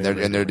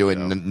 They're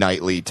doing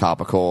nightly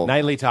topical.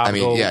 I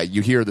mean,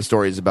 you hear the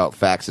stories about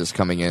faxes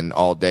coming in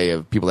all day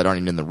of people that aren't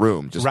even in the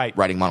room, just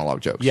writing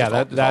monologue jokes.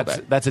 Yeah,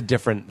 that's a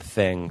different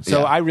thing.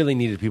 So I really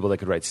needed people that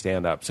could write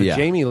stand-up. So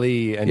Jamie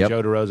Lee and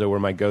Joe DeRosa were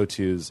my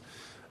go-tos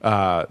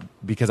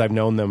because I've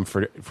known them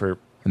for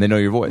and they know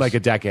your voice like a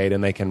decade,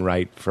 and they can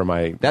write for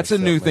my. That's a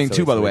new thing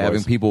too, by the way.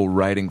 Having people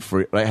writing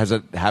for. Has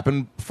it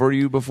happened for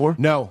you before?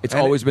 No, it's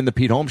always been the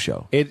Pete Holmes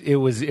Show. It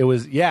was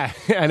yeah,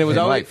 and it was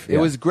always it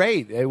was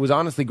great. It was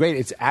honestly great.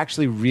 It's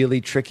actually really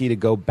tricky to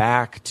go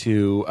back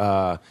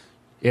to.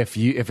 If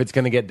it's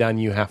going to get done,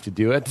 you have to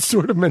do it.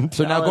 Sort of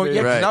mentality.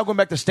 So now going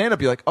back to stand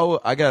up, you're like, oh,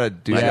 I got to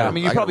do that. I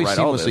mean, you probably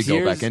seamlessly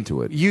go back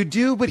into it. You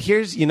do, but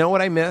you know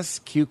what I miss?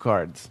 Cue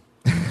cards.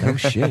 Oh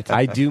shit!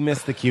 I do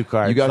miss the cue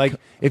cards. You got like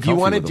if you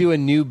comfy want to with do a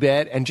new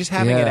bit and just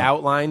having Yeah. it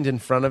outlined in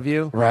front of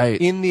you, Right.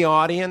 in the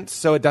audience,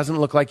 so it doesn't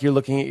look like you're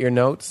looking at your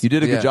notes. You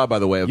did a Yeah. good job, by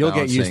the way, of You'll get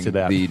balancing used to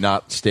that. the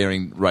not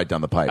staring right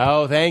down the pipe.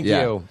 Oh, thank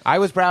Yeah. you. I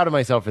was proud of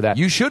myself for that.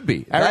 You should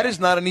be. All That right. is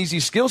not an easy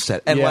skill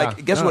set. And Yeah.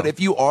 like, guess No. what? If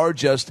you are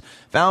just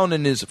found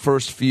in his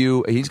first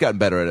few, he's gotten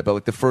better at it. But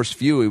like the first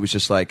few, he was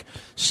just like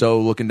so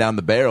looking down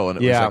the barrel, and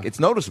it was Yeah. like it's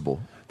noticeable.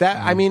 That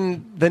I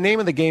mean, the name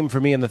of the game for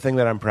me, and the thing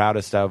that I'm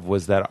proudest of,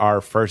 was that our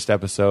first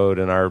episode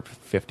and our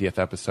 50th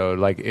episode,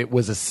 like it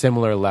was a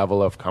similar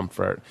level of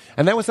comfort,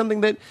 and that was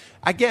something that,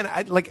 again,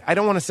 I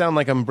don't want to sound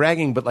like I'm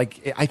bragging, but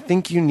like I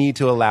think you need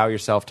to allow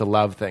yourself to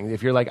love things.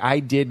 If you're like, I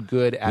did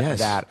good at Yes.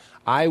 that,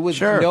 I was.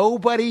 Sure.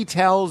 Nobody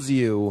tells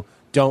you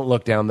don't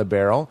look down the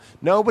barrel.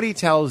 Nobody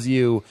tells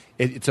you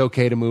it's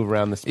okay to move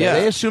around the space.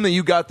 They assume that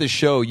you got this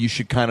show. You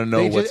should kind of know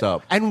They what's just-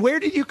 up. And where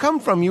did you come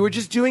from? You were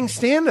just doing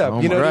stand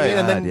up. you know my what I mean?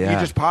 And then God, yeah. you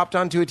just popped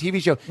onto a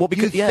TV show. Well,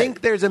 because- you yeah.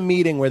 think there's a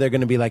meeting where they're going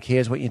to be like,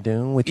 here's what you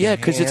do with your Yeah,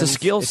 because it's a hands.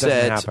 skill It doesn't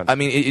set. happen. I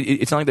mean,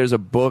 it's not like there's a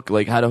book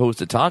like how to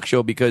host a talk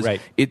show because Right.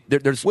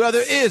 there's Well,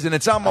 there is, and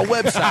it's on my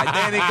website,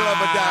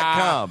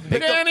 DannyGlover.com.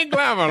 Danny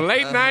Glover,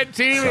 late night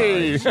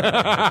TV.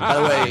 By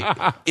the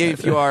way,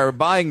 if you are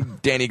buying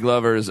Danny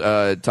Glover's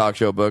talk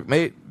show book,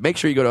 make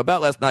sure you go to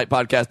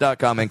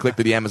aboutlastnightpodcast.com and click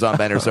to the Amazon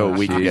banner so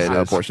we can get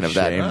a portion of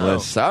that.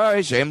 Shameless.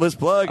 Sorry, shameless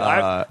plug.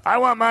 I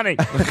want money.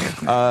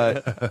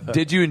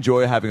 Did you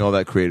enjoy having all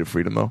that creative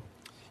freedom, though?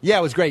 Yeah,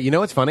 it was great. You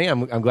know what's funny?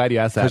 I'm glad you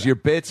asked that. Because your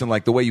bits and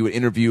like the way you would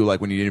interview, like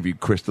when you interviewed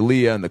Chris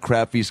D'Elia and the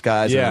Crab Feast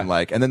guys, Yeah.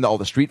 and then all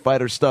the Street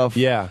Fighter stuff.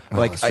 Yeah.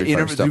 like Street I Fighter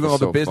interviewed stuff doing is all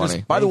the so business.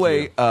 funny. By the Thank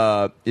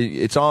way,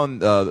 it's on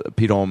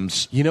Pete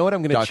Holmes. You know what?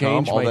 I'm going to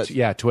change all my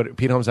that- Twitter,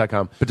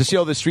 PeteHolmes.com. But to see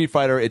all this Street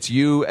Fighter, it's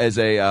you as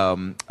a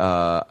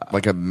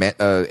like a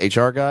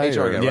HR guy?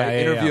 HR guy, right? Yeah,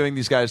 Interviewing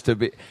these guys to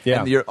be,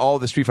 Yeah. and you're all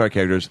the Street Fighter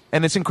characters,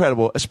 and it's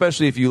incredible.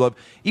 Especially if you love,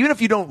 even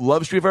if you don't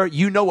love Street Fighter,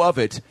 you know of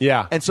it.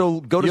 Yeah. and so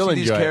go to You'll see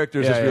these enjoy it.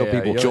 characters Yeah, as real yeah,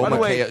 people. yeah. Joe By the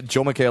way,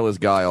 McHale is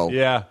Guile.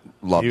 Yeah.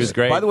 Loved He was it.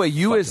 great. By the way,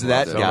 you as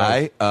that loved it.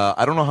 guy,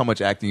 I don't know how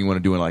much acting you want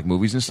to do in like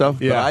movies and stuff,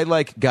 but Yeah. I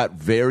like got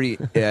very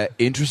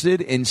interested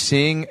in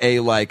seeing a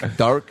like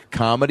dark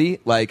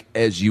comedy like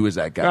as you as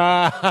that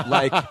guy,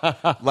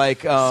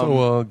 like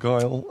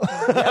Goyle.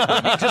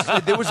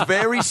 just there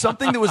was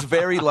something that was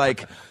very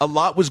like a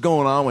lot was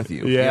going on with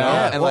you, Yeah. you know?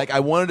 Yeah, and like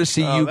I wanted to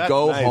see you that's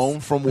go nice. home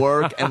from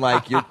work and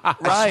like you're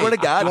I swear to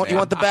God, you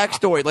want the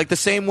backstory, like the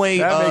same way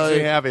That makes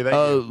me happy. Thank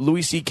you.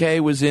 Louis C.K.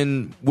 was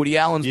in Woody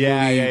Allen's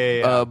Yeah, movie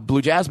yeah.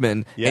 Blue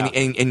Jasmine, Yeah.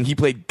 and he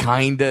played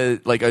kind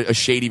of like a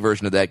shady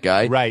version of that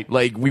guy, Right.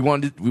 Like we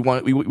wanted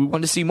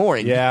to see more.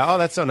 And Yeah. Oh,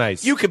 that's so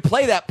nice. you could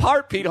play that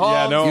part, Pete Holmes.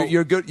 Yeah, no.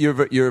 You're good.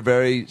 You're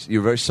very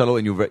subtle,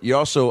 and you're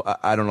also.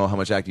 I don't know how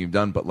much acting you've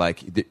done, but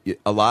like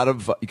a lot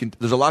of you can.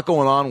 There's a lot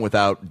going on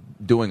without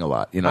doing a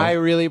lot. You know. I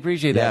really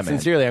appreciate that. Yeah, man.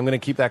 Sincerely, I'm going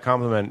to keep that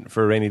compliment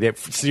for a rainy day.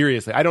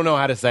 Seriously, I don't know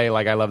how to say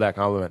like I love that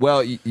compliment.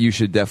 Well, you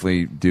should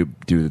definitely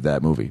do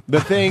that movie.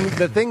 The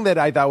thing that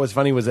I thought was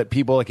funny was that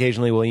people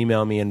occasionally will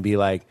email me and be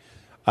like,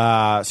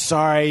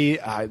 sorry,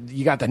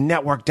 you got the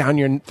network down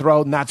your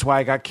throat, and that's why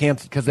I got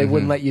canceled because they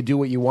wouldn't let you do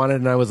what you wanted.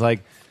 And I was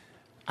like,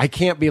 I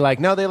can't be like,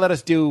 no, they let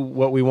us do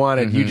what we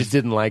wanted. You just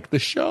didn't like the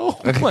show.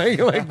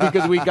 like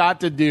because we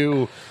got to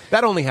do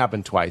that only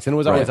happened twice. And it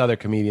was always Right. other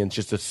comedians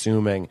just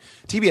assuming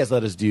TBS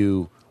let us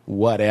do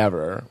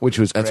whatever, which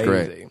was That's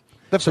crazy.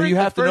 great. So you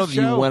have to know that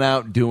you show, went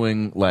out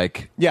doing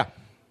like. Yeah.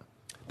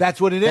 That's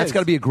what it is. That's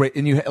got to be a great,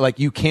 and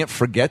you can't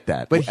forget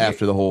that But here-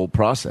 after the whole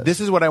process. This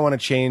is what I want to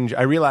change.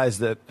 I realize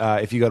that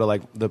if you go to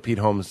like the Pete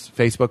Holmes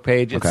Facebook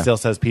page, it Okay. still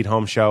says Pete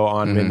Holmes Show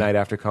on Midnight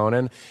After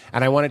Conan,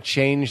 and I want to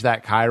change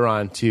that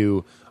chyron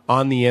to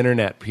on the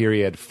internet.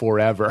 Period.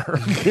 Forever.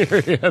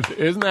 Period.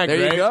 Isn't that There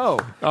great? you go.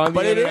 On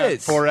But the it internet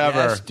is. forever,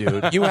 Yes,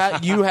 dude.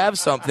 You have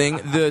something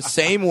the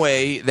same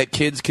way that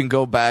kids can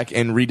go back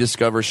and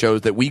rediscover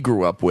shows that we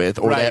grew up with,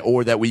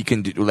 or that we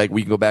can do, like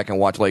we can go back and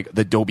watch like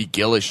the Dobie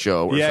Gillis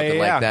show or something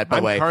like that. By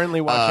I'm the way,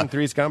 currently watching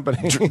Three's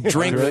Company.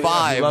 Drink Really?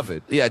 Five. I love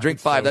it. Yeah, Drink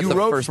Five. That's you the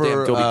wrote first for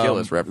damn Dobie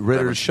Gillis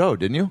Ritter's show,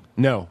 didn't you?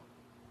 No.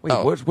 Wait,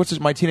 Oh. what's this?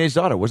 My Teenage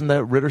Daughter? Wasn't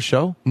that Ritter's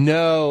show?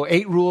 No.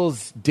 8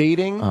 Rules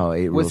Dating. Oh,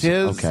 8 was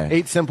Rules. his. Okay.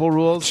 8 Simple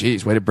Rules.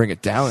 Jeez, way to bring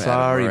it down.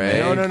 Sorry, Adam,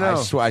 man. Ray. No. I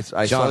swear, I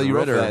saw John you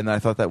wrote Ritter. that, and I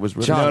thought that was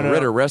Ritter. John No.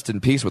 Ritter, rest in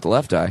peace with the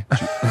left eye.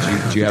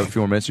 do you have a few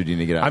more minutes, or do you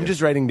need to get out? I'm here?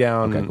 just writing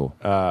down Okay, cool.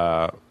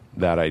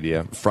 that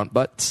idea. Front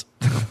butts.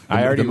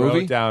 I already the movie?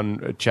 wrote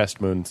down Chest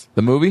Moons.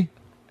 the movie.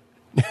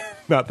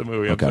 Not the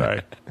movie. I'm Okay.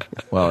 sorry.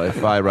 Well,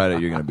 if I write it,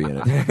 you're going to be in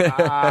it,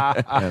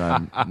 and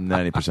I'm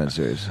 90%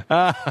 serious.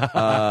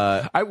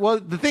 Well,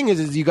 the thing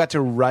is you got to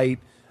write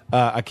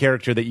a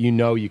character that you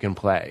know you can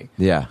play.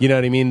 Yeah. You know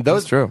what I mean?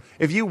 Those That's true.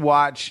 If you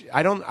watch,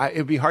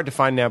 it'd be hard to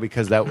find now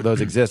because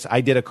those exist. I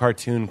did a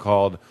cartoon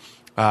called,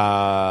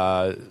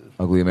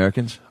 Ugly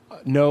Americans.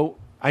 no,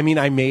 I mean,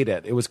 I made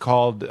it. It was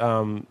called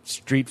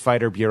Street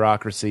Fighter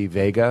Bureaucracy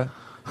Vega.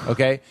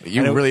 Okay,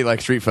 You really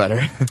like Street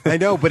Fighter. I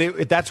know,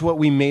 but that's what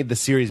we made the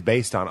series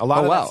based on. A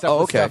lot of that stuff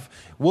was stuff.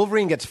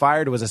 Wolverine Gets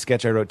Fired was a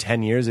sketch I wrote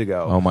 10 years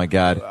ago. Oh my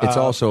God! It's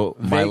also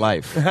my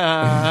life.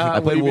 I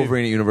played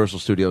Wolverine at Universal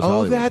Studios.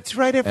 Hollywood, that's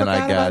right. I forgot and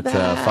I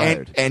got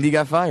fired. And he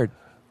got fired.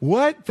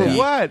 What? For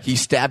what? He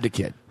stabbed a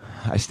kid.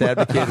 I stabbed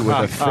a kid with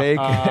a fake.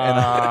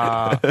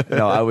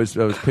 No, I was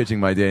pitching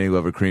my Danny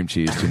Glover cream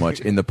cheese too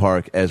much in the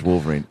park as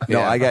Wolverine.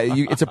 No, I got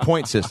you. It's a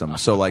point system.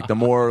 So like the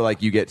more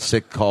like you get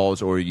sick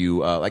calls or you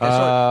like I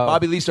saw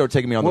Bobby Lee started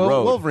taking me on the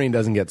road. Wolverine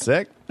doesn't get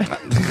sick.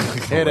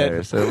 Hit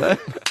it.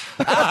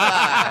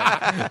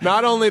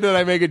 Not only did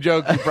I make a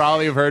joke you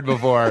probably have heard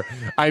before,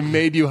 I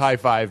made you high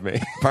five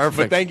me. Perfect.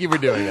 But thank you for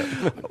doing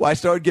it. Well, I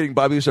started getting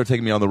Bobby started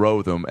taking me on the road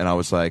with him, and I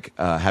was like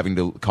having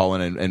to call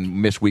in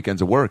and miss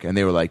weekends of work. And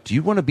they were like, "Do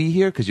you want to be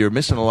here? Because you're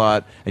missing a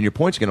lot, and your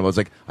points are going to." I was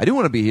like, "I do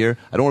want to be here.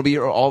 I don't want to be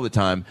here all the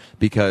time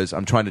because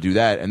I'm trying to do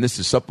that, and this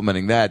is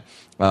supplementing that."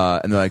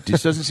 And they're like,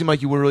 "This doesn't seem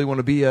like you really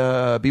want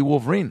to be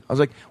Wolverine." I was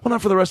like, "Well,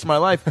 not for the rest of my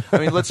life. I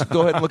mean, let's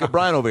go ahead and look at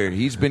Brian over here.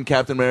 He's been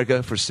Captain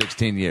America for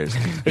 16 years.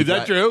 Is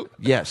that true?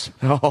 Yes.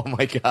 Oh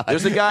my God!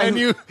 There's a guy and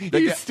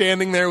he's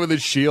standing there with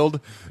his shield.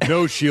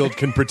 No shield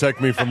can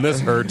protect me from this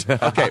hurt.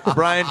 Okay,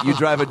 Brian, you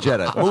drive a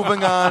Jetta.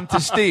 Moving on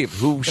to Steve,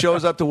 who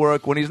shows up to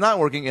work when he's not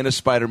working in a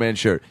Spider-Man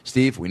shirt.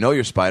 Steve, we know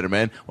you're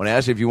Spider-Man. When I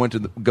asked you if you went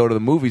to go to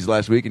the movies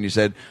last week and you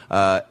said,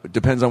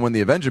 depends on when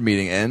the Avenger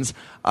meeting ends,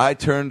 I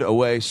turned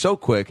away so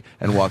quick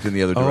and walked in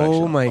the other direction.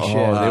 Oh, my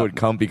shit. They would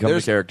become the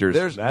characters.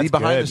 There's the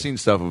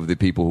behind-the-scenes stuff of the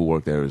people who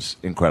work there is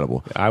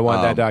incredible. I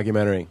want that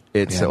documentary.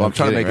 I'm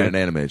trying to make it an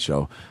animated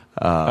show.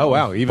 Oh,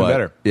 wow, even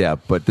better. Yeah,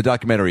 but the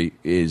documentary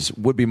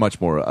would be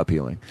much more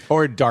appealing.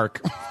 Or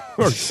dark.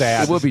 Or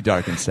sad. It will be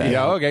dark and sad.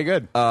 Yeah, okay,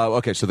 good.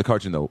 Okay, so the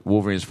cartoon, though.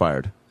 Wolverine is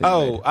fired.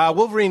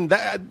 Wolverine,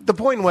 the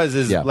point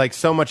was like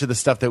so much of the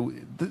stuff that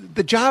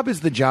the job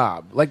is the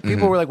job. Like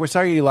people were like, we're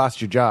sorry you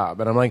lost your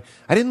job. And I'm like,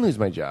 I didn't lose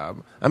my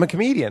job. I'm a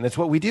comedian. It's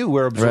what we do.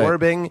 We're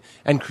absorbing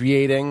and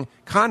creating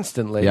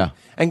constantly. Yeah.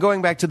 And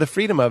going back to the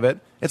freedom of it,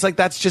 it's like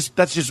that's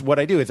just what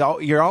I do. It's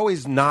you're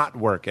always not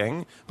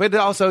working, but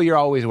also you're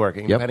always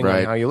working, depending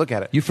on how you look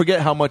at it. You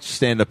forget how much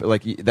stand-up,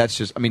 like, that's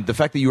just, I mean, the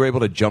fact that you were able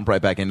to jump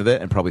right back into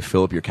that and probably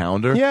fill up your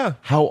calendar. Yeah.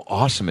 How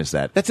awesome is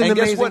that? That's an and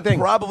amazing guess what? thing.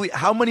 Probably,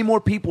 how many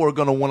more people are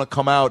going to want to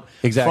come out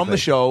from the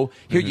show,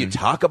 hear you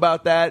talk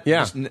about that?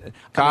 Yeah. Just,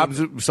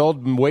 Cobb's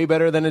sold way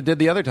better than it did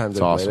the other times.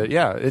 It's awesome. It.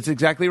 Yeah, it's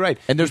exactly right.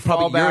 And there's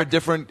probably, you're a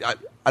different,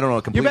 I don't know,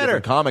 a completely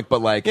different comic,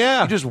 but like,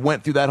 you just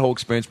went through that whole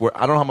experience where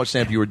I don't know how much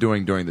stand-up you were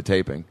doing during the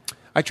taping.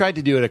 I tried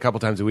to do it a couple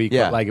times a week,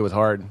 but like it was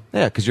hard.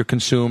 Yeah, because you're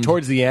consumed.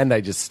 Towards the end,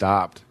 I just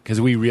stopped because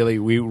we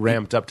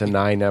ramped up to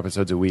 9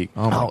 episodes a week.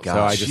 Oh my god!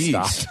 So I just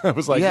stopped. I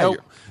was like, nope.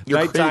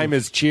 Nighttime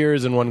is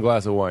Cheers and 1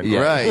 glass of wine.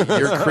 Yeah. Right.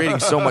 You're creating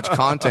so much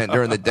content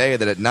during the day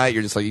that at night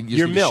you're just like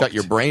you just shut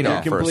your brain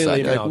off for a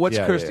second. Like, what's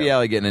Kirstie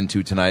Alley getting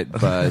into tonight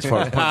as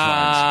far as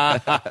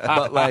punchlines?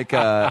 But like,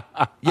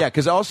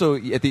 because also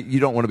you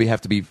don't want to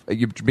have to be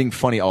you're being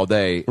funny all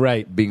day,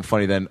 right? Being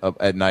funny then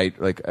at night,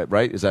 like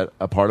right? Is that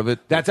a part of it?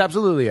 That's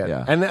absolutely it.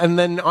 Yeah. And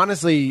then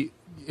honestly,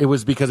 it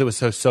was because it was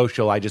so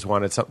social. I just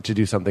wanted to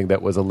do something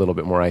that was a little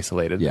bit more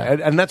isolated. Yeah.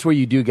 And that's where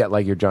you do get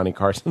like your Johnny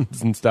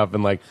Carsons and stuff,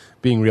 and like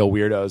being real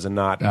weirdos and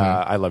not.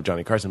 I love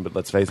Johnny Carson, but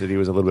let's face it, he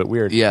was a little bit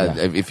weird. Yeah.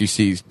 If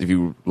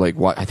you like,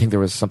 I think there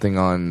was something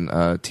on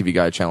TV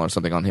Guide channel or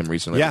something on him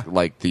recently. Yeah.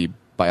 Like the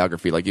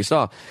biography, like you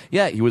saw.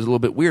 Yeah, he was a little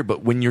bit weird,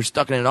 but when you're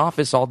stuck in an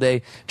office all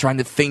day trying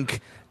to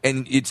think.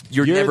 And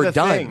you're never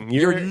done.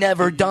 You're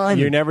never done.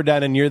 You're never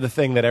done, and you're the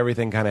thing that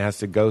everything kind of has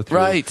to go through.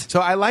 Right. So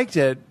I liked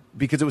it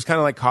because it was kind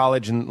of like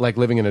college and like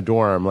living in a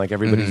dorm. Like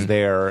everybody's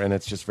there, and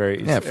it's just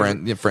very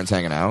friends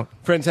hanging out.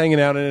 Friends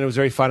hanging out, and it was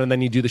very fun. And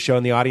then you do the show,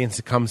 and the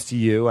audience comes to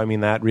you. I mean,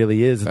 that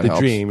really is the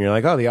dream. You're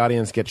like, oh, the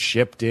audience gets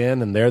shipped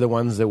in, and they're the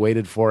ones that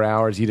waited 4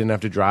 hours. You didn't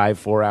have to drive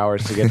 4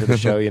 hours to get to the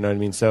show. You know what I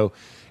mean? So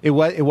it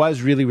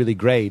was really, really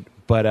great.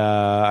 But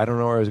I don't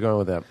know where I was going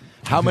with that.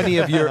 How many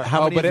of your?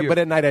 But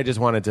at night I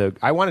wanted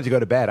to go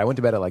to bed. I went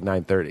to bed at like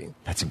 9:30.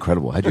 That's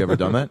incredible. Had you ever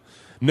done that?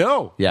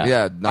 No.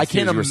 Yeah. I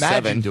can't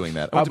imagine doing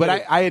that. But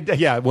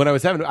when I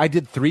was 7, I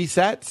did 3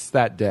 sets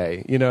that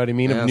day. You know what I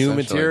mean? Of new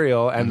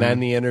material, and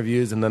then the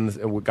interviews, and then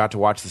we got to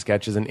watch the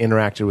sketches and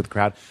interacted with the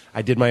crowd.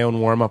 I did my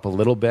own warm up a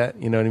little bit.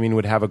 You know what I mean?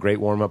 Would have a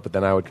great warm up, but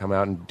then I would come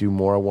out and do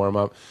more warm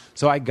up.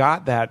 So I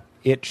got that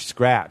itch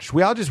scratched.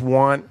 We all just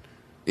want.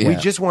 We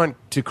just want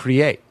to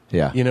create.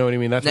 Yeah. You know what I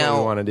mean? That's what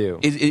we want to do.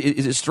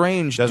 Is it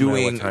strange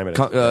doing coming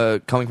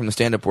from the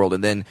stand-up world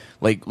and then,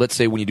 like, let's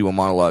say when you do a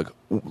monologue,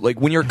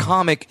 like when you're a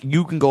comic,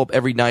 you can go up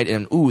every night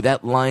and,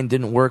 that line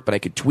didn't work, but I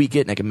could tweak it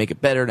and I could make it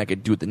better and I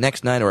could do it the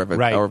next night or a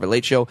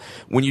late show.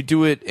 When you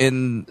do it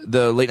in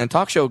the late night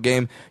talk show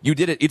game, you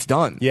did it, it's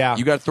done. Yeah.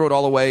 You got to throw it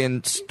all away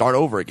and start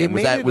over again.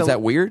 Was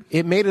that weird?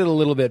 It made it a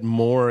little bit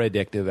more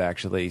addictive,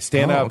 actually.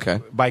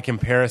 Stand-up, by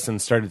comparison,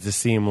 started to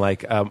seem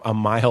like a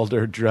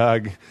milder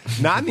drug.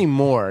 Not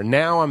anymore.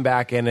 Now I'm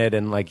back in it,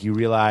 and like you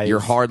realize you're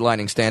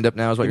hardlining stand-up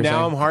now. Is what you're saying?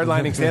 Now I'm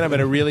hardlining stand-up,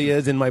 and it really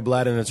is in my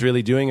blood, and it's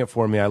really doing it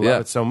for me. I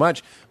love it so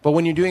much. But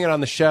when you're doing it on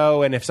the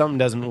show, and if something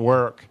doesn't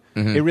work,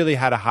 It really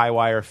had a high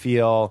wire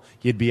feel.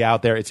 You'd be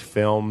out there. It's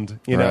filmed.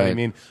 You know what I Right.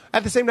 mean?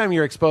 At the same time,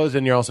 you're exposed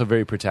and you're also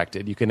very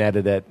protected. You can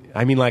edit it.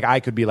 I mean, like, I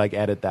could be like,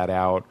 edit that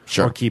out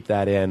Sure. or keep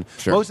that in.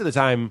 Sure. Most of the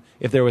time,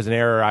 if there was an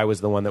error, I was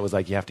the one that was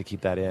like, you have to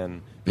keep that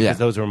in. Because Yeah.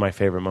 those were my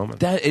favorite moments.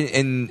 That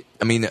and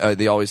I mean,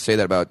 they always say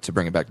that about, to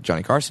bring it back to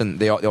Johnny Carson.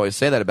 They always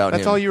say that about him.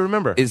 That's all you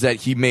remember. Is that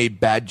he made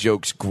bad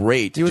jokes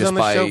great. He was just on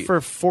the by, show for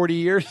 40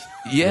 years.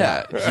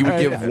 Yeah, he would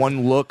give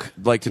one look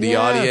like to the Yeah.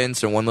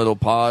 audience or one little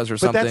pause or But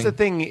something. that's the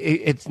thing.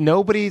 It's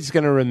nobody's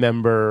going to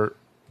remember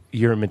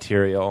your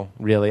material,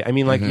 really. I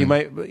mean, like, you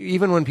might,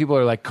 even when people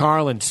are like,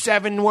 Carlin,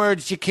 7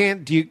 words, you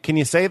can't, can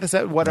you say this?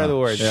 What are the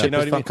words? You know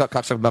what I mean?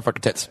 Cocksucker, motherfucker,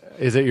 tits.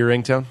 Is it your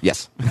ringtone?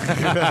 Yes.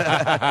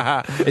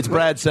 It's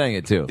Brad saying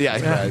it too.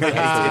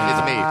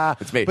 Yeah,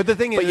 it's me. But the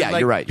thing is, yeah, like,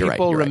 you're right.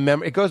 People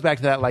remember. It goes back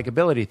to that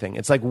likability thing.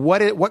 It's like,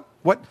 what,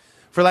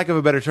 for lack of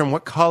a better term,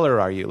 what color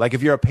are you? Like,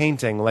 if you're a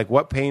painting, like,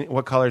 what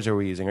colors are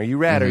we using? Are you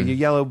red? Are you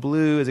yellow,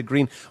 blue? Is it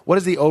green? What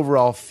is the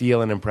overall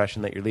feel and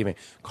impression that you're leaving?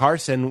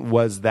 Carson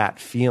was that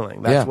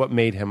feeling. That's what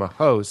made him a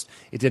host.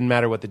 It didn't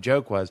matter what the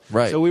joke was.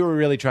 Right. So we were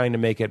really trying to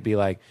make it be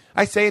like,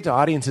 I say it to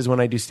audiences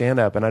when I do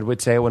stand-up, and I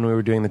would say it when we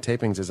were doing the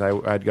tapings, is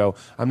I'd go,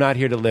 I'm not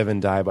here to live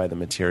and die by the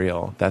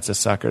material. That's a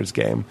sucker's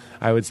game.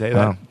 I would say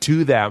that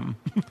to them.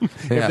 If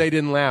they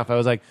didn't laugh, I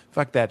was like,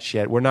 fuck that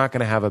shit. We're not going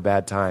to have a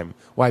bad time.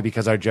 Why?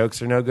 Because our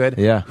jokes are no good?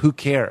 Yeah. Who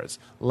cares?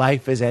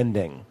 Life is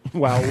ending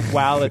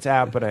while it's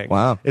happening.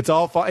 Wow. It's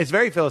all it's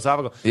very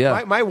philosophical.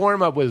 Yeah. My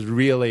warm-up was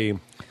really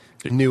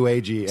new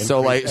agey and So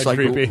like, and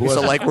creepy. were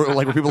people like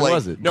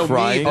was it? No,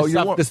 crying?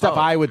 me, the stuff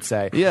I would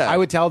say. Yeah. I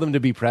would tell them to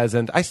be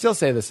present. I still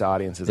say this to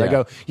audiences. I Yeah.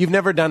 go, you've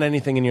never done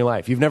anything in your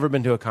life. You've never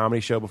been to a comedy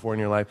show before in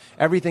your life.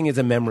 Everything is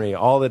a memory.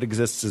 All that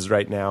exists is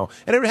right now.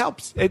 And it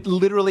helps. It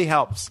literally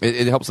helps.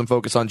 It helps them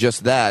focus on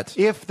just that.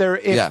 If they're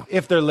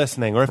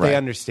listening or if Right. they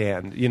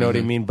understand, you know what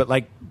I mean? But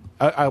like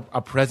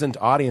a present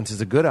audience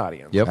is a good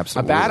audience. Yep.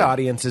 Absolutely. A bad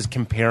audience is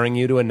comparing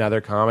you to another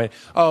comic.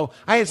 Oh,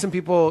 I had some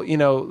people,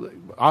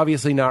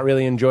 obviously not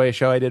really enjoy a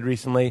show I did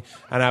recently,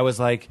 and I was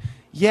like,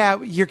 yeah,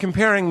 you're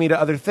comparing me to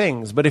other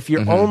things, but if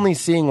you're only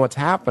seeing what's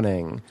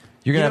happening,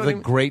 You're you gonna know have what a I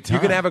mean? great time.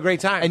 You're gonna have a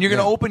great time, and you're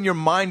gonna open your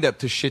mind up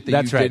to shit that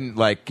That's you right. didn't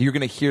like. You're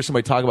gonna hear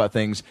somebody talk about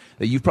things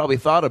that you've probably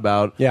thought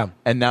about. Yeah.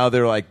 and now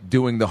they're like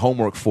doing the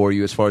homework for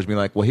you as far as being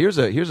like, well, here's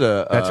a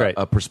That's right.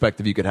 a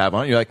perspective you could have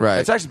on it. You're like, Right.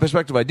 It's actually a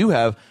perspective I do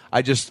have.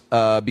 I just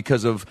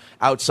because of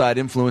outside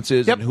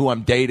influences Yep. and who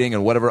I'm dating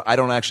and whatever, I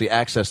don't actually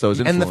access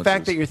those influences. And the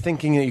fact that you're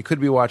thinking that you could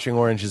be watching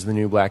Orange is the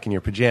New Black in your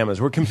pajamas,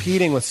 we're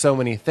competing with so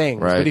many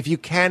things. Right. But if you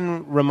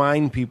can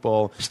remind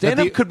people, stand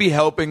that up could be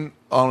helping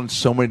on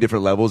so many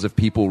different levels if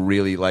people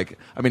really like,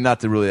 I mean, not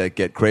to really like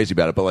get crazy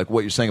about it, but like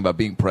what you're saying about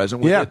being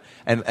present with Yeah.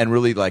 it and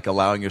really like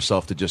allowing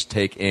yourself to just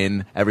take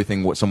in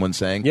everything what someone's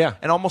saying. Yeah.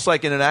 And almost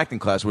like in an acting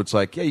class where it's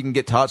like, yeah, you can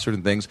get taught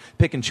certain things,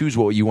 pick and choose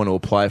what you want to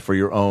apply for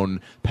your own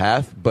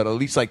path, but at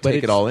least like But take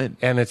it it's- all in.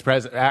 And it's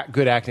present.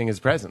 Good acting is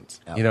presence.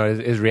 You know,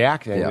 is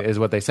reacting Yeah. is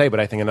what they say. But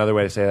I think another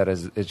way to say that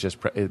is just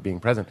is being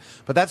present.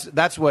 But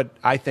that's what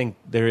I think.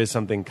 There is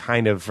something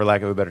kind of, for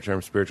lack of a better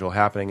term, spiritual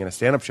happening in a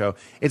stand-up show.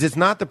 It's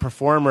not the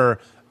performer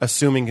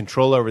assuming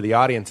control over the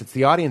audience. It's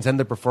the audience and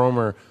the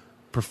performer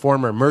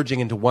merging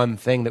into one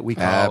thing that we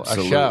call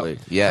Absolutely. a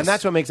show. Yes. And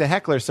that's what makes a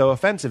heckler so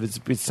offensive.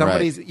 It's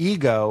somebody's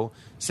ego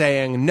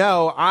saying,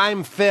 "No,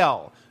 I'm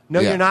Phil. No,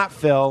 Yeah. you're not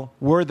Phil.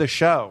 We're the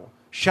show.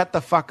 Shut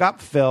the fuck up,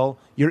 Phil.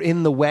 You're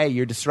in the way.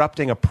 You're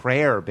disrupting a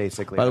prayer,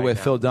 basically." By the right way, now.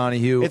 Phil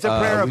Donahue, It's a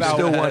prayer we about-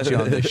 still want you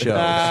on this show.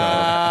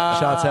 So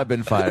shots have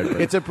been fired.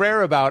 It's a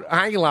prayer about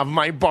I love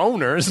my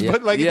boners,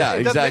 but like Yeah,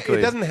 it doesn't- exactly.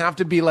 It doesn't have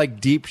to be like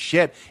deep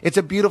shit. It's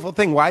a beautiful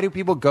thing. Why do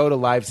people go to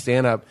live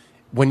stand up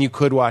when you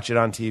could watch it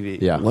on TV?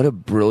 Yeah. What a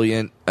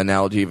brilliant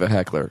analogy of a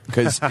heckler.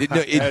 Because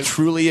it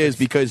truly is,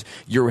 because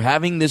you're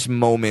having this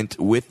moment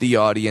with the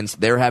audience.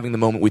 They're having the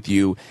moment with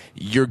you.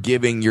 You're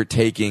giving, you're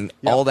taking,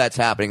 all that's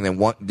happening. Then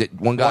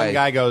one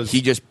guy goes,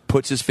 he just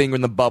puts his finger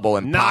in the bubble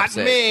and "Not pops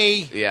it.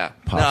 me." Yeah.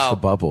 Pops No. the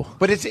bubble.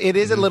 But it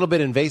is a little bit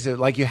invasive.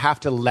 Like, you have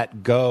to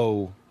let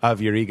go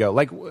of your ego.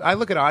 Like, I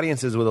look at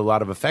audiences with a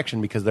lot of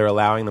affection because they're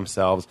allowing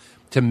themselves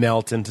to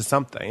melt into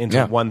something, into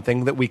Yeah. one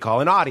thing that we call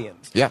an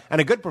audience. Yeah. And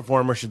a good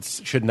performer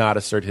should not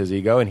assert his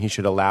ego, and he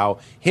should allow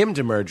him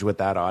to merge with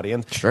that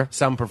audience. Sure.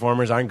 Some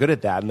performers aren't good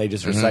at that, and they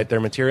just recite their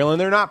material, and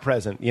they're not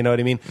present. You know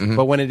what I mean?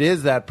 But when it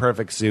is that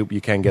perfect soup,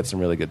 you can get some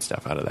really good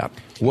stuff out of that.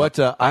 What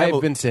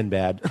I've been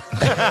Sinbad.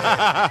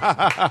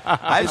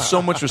 I have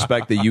so much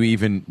respect that you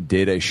even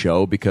did a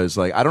show, because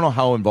like I don't know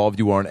how involved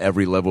you are on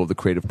every level of the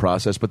creative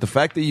process, but the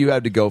fact that you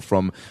had to go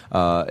from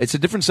it's a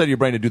different side of your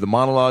brain to do the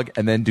monologue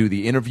and then do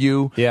the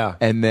interview, Yeah.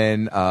 and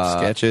then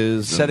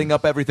Sketches setting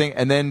up everything,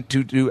 and then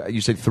to do,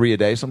 you said 3 a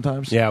day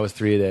sometimes, Yeah, it was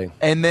 3 a day.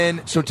 and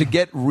then so to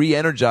get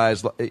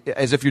re-energized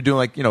as if you're doing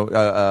like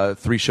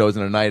 3 shows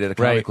in a night at a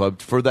comedy Right.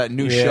 club for that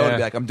new show to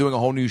be like, I'm doing a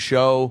whole new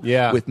show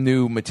Yeah. with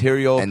new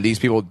material, And these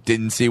people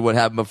didn't see what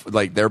happened.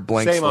 Like their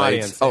blank Same slates.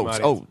 audience, same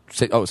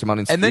audience. Same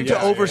audience. and then to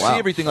Yeah, oversee Wow.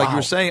 everything like you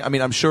were saying. I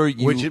mean, I'm sure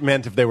you Which it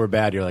meant if they were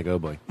bad, you're like, oh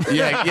boy.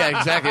 Yeah,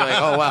 exactly. Like,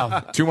 oh wow,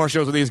 2 more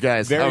shows with these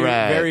guys. Very, All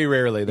right. very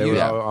rarely. They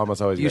were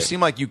almost always. You great. seem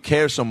like you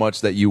care so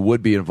much that you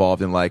would be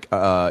involved in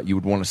you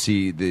would want to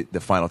see the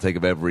final take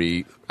of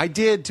every. I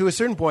did to a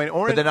certain point.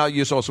 But then now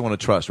you just also want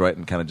to trust, right,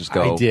 and kind of just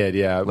go. I did,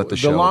 yeah. Let the the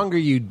show. longer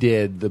you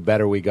did, the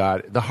better we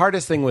got. The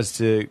hardest thing was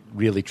to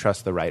really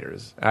trust the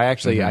writers. I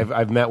actually,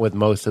 I've met with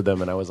most of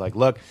them, and I was like,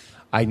 look.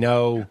 I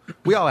know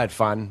we all had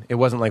fun. It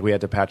wasn't like we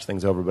had to patch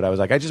things over, but I was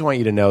like, I just want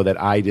you to know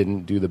that I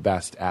didn't do the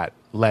best at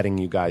letting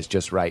you guys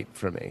just write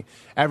for me.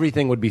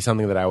 Everything would be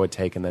something that I would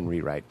take and then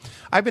rewrite.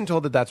 I've been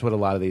told that that's what a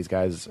lot of these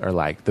guys are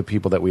like, the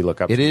people that we look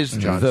up It to. is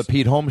the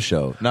Pete Holmes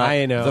show, not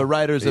I know. the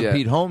writers of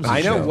Pete Holmes' I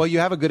know. show. Well, you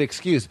have a good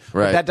excuse,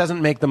 Right. but that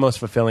doesn't make the most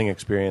fulfilling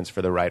experience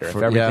for the writer if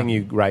everything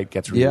you write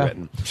gets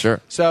rewritten. Sure.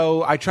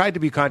 So I tried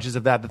to be conscious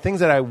of that. The things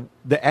that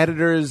the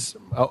editors,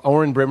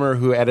 Oren Brimmer,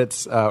 who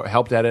edits,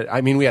 helped edit. I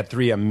mean, we had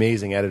 3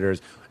 amazing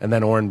editors, and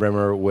then Oren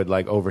Brimmer would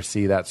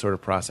oversee that sort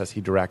of process.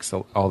 He directs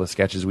all the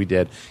sketches we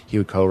did. He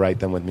would co-write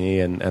them with me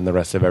and the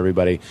rest of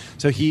everybody.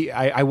 So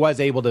I was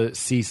able to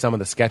see some of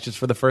the sketches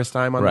for the first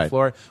time on the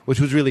floor, which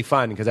was really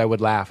fun because I would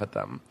laugh at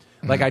them.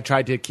 Like I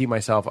tried to keep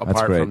myself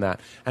apart from that,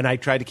 and I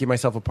tried to keep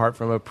myself apart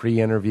from a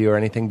pre-interview or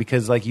anything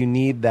because you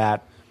need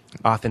that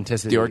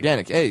authenticity. The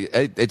organic. Hey,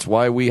 it's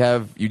why we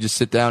have you just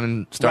sit down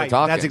and start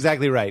talking. That's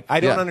exactly right.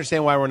 I don't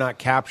understand why we're not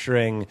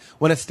capturing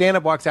when a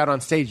stand-up walks out on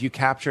stage. You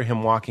capture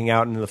him walking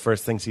out into the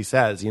first things he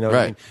says. You know what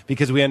I mean?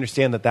 Because we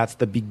understand that that's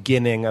the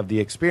beginning of the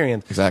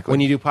experience. Exactly. When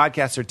you do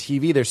podcasts or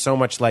TV, there's so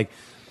much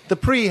the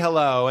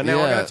pre-hello, and now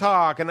we're going to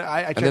talk, and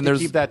I try to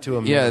keep that to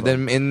a minimum. Yeah,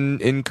 then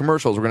in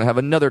commercials, we're going to have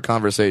another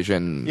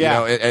conversation.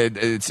 Yeah. You know,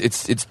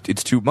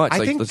 it's too much.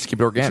 I think let's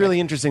keep it organic. It's really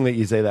interesting that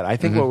you say that. I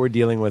think what we're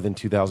dealing with in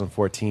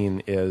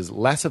 2014 is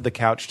less of the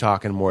couch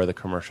talk and more of the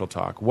commercial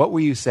talk. What were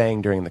you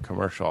saying during the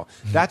commercial?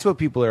 That's what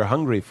people are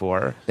hungry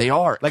for. They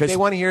are. They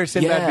want to hear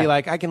Sinbad be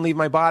like, I can leave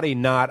my body,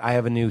 not I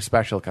have a new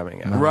special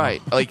coming out.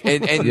 Right.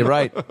 And You're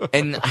right.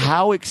 And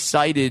how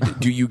excited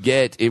do you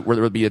get,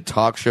 whether it be a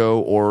talk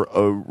show or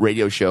a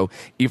radio show,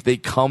 if they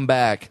come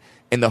back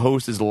and the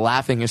host is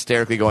laughing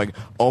hysterically going,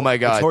 oh my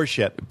God, it's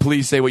horseshit.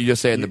 Please say what you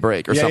just said in the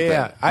break or something.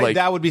 Yeah.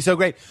 That would be so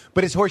great.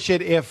 But it's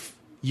horseshit if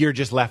you're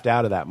just left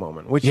out of that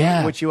moment, which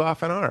you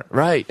often are.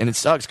 Right. And it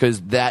sucks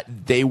because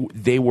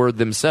they were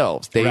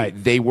themselves.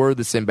 They were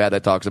the Sinbad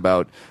that talks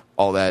about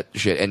all that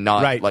shit and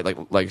not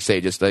like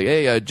say just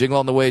hey, Jingle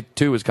on the Way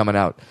 2 is coming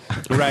out.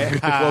 Right.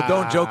 Well,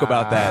 don't joke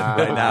about that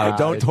right now.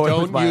 Don't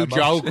you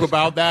joke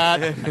about that.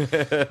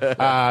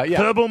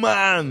 Turbo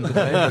Man.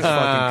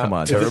 Come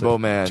on. Turbo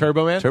Man.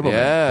 Turbo Man? Turbo Man.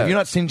 Yeah. Have you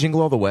not seen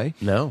Jingle All the Way?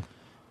 No.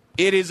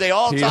 It is a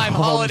all-time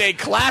holiday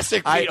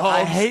classic, Pete Holmes.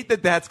 I hate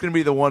that that's going to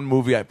be the one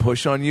movie I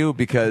push on you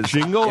because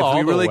Jingle if All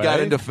we the really Way? got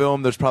into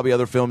film, there's probably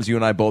other films you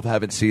and I both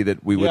haven't seen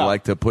that we would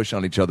like to push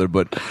on each other,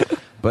 but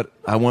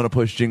I want to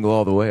push Jingle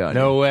All the Way on you.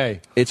 No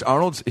way. It's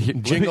Arnold's...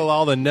 Jingle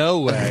all the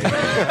no way.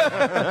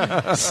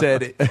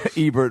 said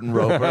Ebert and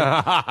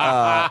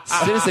Roper.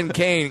 Citizen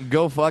Kane,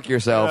 go fuck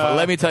yourself.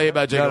 Let me tell you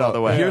about Jingle All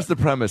the Way. Here's the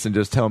premise, and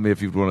just tell me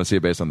if you want to see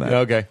it based on that.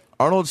 Okay.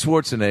 Arnold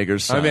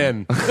Schwarzenegger's son. I'm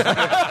in.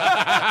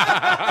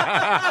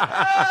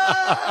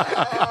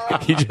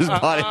 He just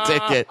bought a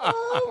ticket.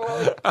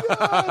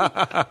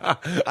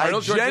 I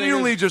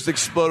genuinely just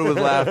exploded with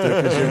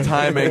laughter because your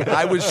timing.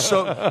 I was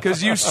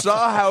because you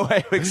saw how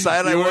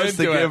excited I was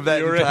to give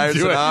that entire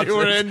synopsis. You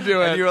were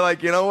into it. And you were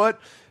like, you know what?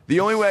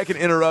 The only way I can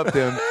interrupt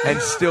him and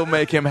still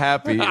make him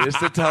happy is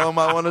to tell him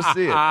I want to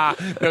see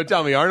it. No,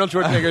 tell me, Arnold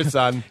Schwarzenegger's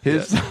son.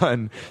 His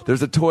son.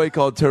 There's a toy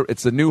called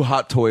it's the new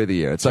hot toy of the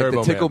year. It's like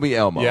Turbo the Tickle Man. Me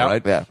Elmo, Yeah.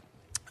 right? Yeah.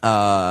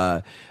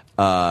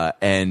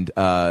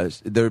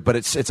 But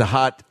it's a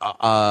hot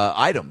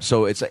item,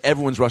 so it's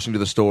everyone's rushing to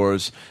the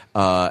stores,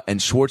 and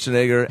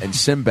Schwarzenegger and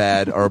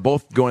Sinbad are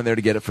both going there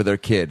to get it for their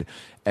kid.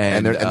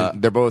 And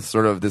they're both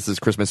sort of, this is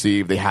Christmas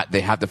Eve. They have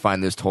to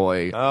find this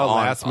toy.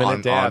 Last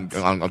minute dads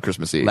on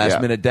Christmas Eve.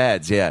 Last minute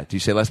dads. Yeah. Do you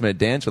say last minute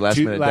dance or last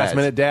minute dads? Last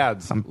minute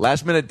dads.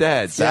 Last minute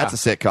dads. That's a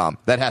sitcom.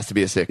 That has to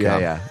be a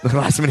sitcom. Yeah.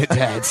 Last Minute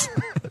Dads.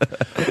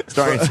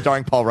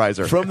 starring Paul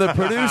Reiser. From the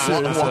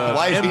producers,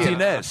 Why is he Empty in-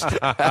 Nest.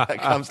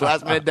 comes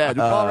Last Minute Dads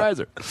with Paul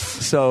Reiser.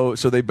 So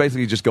they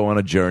basically just go on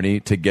a journey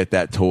to get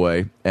that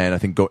toy, and I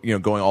think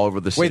going all over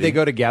the city. Wait, they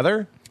go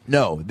together?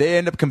 No, they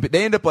end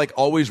up like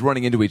always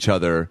running into each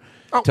other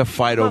to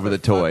fight over the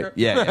toy.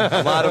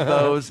 Yeah. A lot of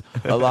those.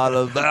 A lot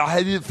of I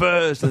had it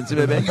first, and you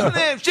don't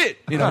have shit.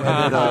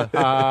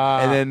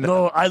 And then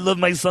No, I love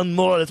my son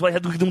more. That's why I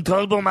had to give him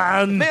Turbo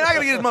Man. man, I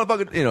gotta get this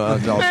motherfucker.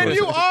 Man,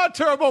 you are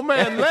Turbo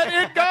Man. Let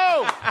it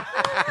go.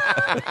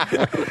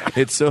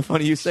 It's so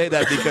funny you say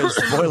that because,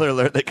 spoiler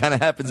alert, that kind of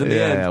happens in the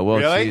end. Yeah, well,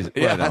 Really? geez,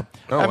 Yeah. well,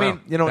 Oh, I wow.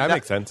 mean, That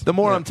makes sense. The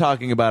more I'm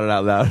talking about it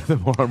out loud, the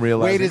more I'm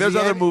realizing Wait, is there's the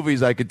other end-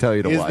 movies I could tell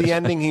you to Is watch. the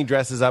ending he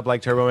dresses up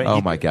like Turbo Man?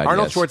 Oh, my God,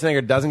 Arnold yes.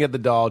 Schwarzenegger doesn't get the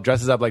doll,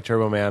 dresses up like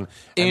Turbo Man.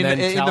 in and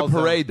then the tells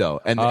them- parade, though,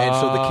 and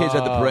so the kids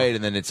at the parade,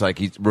 and then it's like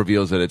he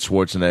reveals that it's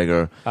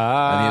Schwarzenegger,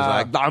 and he's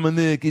like,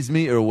 Dominic is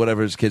me, or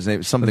whatever his kid's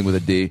name, something with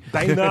a D.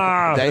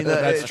 Dana.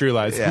 That's True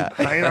Lies. Yeah.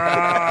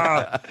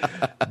 Dana.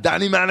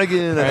 Danny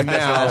Manigan. And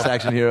that's the last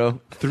action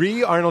hero.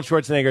 3 Arnold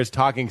Schwarzeneggers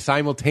talking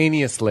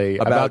simultaneously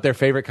about their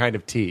favorite kind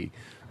of tea.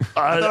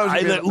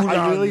 I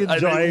really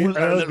enjoy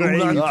Earl Grey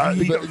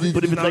tea,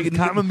 but if it's like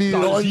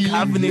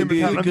non-caffeinated,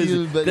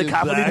 because the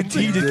caffeinated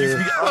tea just gives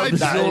me up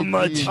so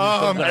much.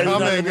 Oh, I'm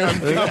coming so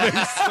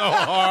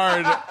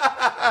hard.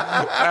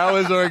 That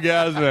was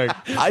orgasmic.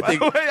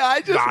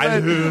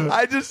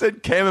 I just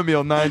said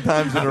chamomile 9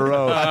 times in a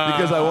row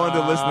because I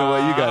wanted to listen to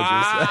what you guys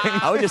were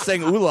saying. I was just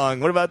saying oolong.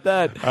 What about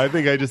that? I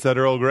think I just said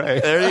Earl Grey.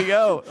 There you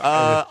go.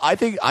 I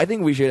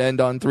think we should end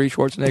on 3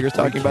 Schwarzeneggers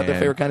talking about their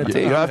favorite kind of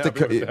tea. You have to,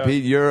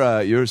 Pete.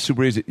 You're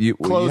super easy. You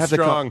have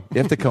strong. you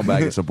have to come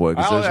back at some point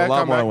because there's a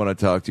lot more I want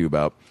to talk to you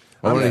about.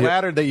 I'm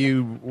flattered that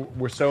you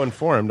were so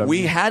informed.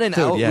 We had an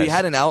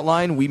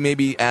outline. We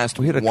maybe asked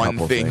one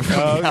thing.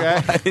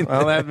 Okay.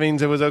 Well, that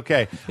means it was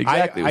okay.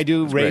 Exactly. I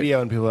do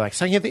radio, and people are like,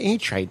 "So you have the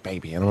E-Trade,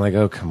 baby," and I'm like,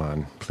 "Oh, come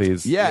on,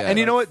 please." Yeah, and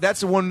you know what?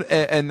 That's the one.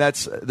 And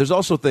there's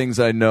also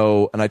things I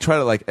know, and I try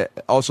to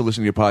also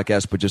listen to your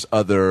podcast, but just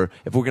other.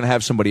 If we're gonna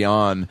have somebody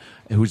on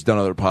who's done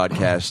other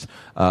podcasts,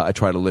 I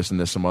try to listen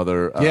to some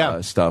other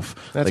stuff.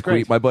 That's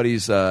great. My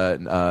buddy's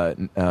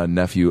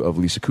nephew of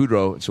Lisa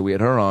Kudrow, so we had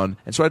her on,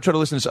 and so I try to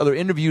listen to other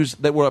interviews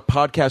that were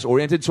podcast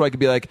oriented, so I could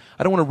be like,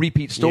 I don't want to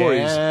repeat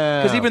stories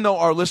because even though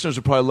our listeners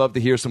would probably love to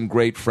hear some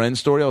great friend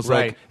story, I was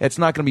like, it's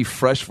not going to be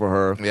fresh for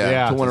her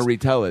to want to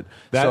retell it.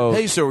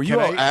 Hey, so were you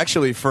all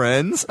actually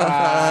friends? So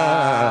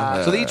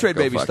the E-Trade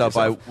baby stuff,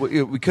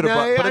 we could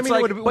have.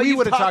 But we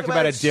would have talked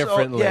about it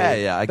differently.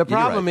 The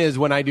problem is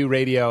when I do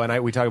radio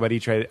and we talk about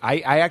E-Trade,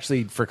 I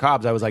actually for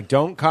Cobbs I was like,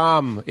 don't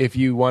come if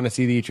you want to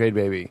see the E-Trade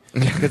baby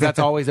because that's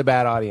always a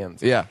bad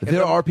audience. Yeah,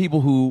 there are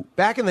people who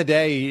back in the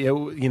day, it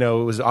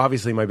was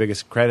obviously my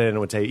biggest credit, and it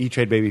would say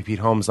E-Trade baby Pete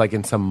Holmes like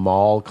in some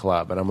mall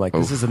club, and I'm like,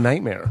 this is a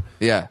nightmare.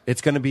 Yeah,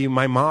 it's going to be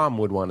my mom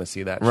would want to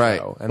see that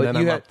show, and then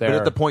I'm up there. But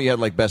at the point, you had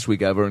like Best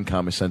Week Ever and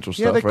Comedy Central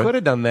stuff. Yeah, they right? could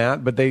have done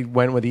that, but they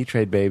went with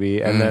E-Trade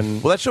baby, and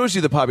then well, that shows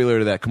you the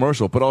popularity of that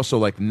commercial, but also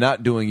like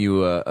not doing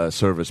you a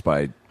service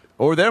by.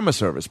 Or them a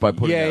service by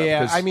putting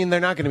that up. I mean, they're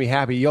not going to be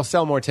happy. You'll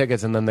sell more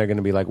tickets, and then they're going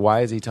to be like, why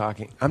is he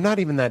talking? I'm not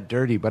even that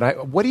dirty,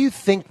 but what do you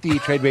think the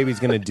E-Trade baby's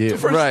going to do?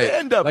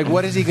 Stand-up. Like,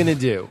 what is he going to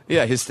do?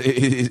 Yeah, his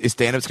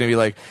stand-up's going to be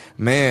like,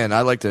 man,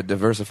 I'd like to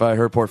diversify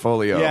her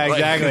portfolio. Yeah,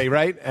 exactly,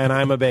 right? And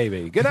I'm a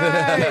baby. Good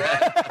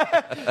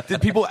night.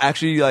 Did people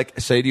actually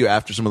say to you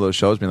after some of those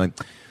shows, being like,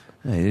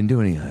 I didn't do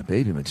any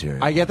baby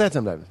material? I get that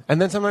sometimes.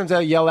 And then sometimes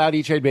I'll yell out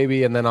E-Trade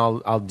baby, and then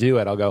I'll do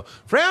it. I'll go,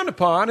 frowned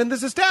upon in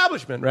this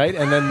establishment, right?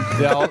 And then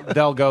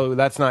they'll go,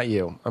 that's not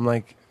you. I'm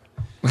like,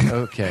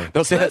 okay.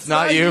 They'll say that's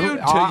not you.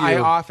 I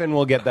often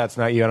will get that's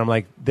not you, and I'm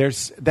like,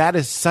 that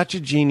is such a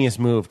genius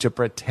move to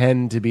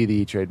pretend to be the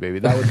E-Trade baby.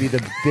 That would be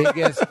the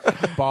biggest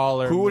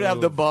baller. Who would have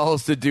the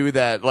balls to do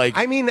that? Like,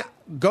 I mean,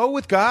 go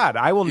with God.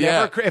 I will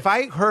never. If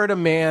I heard a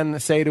man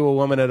say to a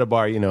woman at a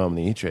bar, I'm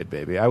the E-Trade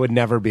baby, I would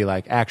never be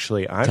like,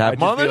 actually, I'd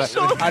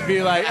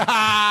be like,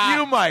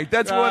 you might.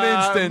 That's one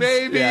instance.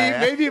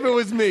 Maybe if it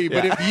was me.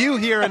 But if you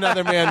hear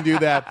another man do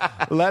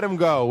that, let him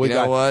go. You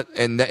know what?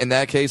 In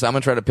that case, I'm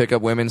gonna try to pick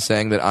up women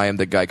saying that I am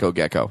the Geico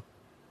Gecko.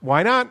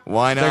 Why not?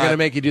 Why not? They're gonna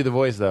make you do the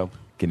voice though.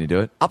 Can you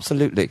do it?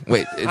 Absolutely.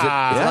 Wait, is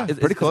it?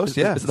 Pretty close.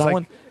 Yeah, it's that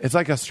one. It's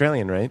like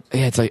Australian, right?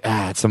 Yeah, it's like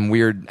it's some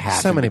weird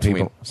half. So many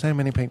people.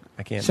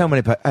 I can't. So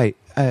many people.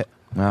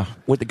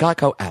 With the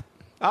Geico app.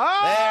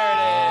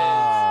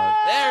 Oh,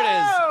 there it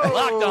is.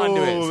 Locked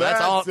onto it.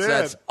 So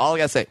that's all I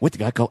gotta say. With the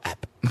Geico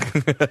app.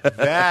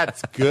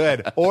 That's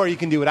good. Or you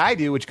can do what I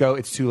do, which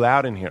it's too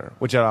loud in here,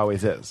 which it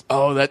always is.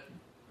 Oh, that.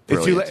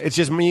 It's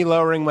just me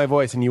lowering my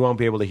voice, and you won't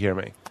be able to hear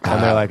me.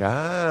 And they're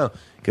like,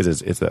 because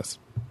it's this.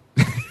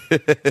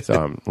 So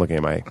I'm looking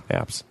at my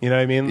apps. You know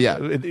what I mean? Yeah.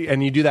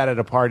 And you do that at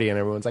a party, and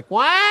everyone's like,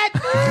 "What?"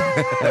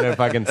 And it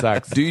fucking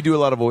sucks. Do you do a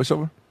lot of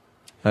voiceover?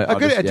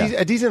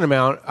 A decent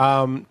amount.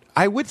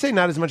 I would say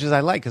not as much as I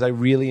like because I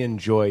really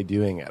enjoy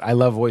doing it. I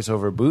love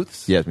voiceover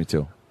booths. Yes, me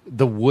too.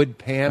 The wood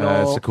panel.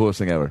 That's the coolest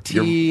thing ever.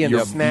 Tea and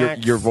the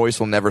snacks. Your voice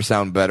will never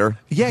sound better.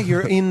 Yeah,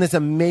 you're in this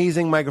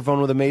amazing microphone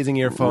with amazing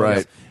earphones.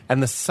 Right.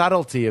 And the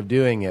subtlety of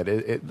doing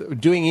it.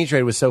 Doing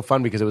E-Trade was so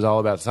fun because it was all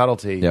about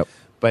subtlety. Yep.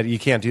 But you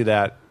can't do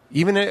that.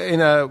 Even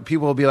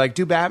people will be like,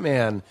 do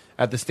Batman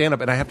at the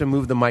stand-up, and I have to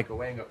move the mic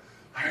away and go,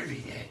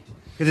 Harvey Dent.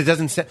 Because it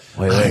doesn't sound,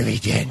 Harvey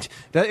Dent.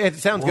 It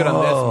sounds good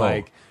on this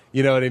mic.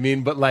 You know what I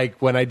mean? But like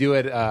when I do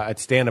it at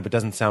stand-up, it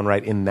doesn't sound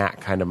right in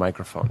that kind of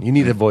microphone. You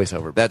need a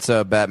voiceover. That's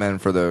Batman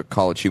for the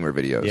College Humor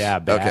videos. Yeah,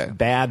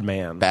 bad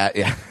man.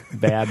 Yeah.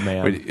 Bad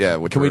man.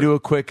 Yeah. Can we do a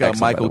quick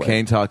Michael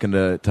Caine talking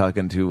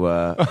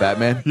to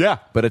Batman? Yeah.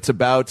 But it's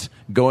about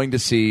going to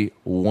see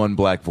One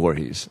Black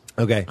Voorhees.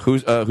 Okay.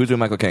 Who's doing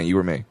Michael Caine? You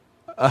or me?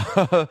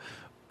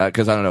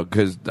 Because I don't know.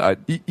 Because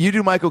you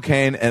do Michael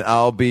Caine, and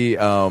I'll be.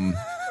 Well,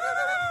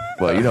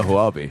 you know who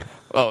I'll be.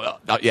 Oh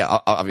yeah,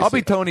 obviously. I'll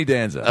be Tony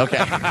Danza. Okay.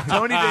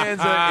 Tony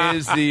Danza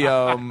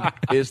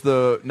is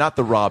the not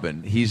the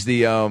Robin. He's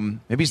the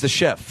maybe he's the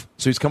chef.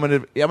 So he's coming.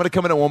 I'm going to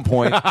come in at one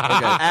point,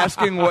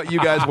 asking what you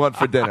guys want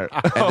for dinner.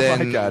 And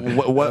then my God.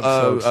 What? I'm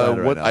so excited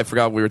right what? now. I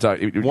forgot what we were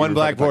talking. One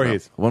Black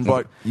Voorhees. One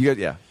Black. You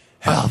got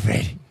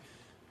Alfred.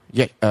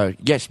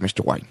 Yes,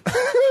 Mr. Wayne.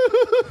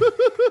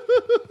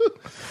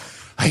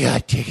 I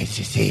got tickets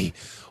to see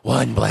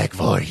One Black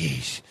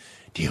Voorhees.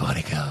 Do you want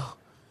to go?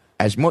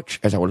 As much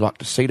as I would like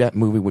to see that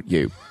movie with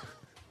you,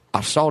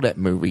 I saw that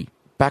movie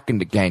back in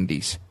the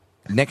Gandies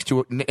next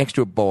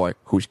to a boy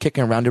who's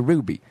kicking around a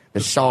ruby the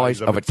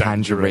size of a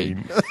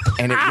tangerine.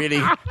 And it really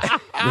ruined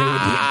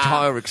the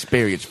entire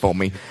experience for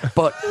me.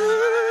 But,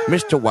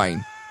 Mr.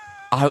 Wayne,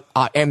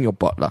 I am your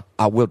butler.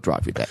 I will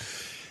drive you there.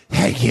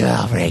 Thank you,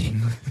 Alfred.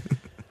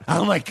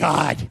 Oh, my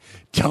God.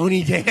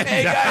 Tony Danza.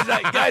 Hey,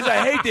 guys,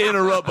 I hate to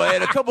interrupt, but I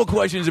had a couple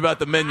questions about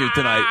the menu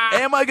tonight.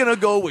 Am I going to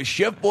go with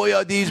Chef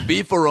Boyardee's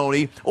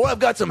beefaroni, or I've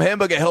got some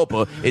Hamburger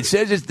Helper? It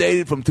says it's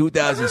dated from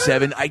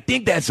 2007. I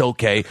think that's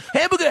okay.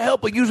 Hamburger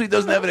Helper usually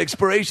doesn't have an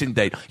expiration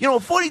date. You know, a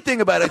funny thing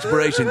about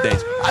expiration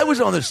dates, I was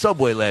on the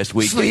subway last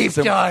week. Sleep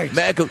darts.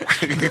 Angela!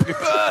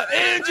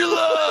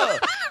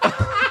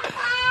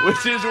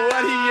 Which is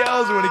what he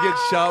yells when he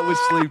gets shot with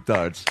sleep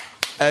darts.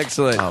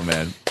 Excellent. Oh,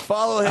 man.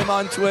 Follow him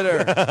on Twitter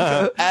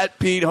at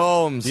Pete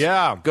Holmes.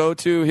 Yeah. Go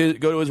to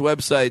his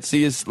website,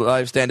 see his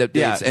live stand-up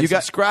dates, and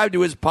subscribe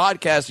to his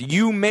podcast.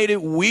 You Made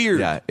It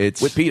Weird. Yeah,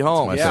 it's with Pete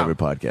Holmes. It's my favorite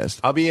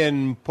podcast. I'll be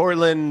in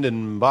Portland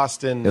and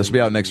Boston. It'll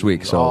be out next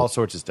week. So all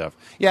sorts of stuff.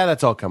 Yeah,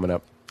 that's all coming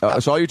up.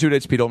 So all your 2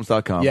 dates,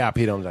 PeteHolmes.com. Yeah,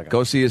 PeteHolmes.com.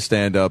 Go see his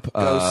stand-up.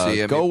 Go see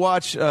him. Go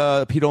watch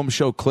Pete Holmes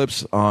show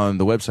clips on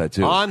the website,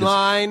 too.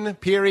 Online,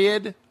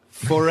 period,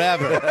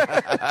 forever.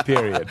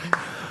 Period.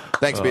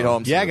 Thanks, Pete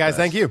Holmes. Yeah, guys,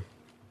 thank you.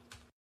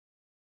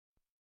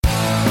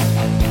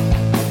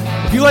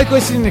 If you like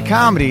listening to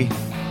comedy,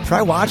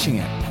 try watching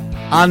it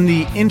on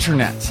the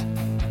internet.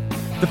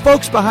 The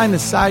folks behind the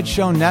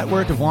Sideshow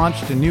Network have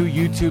launched a new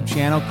YouTube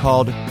channel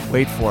called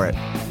Wait For It.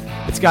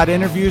 It's got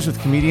interviews with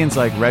comedians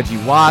like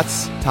Reggie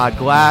Watts, Todd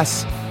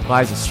Glass,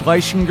 Liza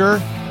Schlesinger.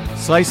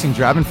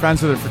 I've been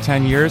friends with her for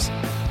 10 years.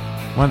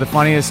 One of the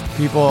funniest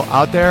people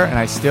out there, and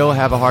I still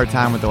have a hard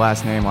time with the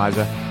last name,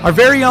 Liza. Our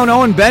very own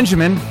Owen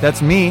Benjamin,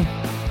 that's me,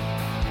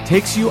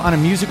 takes you on a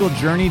musical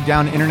journey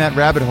down internet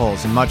rabbit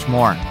holes and much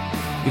more.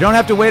 You don't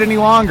have to wait any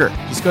longer.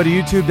 Just go to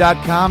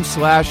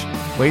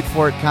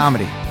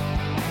youtube.com/waitforitcomedy.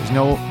 There's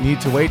no need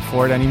to wait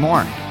for it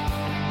anymore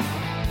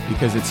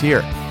because it's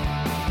here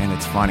and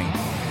it's funny.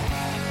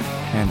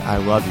 And I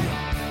love you.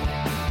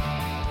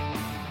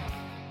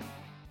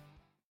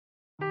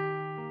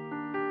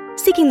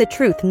 Seeking the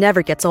truth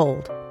never gets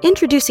old.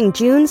 Introducing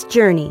June's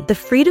Journey, the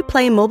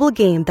free-to-play mobile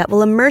game that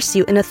will immerse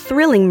you in a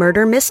thrilling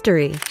murder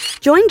mystery.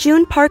 Join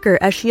June Parker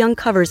as she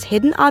uncovers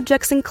hidden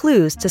objects and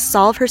clues to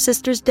solve her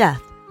sister's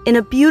death in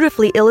a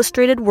beautifully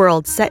illustrated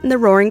world set in the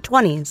Roaring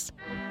 20s.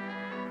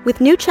 With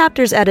new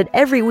chapters added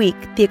every week,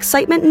 the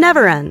excitement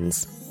never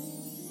ends.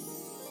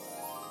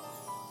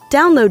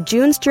 Download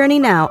June's Journey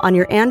now on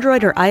your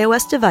Android or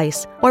iOS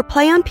device, or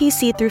play on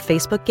PC through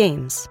Facebook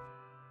Games.